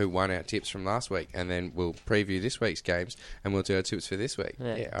who won our tips from last week, and then we'll preview this week's games, and we'll do our tips for this week.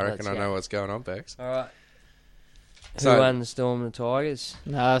 Yeah, I reckon I know what's going on, Berks. All right. Who won the Storm and the Tigers?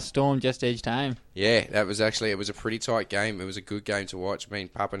 Storm just edged home. Yeah, it was a pretty tight game. It was a good game to watch. I mean,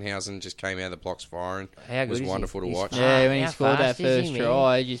 Pappenhausen just came out of the blocks firing. It was wonderful to watch. Yeah, when he scored that first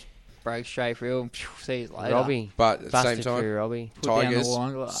try, he just broke straight through and see you later. Robbie. But at the same time, Tigers,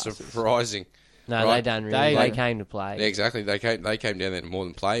 surprising. No, right? They done really. They came to play. Yeah, exactly. They came down there to more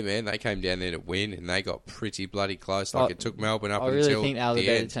than play, man. They came down there to win, and they got pretty bloody close. It took Melbourne up until the end. I really think they were the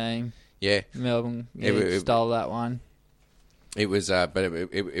better team. Yeah, Melbourne stole that one. It was, but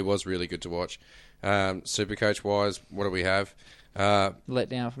it was really good to watch. Supercoach wise, what do we have? Let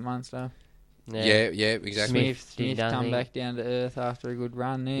down for Munster. Yeah, exactly. Smith come back down to earth after a good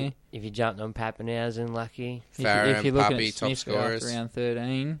run there. If you jumped on Pappenhausen, lucky. Farah if you're and looking Puppy, at top Smith scorers. After round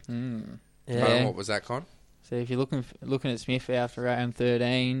 13. Yeah. What was that, Con? So if you're looking at Smith after round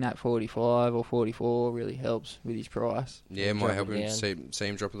 13, that 45 or 44 really helps with his price. Yeah, might help him see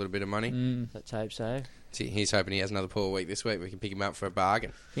him drop a little bit of money. Let's hope so. He's hoping he has another poor week this week. We can pick him up for a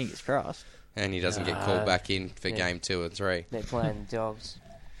bargain. Fingers crossed. And he doesn't get called back in for game 2 and 3. They're playing the Dogs.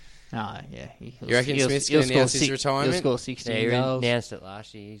 No, yeah. You reckon Smith's going to announce his retirement? He'll score 16 he goals. announced it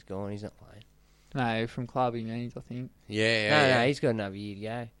last year. He's gone. He's not playing. No, from club he means, I think. No, he's got another year to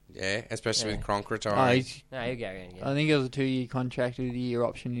go. Yeah, especially with Cronk retiring. No, he'll go again. I think it was a 2-year contract with a year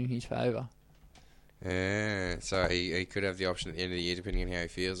option in his favour. Yeah, so he could have the option at the end of the year, depending on how he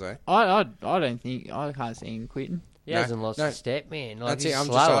feels, eh? I can't see him quitting. He hasn't lost a step, man. Like, That's he's it. I'm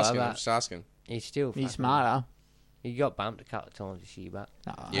slower, just asking. He's still. He's smarter. He got bumped a couple of times this year, but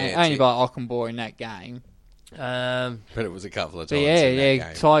only by Ockenbaugh in that game. But it was a couple of But times. yeah, in that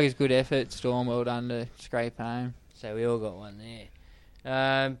game. Tigers good effort. Storm well done to scrape home. So we all got one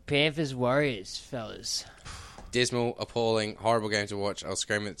there. Panthers Warriors, fellas. Dismal, appalling, horrible game to watch. I'll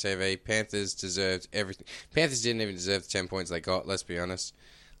scream at the TV. Panthers deserved everything. Panthers didn't even deserve the 10 points they got, let's be honest.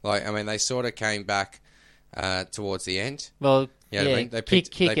 Like, I mean, they sort of came back towards the end. Well, you know what I mean? They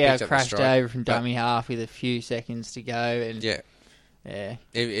kick picked out, up crashed the stride, over from dummy half with a few seconds to go. And yeah.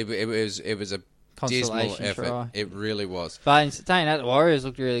 It was a dismal consolation effort. try. It really was. But in saying that, the Warriors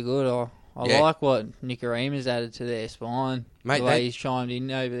looked really good. I Yeah. like what Nicorima's added to their spine. Mate, the way he's chimed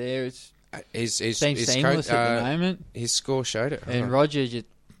in over there. It's His seems seamless at the moment. His score showed it. And Roger just...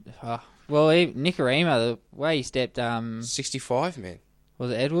 Nicorima, the way he stepped... 65, man.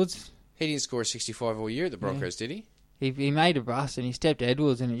 Was it Edwards? He didn't score a 65 all year at the Broncos, did he? He made a bust and he stepped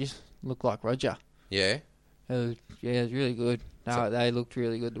Edwards and it just looked like Roger. Yeah. It was really good. No, they looked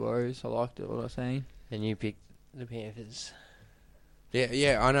really good, the Warriors. I liked it, what I seen. And you picked the Panthers.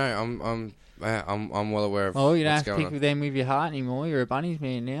 Yeah, I know. I'm well aware of. Oh, you don't what's have to going pick on. with them with your heart anymore. You're a Bunnies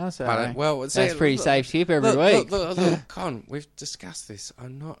man now, so that's a pretty safe tip every week. Look, Con, we've discussed this.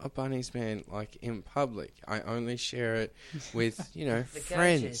 I'm not a Bunnies man, like, in public. I only share it with,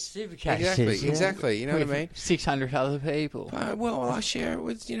 friends. Coaches, super coaches, Exactly. You know what I mean? 600 other people. Well, I share it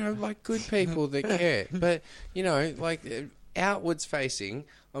with, like, good people that care. But, outwards facing,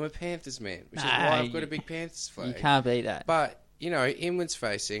 I'm a Panthers man, which is why I've got a big Panthers flag. You can't beat that. But, inwards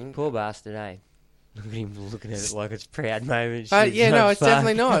facing... Poor bastard, eh? Look at him looking at it like it's a proud moment. It's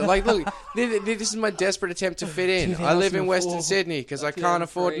definitely not. Like, look, this is my desperate attempt to fit in. I live in Western Sydney because I can't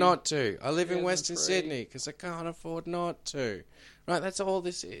afford not to. I live in Western Sydney because I can't afford not to. Right, that's all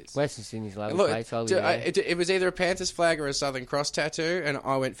this is. Western Sydney's lovely Look, place. I'll live there. it was either a Panthers flag or a Southern Cross tattoo, and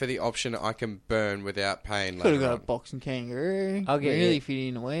I went for the option I can burn without pain. Could have later got a on. boxing kangaroo. I'll get really you. fit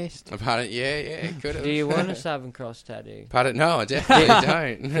in the West. Pardon? Yeah, could have. Do you want a Southern Cross tattoo? Pardon? No, I definitely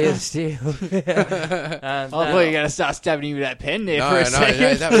don't. Feel still. I thought you were going to start stabbing him with that pen there for a second.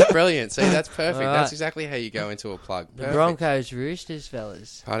 No, that was brilliant. See, that's perfect. All That's right. exactly how you go into a plug. The Perfect. Broncos Roosters,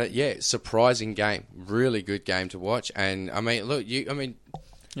 fellas. Pardon? Yeah, surprising game. Really good game to watch. And, I mean, look, It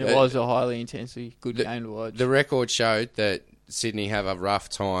was a highly intensely good game to watch. The record showed that Sydney have a rough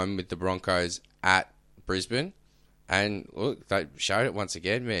time with the Broncos at Brisbane, and look, they showed it once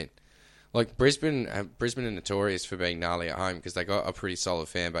again, man. Like Brisbane are notorious for being gnarly at home because they got a pretty solid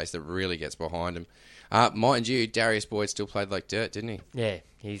fan base that really gets behind them. Mind you, Darius Boyd still played like dirt, didn't he? Yeah,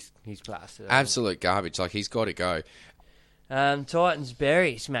 he's blasted. Absolute garbage. Like he's got to go. Titans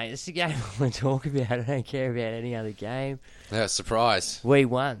Berries, mate. This is the game I want to talk about. I don't care about any other game. Surprise. We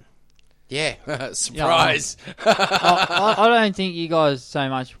won. Yeah, surprise. I don't think you guys so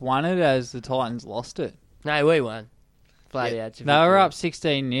much won it as the Titans lost it. No, we won. Flat out. They were up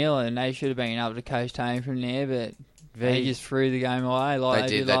 16-0 and they should have been able to coast home from there, but they just threw the game away like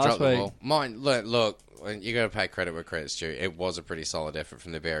they did They last dropped the week. ball. Look, you got to pay credit where credit's due. It was a pretty solid effort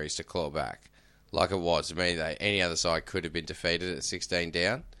from the Berries to claw back. Like it was. I mean, any other side could have been defeated at 16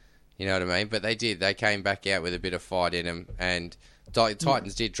 down. You know what I mean? But they did. They came back out with a bit of fight in them, and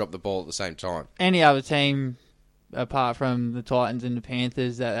Titans did drop the ball at the same time. Any other team, apart from the Titans and the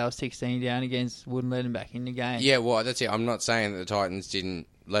Panthers, that they were 16 down against, wouldn't let them back in the game. Yeah, well, that's it. I'm not saying that the Titans didn't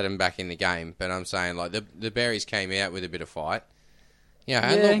let them back in the game, but I'm saying like the Berries came out with a bit of fight.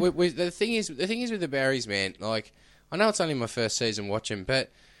 And look, the thing is with the Berries, man. Like, I know it's only my first season watching,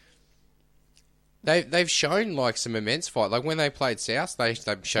 but They've shown like some immense fight. Like when they played South, they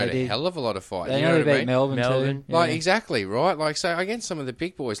showed a hell of a lot of fight. They you know nearly what I beat mean? Melbourne too. Like exactly right. Like so against some of the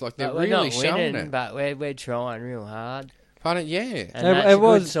big boys, like they're really showing it. But we're trying real hard. Pardon? Yeah, and that's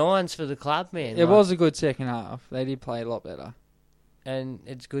good signs for the club, man. It was a good second half. They did play a lot better, and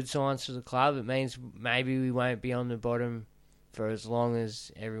it's good signs for the club. It means maybe we won't be on the bottom for as long as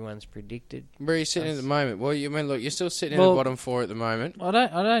everyone's predicted. Where are you sitting at the moment? Well, you mean look, you're still sitting in the bottom four at the moment. I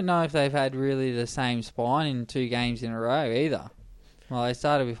don't know if they've had really the same spine in 2 games in a row either. Well, they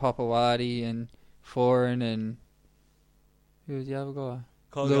started with Hopewadi and Foran and who was the other guy?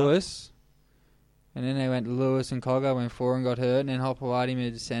 Cogger. Lewis. And then they went to Lewis and Cogger when Foran got hurt, and then Hopewadi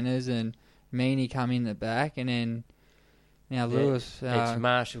moved to centres and Meany come in the back, and then Now Lewis. It's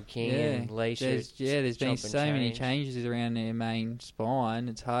Marshall King and Leisha. There's been so many changes around their main spine.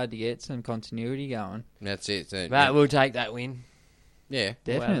 It's hard to get some continuity going. That's it. But we'll take that win. Yeah,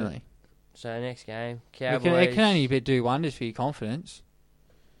 definitely. So next game, Cowboys. It can only do wonders for your confidence.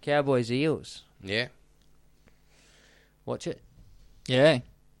 Cowboys Eels. Yeah. Watch it. Yeah.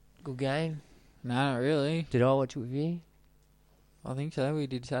 Good game. No, not really. Did I watch it with you? I think so. We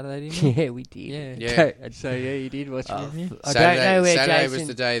did Saturday, didn't we? Yeah, we did. Yeah. So yeah, you did watch it with me. I don't know where Saturday Jason... was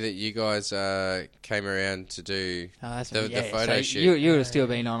the day that you guys came around to do the photo so shoot. You would have still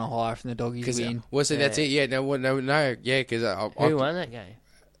been on a high from the Doggies win. Well, so that's it. Yeah, no, yeah, because who won that game?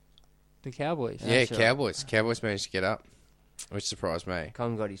 The Cowboys. Yeah, Cowboys. Cowboys managed to get up, which surprised me.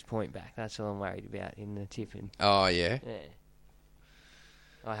 Con got his point back. That's all I'm worried about in the tipping. Oh yeah. Yeah.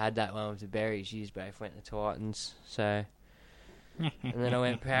 I had that one with the Berries. You both went the Titans, so. And then I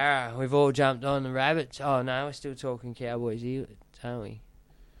went Para. We've all jumped on the Rabbits. Oh no, we're still talking Cowboys, aren't we?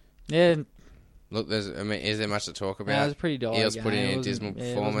 Yeah. Look, is there much to talk about? No, it was a pretty dire Eels game. put in a dismal It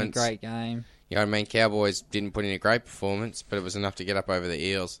performance. wasn't a great game. You know what I mean? Cowboys didn't put in a great performance, but it was enough to get up over the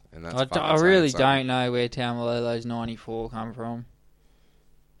Eels, and that's. I really don't know where Taumalolo's 94 come from.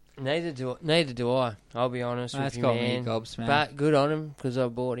 Neither do I. I'll be honest with you, got man. me gobsmacked. But good on him because I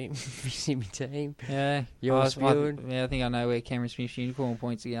bought him. He's in my team. Yeah, Yours good. I think I know where Cameron Smith's uniform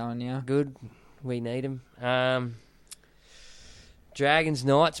points are going now. Good. We need him. Dragons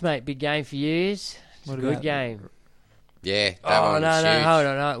Knights, mate. Big game for yous. It's a good game. Yeah. That one was huge. Hold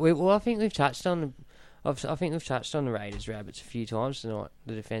on. Well, I think we've touched on the Raiders Rabbits a few times tonight.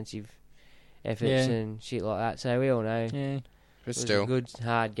 The defensive efforts and shit like that. So we all know. Yeah. But it was still a good,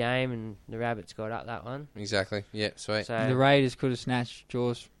 hard game, and the Rabbits got up that one. Exactly. Yeah, sweet. So, the Raiders could have snatched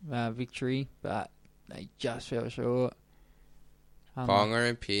Jaws' victory, but they just fell short. Ponga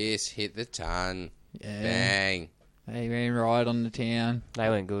and Pearce hit the ton. Yeah. Bang. They ran right on the town. They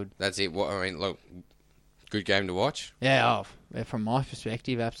went good. That's it. Look, good game to watch. Yeah, from my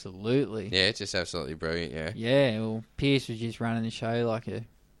perspective, absolutely. Yeah, it's just absolutely brilliant, yeah. Yeah, well, Pearce was just running the show like a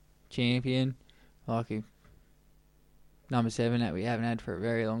champion, like a number 7 that we haven't had for a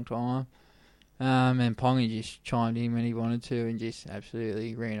very long time. And Ponga just chimed in when he wanted to and just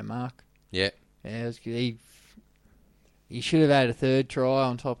absolutely ran amok. Yeah. Yeah, it was good. He should have had a third try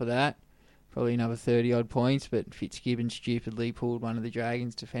on top of that. Probably another 30-odd points, but Fitzgibbon stupidly pulled one of the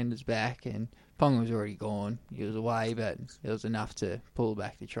Dragons' defenders back, and Ponga was already gone. He was away, but it was enough to pull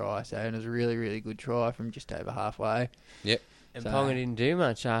back the try. So it was a really, really good try from just over halfway. Yep. And Ponga didn't do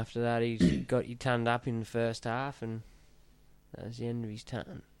much after that. He turned up in the first half, and that was the end of his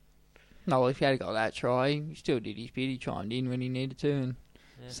turn. No, well, if he had got that try, he still did his bit. He chimed in when he needed to, and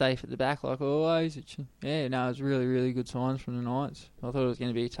safe at the back like always. It was really, really good signs from the Knights. I thought it was going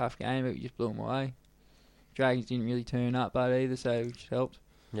to be a tough game, but we just blew them away. Dragons didn't really turn up, but either, so which helped.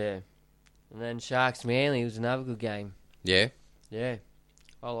 Yeah. And then Sharks Manly was another good game. Yeah? Yeah.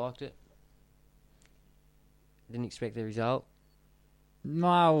 I liked it. Didn't expect the result.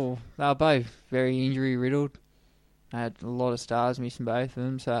 No, they were both very injury-riddled. I had a lot of stars missing both of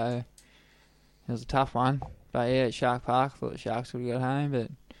them, so it was a tough one. But yeah, at Shark Park, I thought the Sharks would have got home, but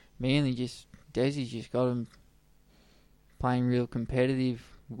Manly Desi's just got them playing real competitive,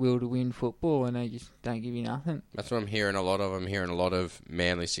 will-to-win football, and they just don't give you nothing. That's what I'm hearing a lot of. I'm hearing a lot of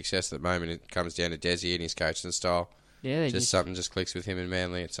Manly success at the moment. It comes down to Desi and his coaching style. Yeah, something just clicks with him and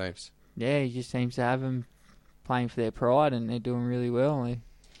Manly, it seems. Yeah, he just seems to have them playing for their pride, and they're doing really well.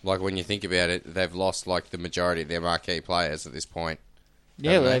 Like, when you think about it, they've lost, like, the majority of their marquee players at this point.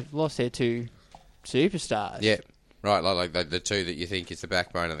 Yeah, well, they've lost their 2 superstars. Yeah, right, like the 2 that you think is the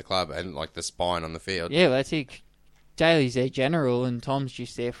backbone of the club and, like, the spine on the field. Yeah, well, that's it. Daly's their general, and Tom's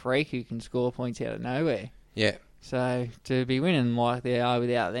just their freak who can score points out of nowhere. Yeah. So, to be winning like they are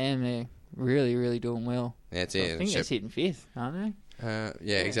without them, they're really, really doing well. Yeah, that's it. I think they're sitting 5th, aren't they?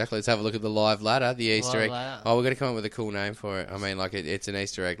 Yeah, exactly. Let's have a look at the live ladder, the Easter egg. Ladder. Oh, we've got to come up with a cool name for it. I mean, like, it's an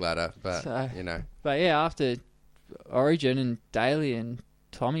Easter egg ladder, but, you know. But yeah, after Origin and Daly and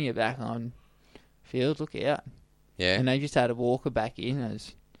Tommy are back on field, look out. Yeah. And they just had a Walker back in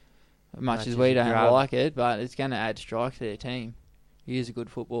as much as we don't like it, but it's going to add strike to their team. He is a good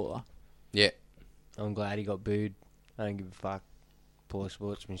footballer. Yeah. I'm glad he got booed. I don't give a fuck. Poor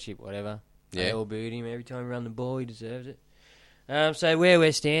sportsmanship, whatever. Yeah. They all booed him every time he ran the ball. He deserves it. So where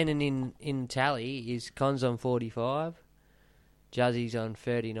we're standing in tally is Con's on 45, Juzzy's on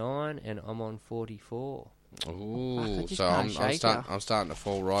 39, and I'm on 44. Ooh, so I'm starting to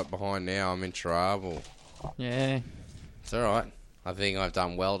fall right behind now. I'm in trouble. Yeah. It's all right. I think I've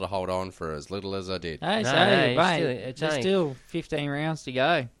done well to hold on for as little as I did. Hey, No, mate, it's there's still 15 rounds to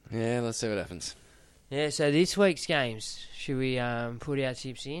go. Yeah, let's see what happens. Yeah, so this week's games, should we put our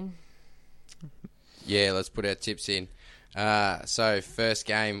tips in? Yeah, let's put our tips in. So, first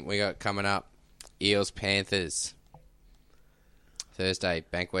game we got coming up, Eels-Panthers. Thursday,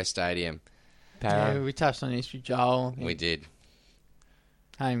 Bankwest Stadium. Yeah, we touched on this with Joel. We did.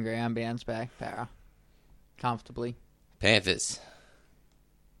 Home ground, bounce back, Para. Comfortably. Panthers.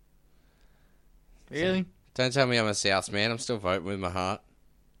 Really? Don't tell me I'm a South man. I'm still voting with my heart.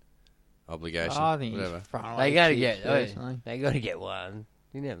 Obligation. I think whatever. They got to Chiefs, get. personally. They got to get one.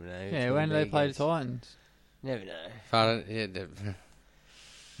 You never know. Yeah, when do they play the Titans? Never know. Pardon? Yeah,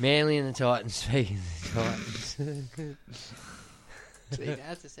 Manly and the Titans. Speaking of the Titans. See,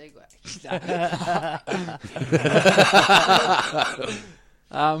 that's a segue.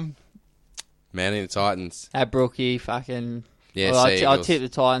 Manly and the Titans. At Brookie, fucking. Yeah, well, I Seagulls. tipped the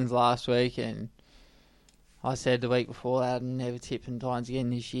Titans last week, and I said the week before that I'd never tip the Titans again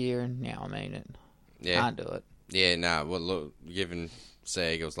this year, and now I mean it. Yeah. Can't do it. Yeah, no. Well, look, given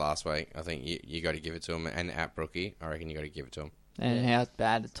Sea Eagles last week, I think you got to give it to them. And at Brookie, I reckon you got to give it to them. And how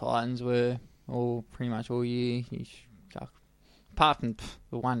bad the Titans were pretty much all year. Apart from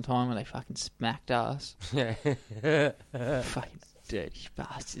the one time when they fucking smacked us. Fucking dirty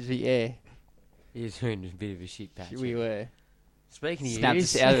bastards, but yeah. He was doing a bit of a shit patch. We were. Speaking of Snapped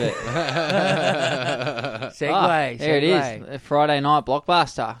years. us out of it. Segue. There it is. A Friday night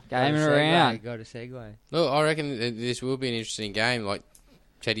blockbuster. Gaming around. Got a segue. Look, I reckon this will be an interesting game, like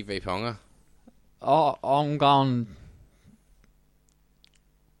Teddy v Ponga. Oh, I'm going...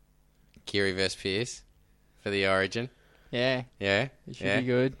 Kiri vs Pierce for the Origin. Yeah. Yeah. It should be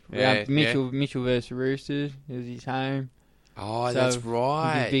good. Yeah, Mitchell versus Roosters. It was his home. Oh, So, that's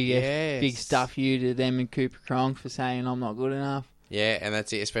right. Big stuff you to them and Cooper Cronk for saying I'm not good enough. Yeah, and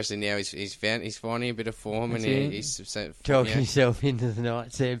that's it. Especially now he's finding a bit of form, That's and it. he's Talking yourself into the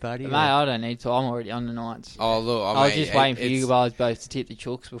Knights there, buddy. Mate, I don't need to. I'm already on the Knights. Oh, look, I was just waiting for you guys both to tip the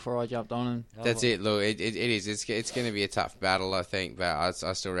Chooks before I jumped on them. That's it. Look, it is. It's going to be a tough battle, I think, but I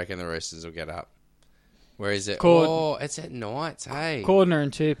still reckon the Roosters will get up. Where is it? It's at Knights, hey. Cordner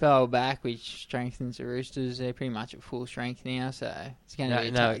and Tupou are back, which strengthens the Roosters. They're pretty much at full strength now, so it's going to be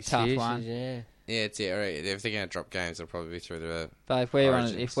a tough one. Yeah. Yeah, it's it. Right. If they're going to drop games, they'll probably be through the. But if we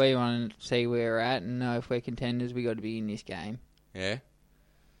want to see where we're at and know if we're contenders, we got to be in this game. Yeah.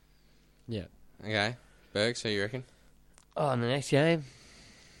 Yeah. Okay, Bergs, who you reckon? Oh, in the next game.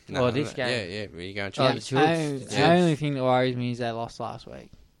 This game. Yeah. Where you going? The only thing that worries me is they lost last week.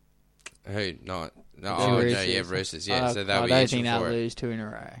 Who? Not. No. The Oh, Roosters. no. Yeah, Roosters. Yeah. So they'll I be don't itching think they'll for it. lose 2 in a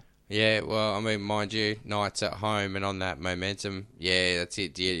row. Yeah, well, I mean, mind you, Knights at home and on that momentum, yeah, that's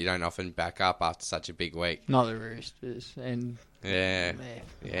it. You don't often back up after such a big week. Not the Roosters. And Yeah.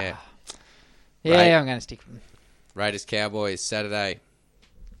 Yeah, Right. I'm going to stick with them. Raiders Cowboys Saturday.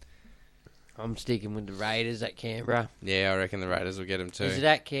 I'm sticking with the Raiders at Canberra. Yeah, I reckon the Raiders will get them too. Is it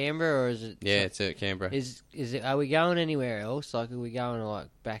at Canberra or is it? Yeah, it's at Canberra. Is it? Are we going anywhere else? Like, are we going like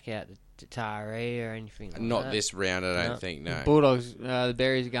back out to Taree or anything? Like Not that? this round, I don't think. No. Bulldogs, the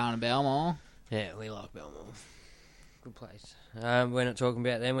Berries are going to Belmore. Yeah, we like Belmore. Good place. We're not talking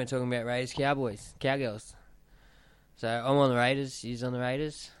about them. We're talking about Raiders Cowboys, Cowgirls. So I'm on the Raiders. He's on the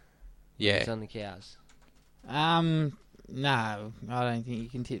Raiders. Yeah. He's on the Cows. No, I don't think you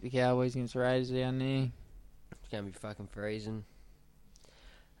can tip the Cowboys against the Raiders down there. It's going to be fucking freezing.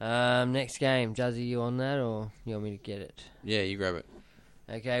 Next game. Juzzy, you on that or you want me to get it? Yeah, you grab it.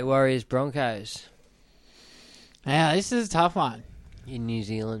 Okay, Warriors Broncos. Yeah, this is a tough one. In New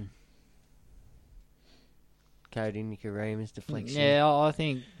Zealand. Cody Nicaramus deflection. Yeah, I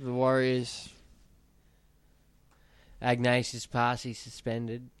think the Warriors... Ignatius Parsi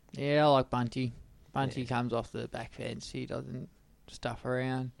suspended. Yeah, I like Bunty. Bunty comes off the back fence. He doesn't stuff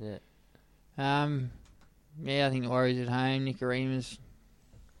around. Yeah. Yeah, I think the Warriors at home. Nicaramus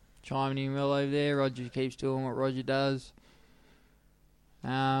chiming in well over there. Roger keeps doing what Roger does.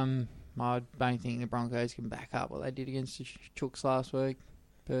 I don't think the Broncos can back up what they did against the Chooks last week,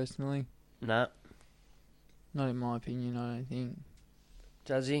 personally. No. Not in my opinion, I don't think.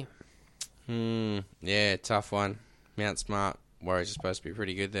 Does he? Yeah, tough one. Mount Smart. Warriors are supposed to be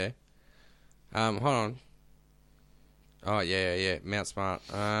pretty good there. Hold on. Oh, yeah. Mount Smart.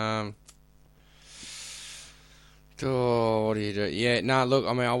 What do you do? Yeah, no, look,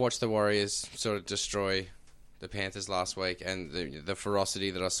 I mean, I watched the Warriors sort of destroy the Panthers last week, and the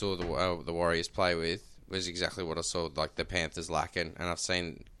ferocity that I saw the Warriors play with was exactly what I saw, like, the Panthers lacking, and I've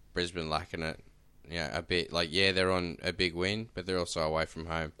seen Brisbane lacking it, a bit. Like, yeah, they're on a big win, but they're also away from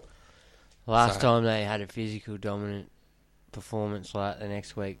home. Last time they had a physical dominant performance like the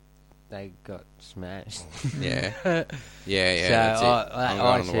next week, they got smashed. Yeah. So that's it. I'm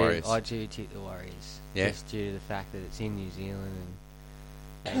going on the Warriors. I do tip the Warriors. Yeah. Just due to the fact that it's in New Zealand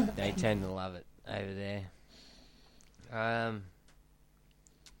and they tend to love it over there.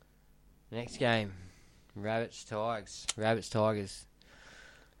 Next game, Rabbits Tigers.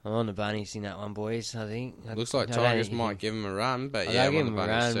 I'm on the Bunnies in that one, boys. I think. Looks like Tigers might give them a run, but I'm on the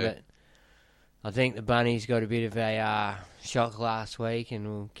Bunnies too. But I think the Bunnies got a bit of a shock last week, and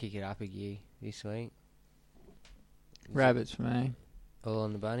we'll kick it up a gear this week. Rabbits for me. All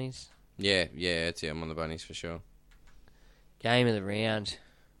on the Bunnies. Yeah, that's it. I'm on the Bunnies for sure. Game of the round.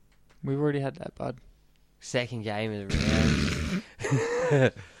 We've already had that, bud. Second game of the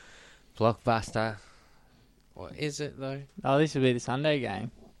round. Blockbuster. What is it though? Oh, this will be the Sunday game.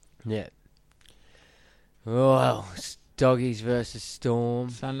 Yeah. Well, Doggies versus Storm.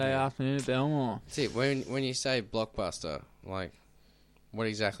 Sunday afternoon at Belmore. See, when you say blockbuster, like, what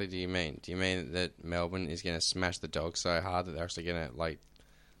exactly do you mean? Do you mean that Melbourne is going to smash the Dogs so hard that they're actually going to, like,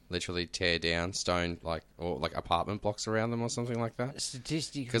 literally tear down stone, or apartment blocks around them or something like that?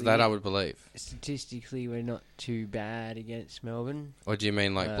 Statistically, because that I would believe. Statistically, we're not too bad against Melbourne. Or do you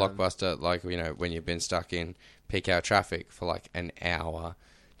mean like blockbuster, like, you know, when you've been stuck in peak hour traffic for like an hour,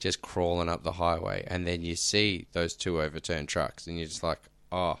 just crawling up the highway, and then you see those two overturned trucks, and you're just like,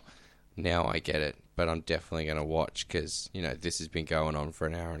 oh, now I get it. But I'm definitely going to watch because, you know, this has been going on for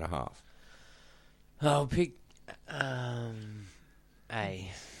an hour and a half. I'll pick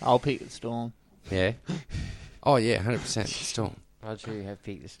I'll pick the Storm. Yeah? Oh, yeah, 100% Storm. I'll too have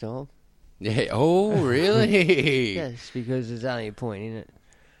picked the Storm. Yeah. Oh, really? Yes, because there's only a point in it.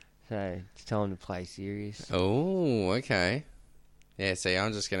 So it's time to play serious. Oh, okay. Yeah, see,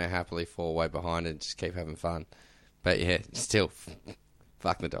 I'm just going to happily fall way behind and just keep having fun. But yeah, still,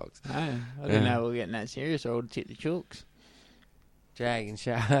 fuck the Dogs. No, I didn't know we were getting that serious, or I would have tipped the Chooks. Dragon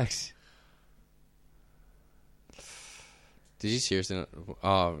Sharks. Did you seriously?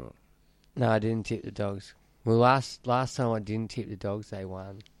 Oh. No, I didn't tip the Dogs. Well, last time I didn't tip the Dogs, they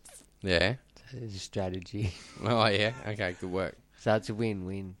won. Yeah? So it's a strategy. Oh, yeah? Okay, good work. So it's a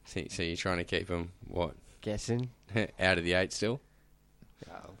win-win. So you're trying to keep them, what? Guessing. Out of the 8 still?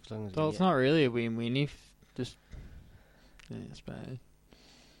 Oh, as long as well, it's not really a win-win if just... Yeah, I suppose.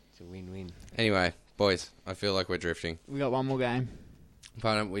 It's a win-win. Anyway, boys, I feel like we're drifting. We got one more game.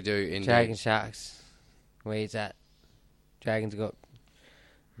 Pardon, we do indeed. Dragon Sharks. Where's that? Dragons got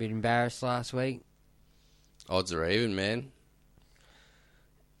a bit embarrassed last week. Odds are even, man.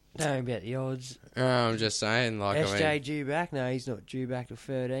 Don't know about the odds. I'm just saying, like, SJ due back? No, he's not due back to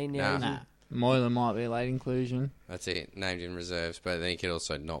 13 now. Nah. Moylan might be a late inclusion. That's it. Named in reserves, but then he could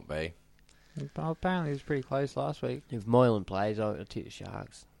also not be. Apparently he was pretty close last week. If Moylan plays, I'll tip the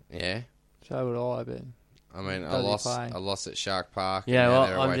Sharks. Yeah? So would I, but... I mean, I lost at Shark Park. Yeah, and well,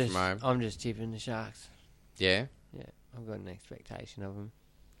 they're away from home. I'm just tipping the Sharks. Yeah? Yeah, I've got an expectation of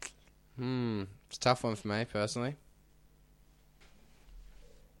them. It's a tough one for me, personally.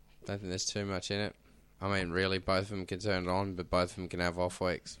 Don't think there's too much in it. I mean, really, both of them can turn it on, but both of them can have off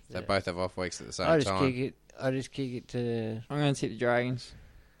weeks. They both have off weeks at the same time. I just kick it to... I'm going to tip the Dragons.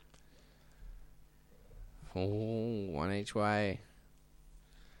 Oh, one each way.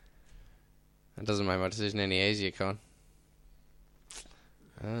 That doesn't make my decision any easier, Con.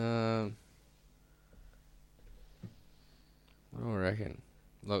 What do I reckon?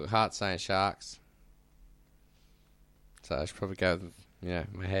 Look, heart's saying Sharks. So I should probably go with,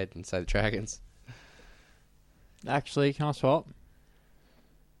 my head and say the Dragons. Actually, can I swap?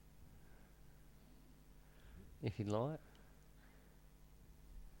 If you'd like.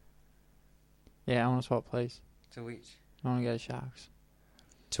 Yeah, I want to swap, please. To which? I want to go Sharks.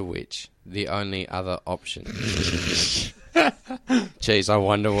 To which? The only other option. Jeez, I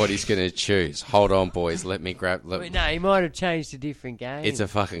wonder what he's going to choose. Hold on, boys. Let me grab... Wait, no, he might have changed a different game. It's a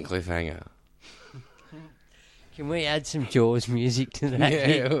fucking cliffhanger. Can we add some Jaws music to that?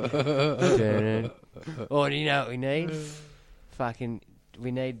 Yeah. Or do you know what we need?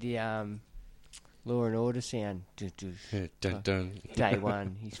 We need the Law and Order sound. Dun, dun. Day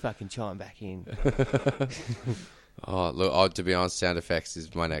one. He's fucking chiming back in. Oh, look, to be honest, sound effects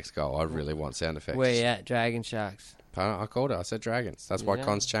is my next goal. I really want sound effects. Where you at? Dragon Sharks. Pardon? I called it. I said Dragons. That's why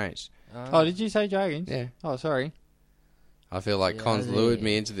Con's changed. Oh, did you say Dragons? Yeah. Oh, sorry. I feel like Con's lured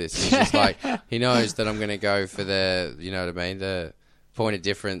me into this. He's just like, he knows that I'm going to go for the, you know what I mean, the point of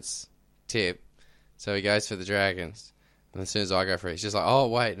difference tip. So he goes for the Dragons. And as soon as I go for it, he's just like, oh,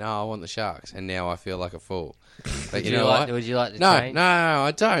 wait, no, I want the Sharks. And now I feel like a fool. But you know what? Would you like to change? No,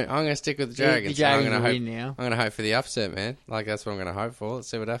 I don't. I'm going to stick with the Dragons. The Dragons will win now. I'm going to hope for the upset, man. Like, that's what I'm going to hope for. Let's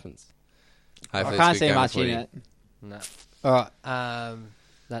see what happens. Hopefully I can't see much in it. No. All right.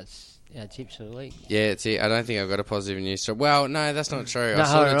 That's our tips for the week. Yeah, it's it. I don't think I've got a positive news story. Well, no, that's not true. No, I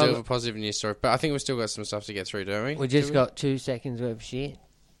sort of hold do on. have a positive news story, but I think we've still got some stuff to get through, don't we? We just got 2 seconds worth of shit.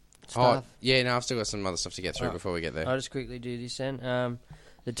 Oh, yeah, no, I've still got some other stuff to get through before we get there. I'll just quickly do this then.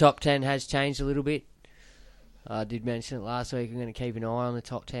 The top 10 has changed a little bit. I did mention it last week. I'm going to keep an eye on the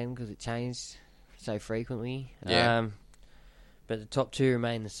top 10 because it changed so frequently. Yeah. But the top 2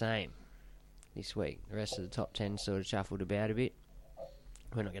 remain the same this week. The rest of the top 10 sort of shuffled about a bit.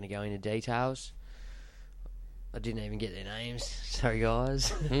 We're not going to go into details. I didn't even get their names. Sorry,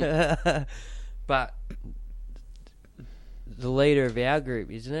 guys. But the leader of our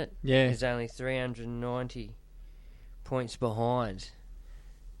group, isn't it? Yeah. Is only 390 points behind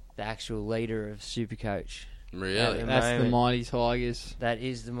the actual leader of Supercoach. Really? That's the Mighty Tigers. That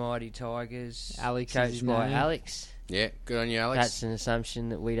is the Mighty Tigers. Alex is coached his by name. Alex. Yeah, good on you, Alex. That's an assumption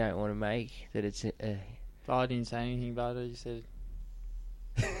that we don't want to make. That it's I didn't say anything about it. I just said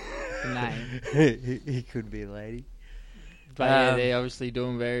the name. he could be a lady. But yeah, they're obviously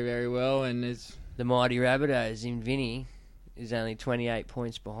doing very, very well. And there's the Mighty Rabbitohs in Vinny is only 28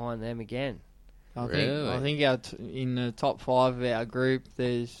 points behind them again. I think in the top 5 of our group,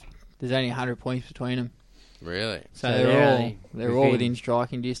 there's only 100 points between them. Really? So they're all within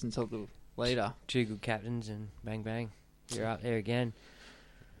striking distance of the leader. 2 good captains and bang bang, you're up there again.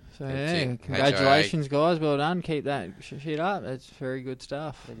 So yeah, congratulations, guys. Well done. Keep that shit up. That's very good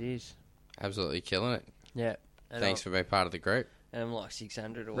stuff. It is. Absolutely killing it. Yeah. Thanks for being part of the group. And I'm like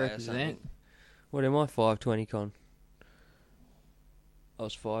 600 away or something. Represent. What am I? 520, Con. I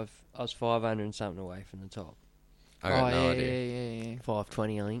was 500 and something away from the top. I got no yeah, idea. Yeah.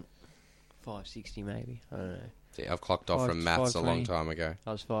 520, I think. 560 maybe. I don't know. See, I've clocked off from maths a long time ago.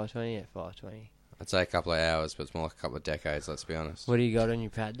 I was 520, yeah, 520. I'd say a couple of hours, but it's more like a couple of decades, let's be honest. What do you got on your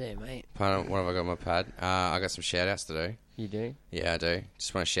pad there, mate? Pardon, what have I got on my pad? I got some shout-outs to do. You do? Yeah, I do.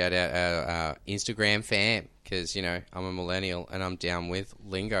 Just want to shout out our Instagram fam, because, you know, I'm a millennial and I'm down with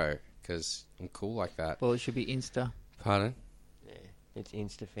lingo, because I'm cool like that. Well, it should be Insta. Pardon? Yeah, it's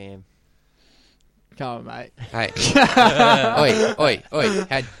Instafam. Come on, mate. Hey. Oi.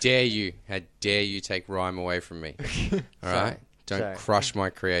 How dare you take rhyme away from me? All right? Don't crush my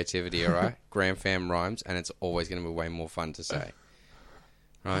creativity, all right? Gram fam rhymes, and it's always going to be way more fun to say.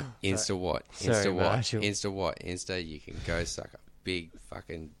 Right? Insta what? Insta, you can go suck a big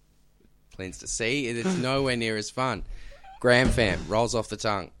fucking plinster. See? It's nowhere near as fun. Gram fam, rolls off the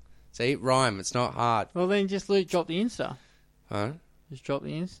tongue. See? Rhyme, it's not hard. Well, then just drop the Insta. Huh? Just drop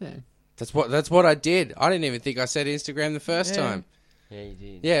the Insta. That's what I did. I didn't even think I said Instagram the first time. Yeah, you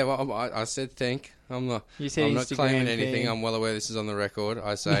did. Yeah, well, I said think. I'm not claiming anything. I'm well aware this is on the record.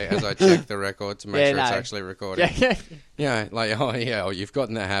 I say as I check the record to make sure it's actually recording. Yeah, you've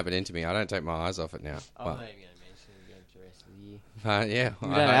gotten that habit into me. I don't take my eyes off it now. I'm not even going to mention it again for the rest of the year. Yeah.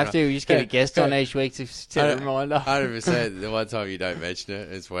 You don't have to. You just get a guest on each week to set a reminder. 100%. The one time you don't mention it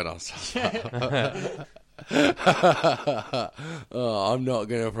is when I'll stop. I'm not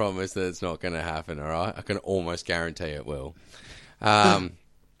going to promise that it's not going to happen, all right? I can almost guarantee it will. Some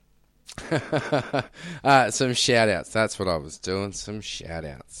shout-outs. That's what I was doing, some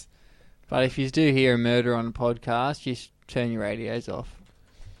shout-outs. But if you do hear a murder on a podcast, just turn your radios off.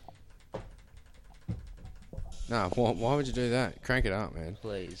 No, why would you do that? Crank it up, man.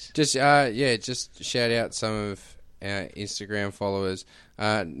 Please. Just shout out some of our Instagram followers.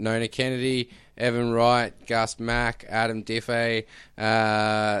 Nona Kennedy, Evan Wright, Gus Mack, Adam Diffey,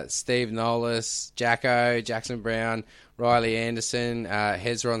 Steve Nolis, Jacko, Jackson Brown, Riley Anderson,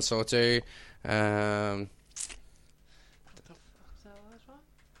 Hezron Sortu.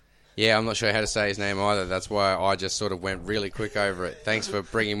 Yeah, I'm not sure how to say his name either. That's why I just sort of went really quick over it. Thanks for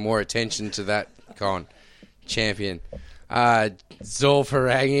bringing more attention to that, Con. Champion. Zol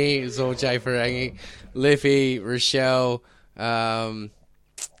J. Ferangi, Liffy, Rochelle, I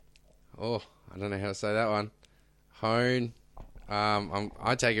don't know how to say that one. Hone.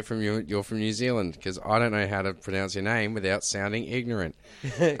 I take it from you. You're from New Zealand because I don't know how to pronounce your name without sounding ignorant.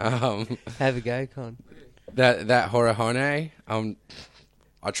 Have a go, Con. That Horahone.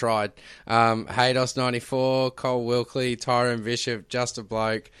 I tried. Haydos 94, Cole Wilkley, Tyrone Bishop, Just a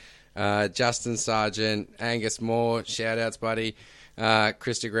Bloke, Justin Sargent, Angus Moore. Shout outs, buddy.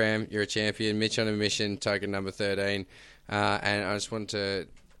 Krista Graham, you're a champion. Mitch on a mission, token number 13. And I just wanted to.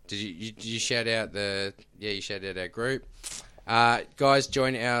 Did you shout out you shouted out our group. Guys,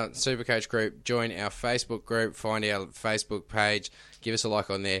 join our Supercoach group, join our Facebook group, find our Facebook page, give us a like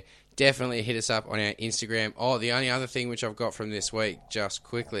on there. Definitely hit us up on our Instagram. Oh, the only other thing which I've got from this week, just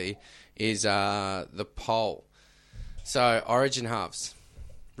quickly, is the poll. So, Origin halves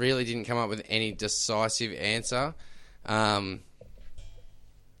really didn't come up with any decisive answer.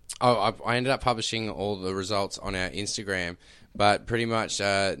 I ended up publishing all the results on our Instagram, but pretty much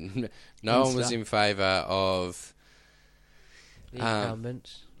no one was in favour of the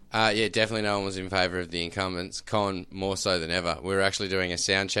incumbents. Yeah, definitely no one was in favour of the incumbents. Con, more so than ever. We were actually doing a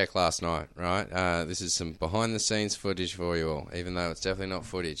sound check last night, right? This is some behind-the-scenes footage for you all, even though it's definitely not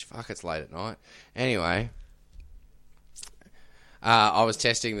footage. Fuck, it's late at night. Anyway, I was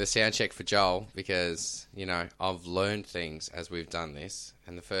testing the sound check for Joel because, you know, I've learned things as we've done this.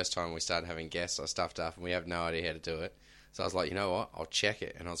 And the first time we started having guests, I stuffed up and we have no idea how to do it. So I was like, you know what? I'll check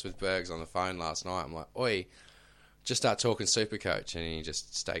it. And I was with Bergs on the phone last night. I'm like, oi, just start talking Supercoach, and he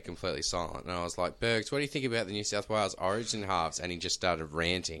just stayed completely silent. And I was like, Bergs, what do you think about the New South Wales Origin halves? And he just started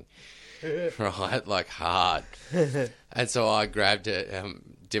ranting, right, like hard. And so I grabbed it,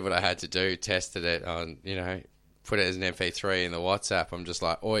 did what I had to do, tested it on, you know, put it as an MP3 in the WhatsApp. I'm just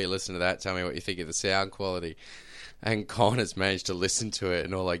like, oi, listen to that, tell me what you think of the sound quality. And Con has managed to listen to it,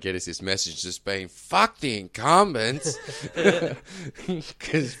 and all I get is this message just being, fuck the incumbents.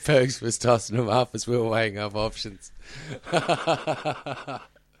 Because Bergs was tossing them up as we were weighing up options.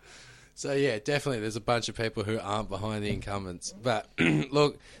 So, yeah, definitely there's a bunch of people who aren't behind the incumbents. But,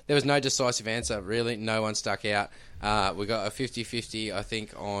 look, there was no decisive answer, really. No one stuck out. We got a 50-50, I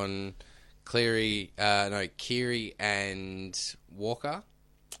think, on Keary and Walker,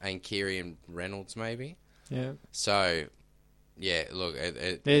 and Keary and Reynolds, maybe. Yeah. So, yeah, look,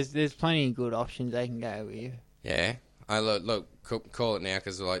 there's plenty of good options they can go with. Yeah. Call it now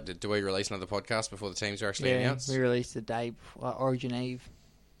because, like, do we release another podcast before the teams are actually announced? We released the day before Origin Eve.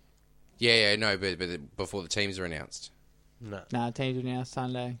 Yeah, no, but before the teams are announced. No, teams are announced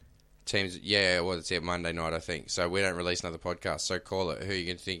Sunday. Teams, it's Monday night, I think. So we don't release another podcast. So call it. Who are you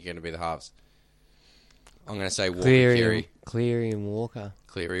going to think are going to be the halves? I'm going to say Walker, Cleary and Walker.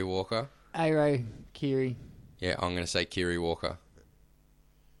 Cleary, Walker. A-Ray, Keary. Yeah, I'm going to say Keary, Walker.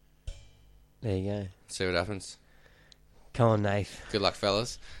 There you go. See what happens. Come on, Nath. Good luck,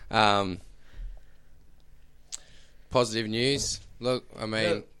 fellas. Positive news. Look, I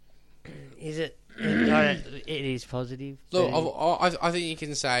mean... Is it? It is positive. Look, I think you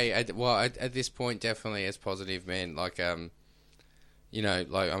can say, at this point, definitely as positive, man. Like, you know,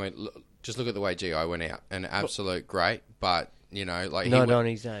 like, I mean, just look at the way G.I. went out. An absolute great, but... You know, like not on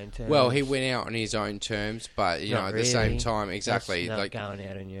his own terms. Well, he went out on his own terms, but you know, at the same time, exactly, that's not like going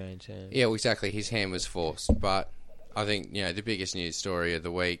out on your own terms. Yeah, well, exactly. His hand was forced, but I think you know the biggest news story of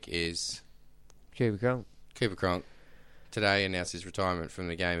the week is Cooper Cronk. Cooper Cronk today announced his retirement from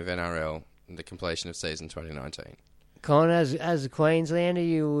the game of NRL and the completion of season 2019. Con, as a Queenslander,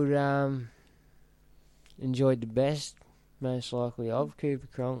 you would enjoyed the best, most likely, of Cooper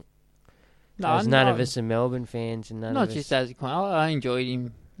Cronk. None of us are Melbourne fans, and not just as a Queen. I enjoyed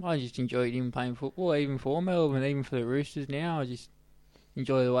him. I just enjoyed him playing football, even for Melbourne, even for the Roosters. Now I just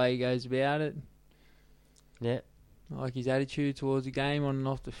enjoy the way he goes about it. Yeah, I like his attitude towards the game on and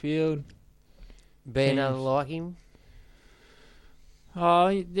off the field. Be another like him. Oh,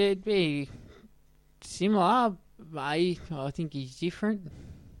 they'd be similar, but I think he's different.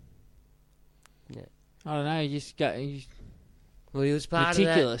 Yeah, I don't know. Well, he was part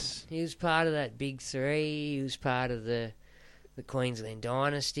ridiculous. of that. He was part of that big three. He was part of the Queensland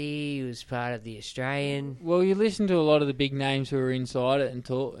dynasty. He was part of the Australian. Well, you listen to a lot of the big names who are inside it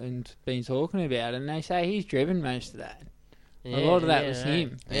and been talking about it, and they say he's driven most of that. Yeah, a lot of that was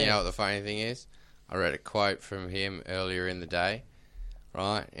him. And you know what the funny thing is? I read a quote from him earlier in the day,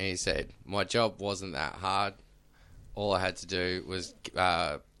 right? And he said, "My job wasn't that hard. All I had to do was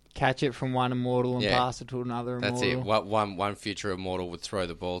catch it from one immortal and pass it to another immortal." That's it. One future immortal would throw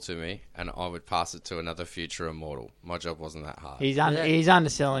the ball to me, and I would pass it to another future immortal. My job wasn't that hard. He's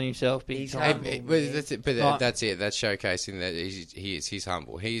underselling himself big time. That's it. But that's it. That's showcasing that he's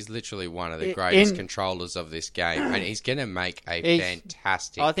humble. He's literally one of the greatest controllers of this game, and he's going to make a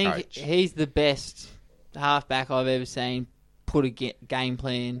fantastic I think coach. He's the best halfback I've ever seen put a game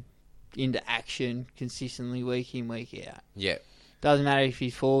plan into action consistently week in, week out. Yeah. Doesn't matter if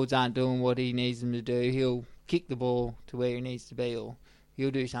his forwards aren't doing what he needs them to do. He'll kick the ball to where he needs to be, or he'll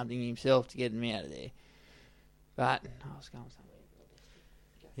do something himself to get them out of there. But I was going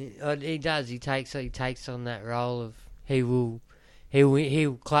somewhere. He does. He takes on that role of he'll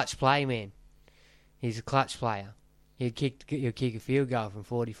clutch play, man. He's a clutch player. He'll kick a field goal from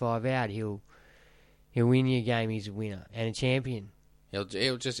 45 out. He'll win your game. He's a winner and a champion. He'll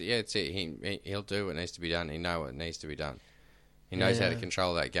just it's it. He'll do what needs to be done. He knows what needs to be done. He knows how to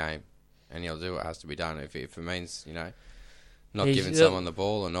control that game, and he'll do what has to be done. If it means, you know, not giving someone the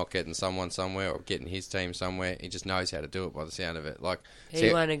ball or not getting someone somewhere or getting his team somewhere, he just knows how to do it by the sound of it. Like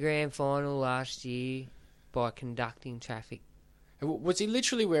he won a grand final last year by conducting traffic. Was he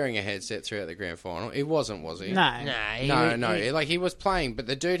literally wearing a headset throughout the grand final? He wasn't, was he? No. No. Like, he was playing, but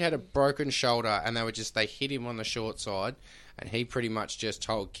the dude had a broken shoulder, and they hit him on the short side, and he pretty much just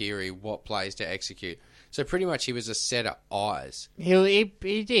told Kiri what plays to execute. So pretty much he was a set of eyes.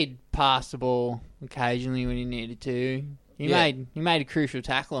 He did pass the ball occasionally when he needed to. He made a crucial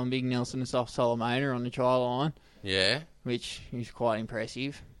tackle on Big Nelson and Soft Solomona on the try line. Yeah. Which is quite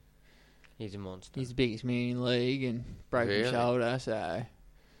impressive. He's a monster. He's the biggest man in the league and broken shoulder, so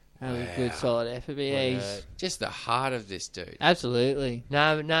that was a good solid effort. But yeah, he's just the heart of this dude. Absolutely.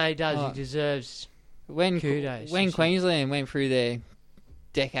 No, he does. He deserves kudos. When Queensland went through their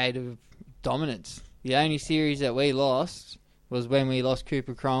decade of dominance, the only series that we lost was when we lost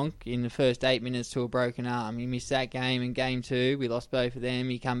Cooper Cronk in the first 8 minutes to a broken arm. He missed that game in Game 2. We lost both of them.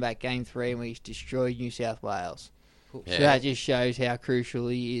 He come back Game 3 and we destroyed New South Wales. Yeah. So that just shows how crucial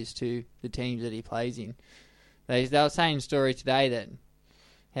he is to the teams that he plays in. They were saying a story today that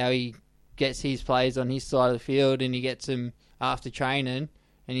how he gets his players on his side of the field and he gets them after training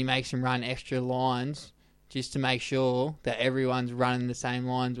and he makes them run extra lines just to make sure that everyone's running the same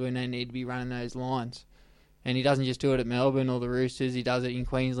lines when they need to be running those lines. And he doesn't just do it at Melbourne or the Roosters, he does it in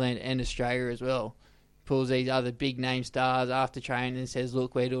Queensland and Australia as well. Pulls these other big name stars after training and says,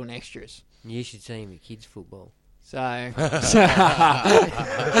 look, we're doing extras. You should see him at kids football. So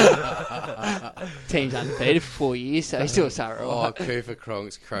team's undefeated for 4 years, so he's still so right. Oh, Cooper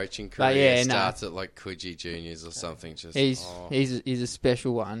Cronk's coaching career starts at like Coogee Juniors or something. Just he's a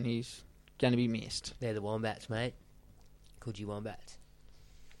special one. He's going to be missed. They're the Wombats, mate. Coogee Wombats.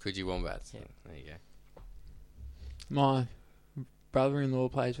 Coogee Wombats. Yeah. There you go. My brother-in-law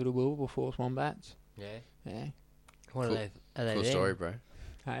plays for the Wilberforce Wombats. Yeah. What are they? Are they cool there? Story, bro.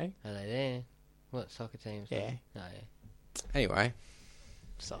 Hey. Are they there? What soccer teams? Yeah. Oh, yeah. Anyway,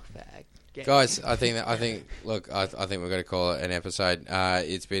 sock bag. Guys, I think we're going to call it an episode.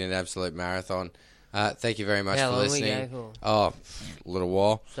 It's been an absolute marathon. Thank you very much for listening. How long we go for? Oh, a little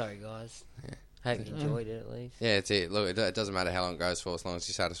while. Sorry, guys. Yeah. Hope you enjoyed it at least. Yeah, it's it. Look, it doesn't matter how long it goes for, as long as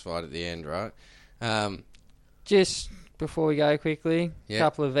you're satisfied at the end, right? Just before we go quickly, a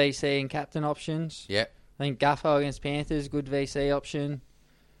couple of VC and captain options. Yeah. I think Gutho against Panthers, good VC option.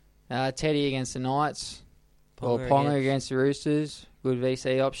 Teddy against the Knights, Ponga against the Roosters, good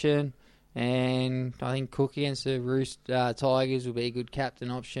VC option. And I think Cook against the Tigers will be a good captain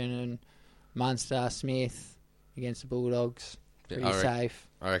option. And Munster, Smith against the Bulldogs, pretty safe.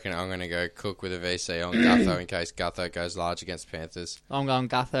 I reckon I'm going to go Cook with a VC on Gutho in case Gutho goes large against Panthers. I'm going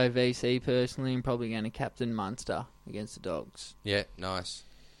Gutho VC personally and probably going to captain Munster against the Dogs. Yeah, nice.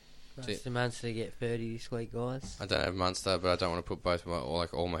 Does Munster get 30 this week, guys? I don't have Munster, but I don't want to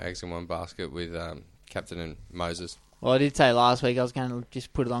put all my eggs in one basket with Captain and Moses. Well, I did say last week I was going to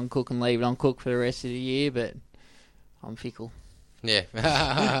just put it on Cook and leave it on Cook for the rest of the year, but I'm fickle.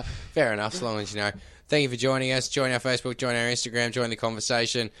 Yeah, fair enough, as long as you know. Thank you for joining us. Join our Facebook, join our Instagram, join the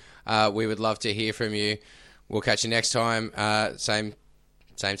conversation. We would love to hear from you. We'll catch you next time. Same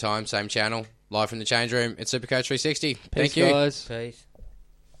time, same channel. Live from the change room. It's Supercoach 360. Thank you. Guys. Peace.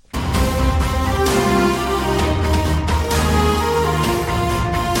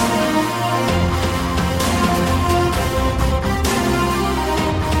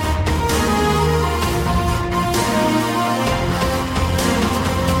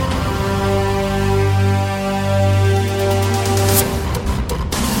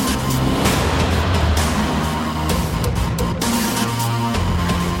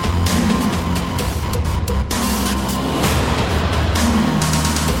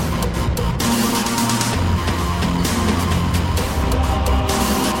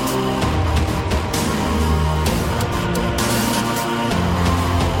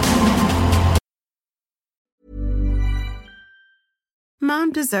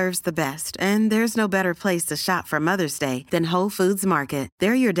 Mom deserves the best, and there's no better place to shop for Mother's Day than Whole Foods Market.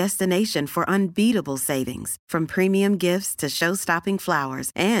 They're your destination for unbeatable savings, from premium gifts to show-stopping flowers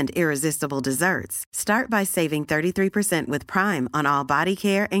and irresistible desserts. Start by saving 33% with Prime on all body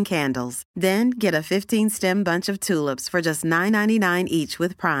care and candles. Then get a 15-stem bunch of tulips for just $9.99 each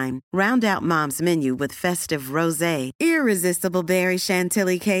with Prime. Round out Mom's menu with festive rosé, irresistible berry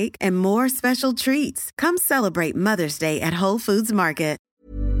chantilly cake, and more special treats. Come celebrate Mother's Day at Whole Foods Market.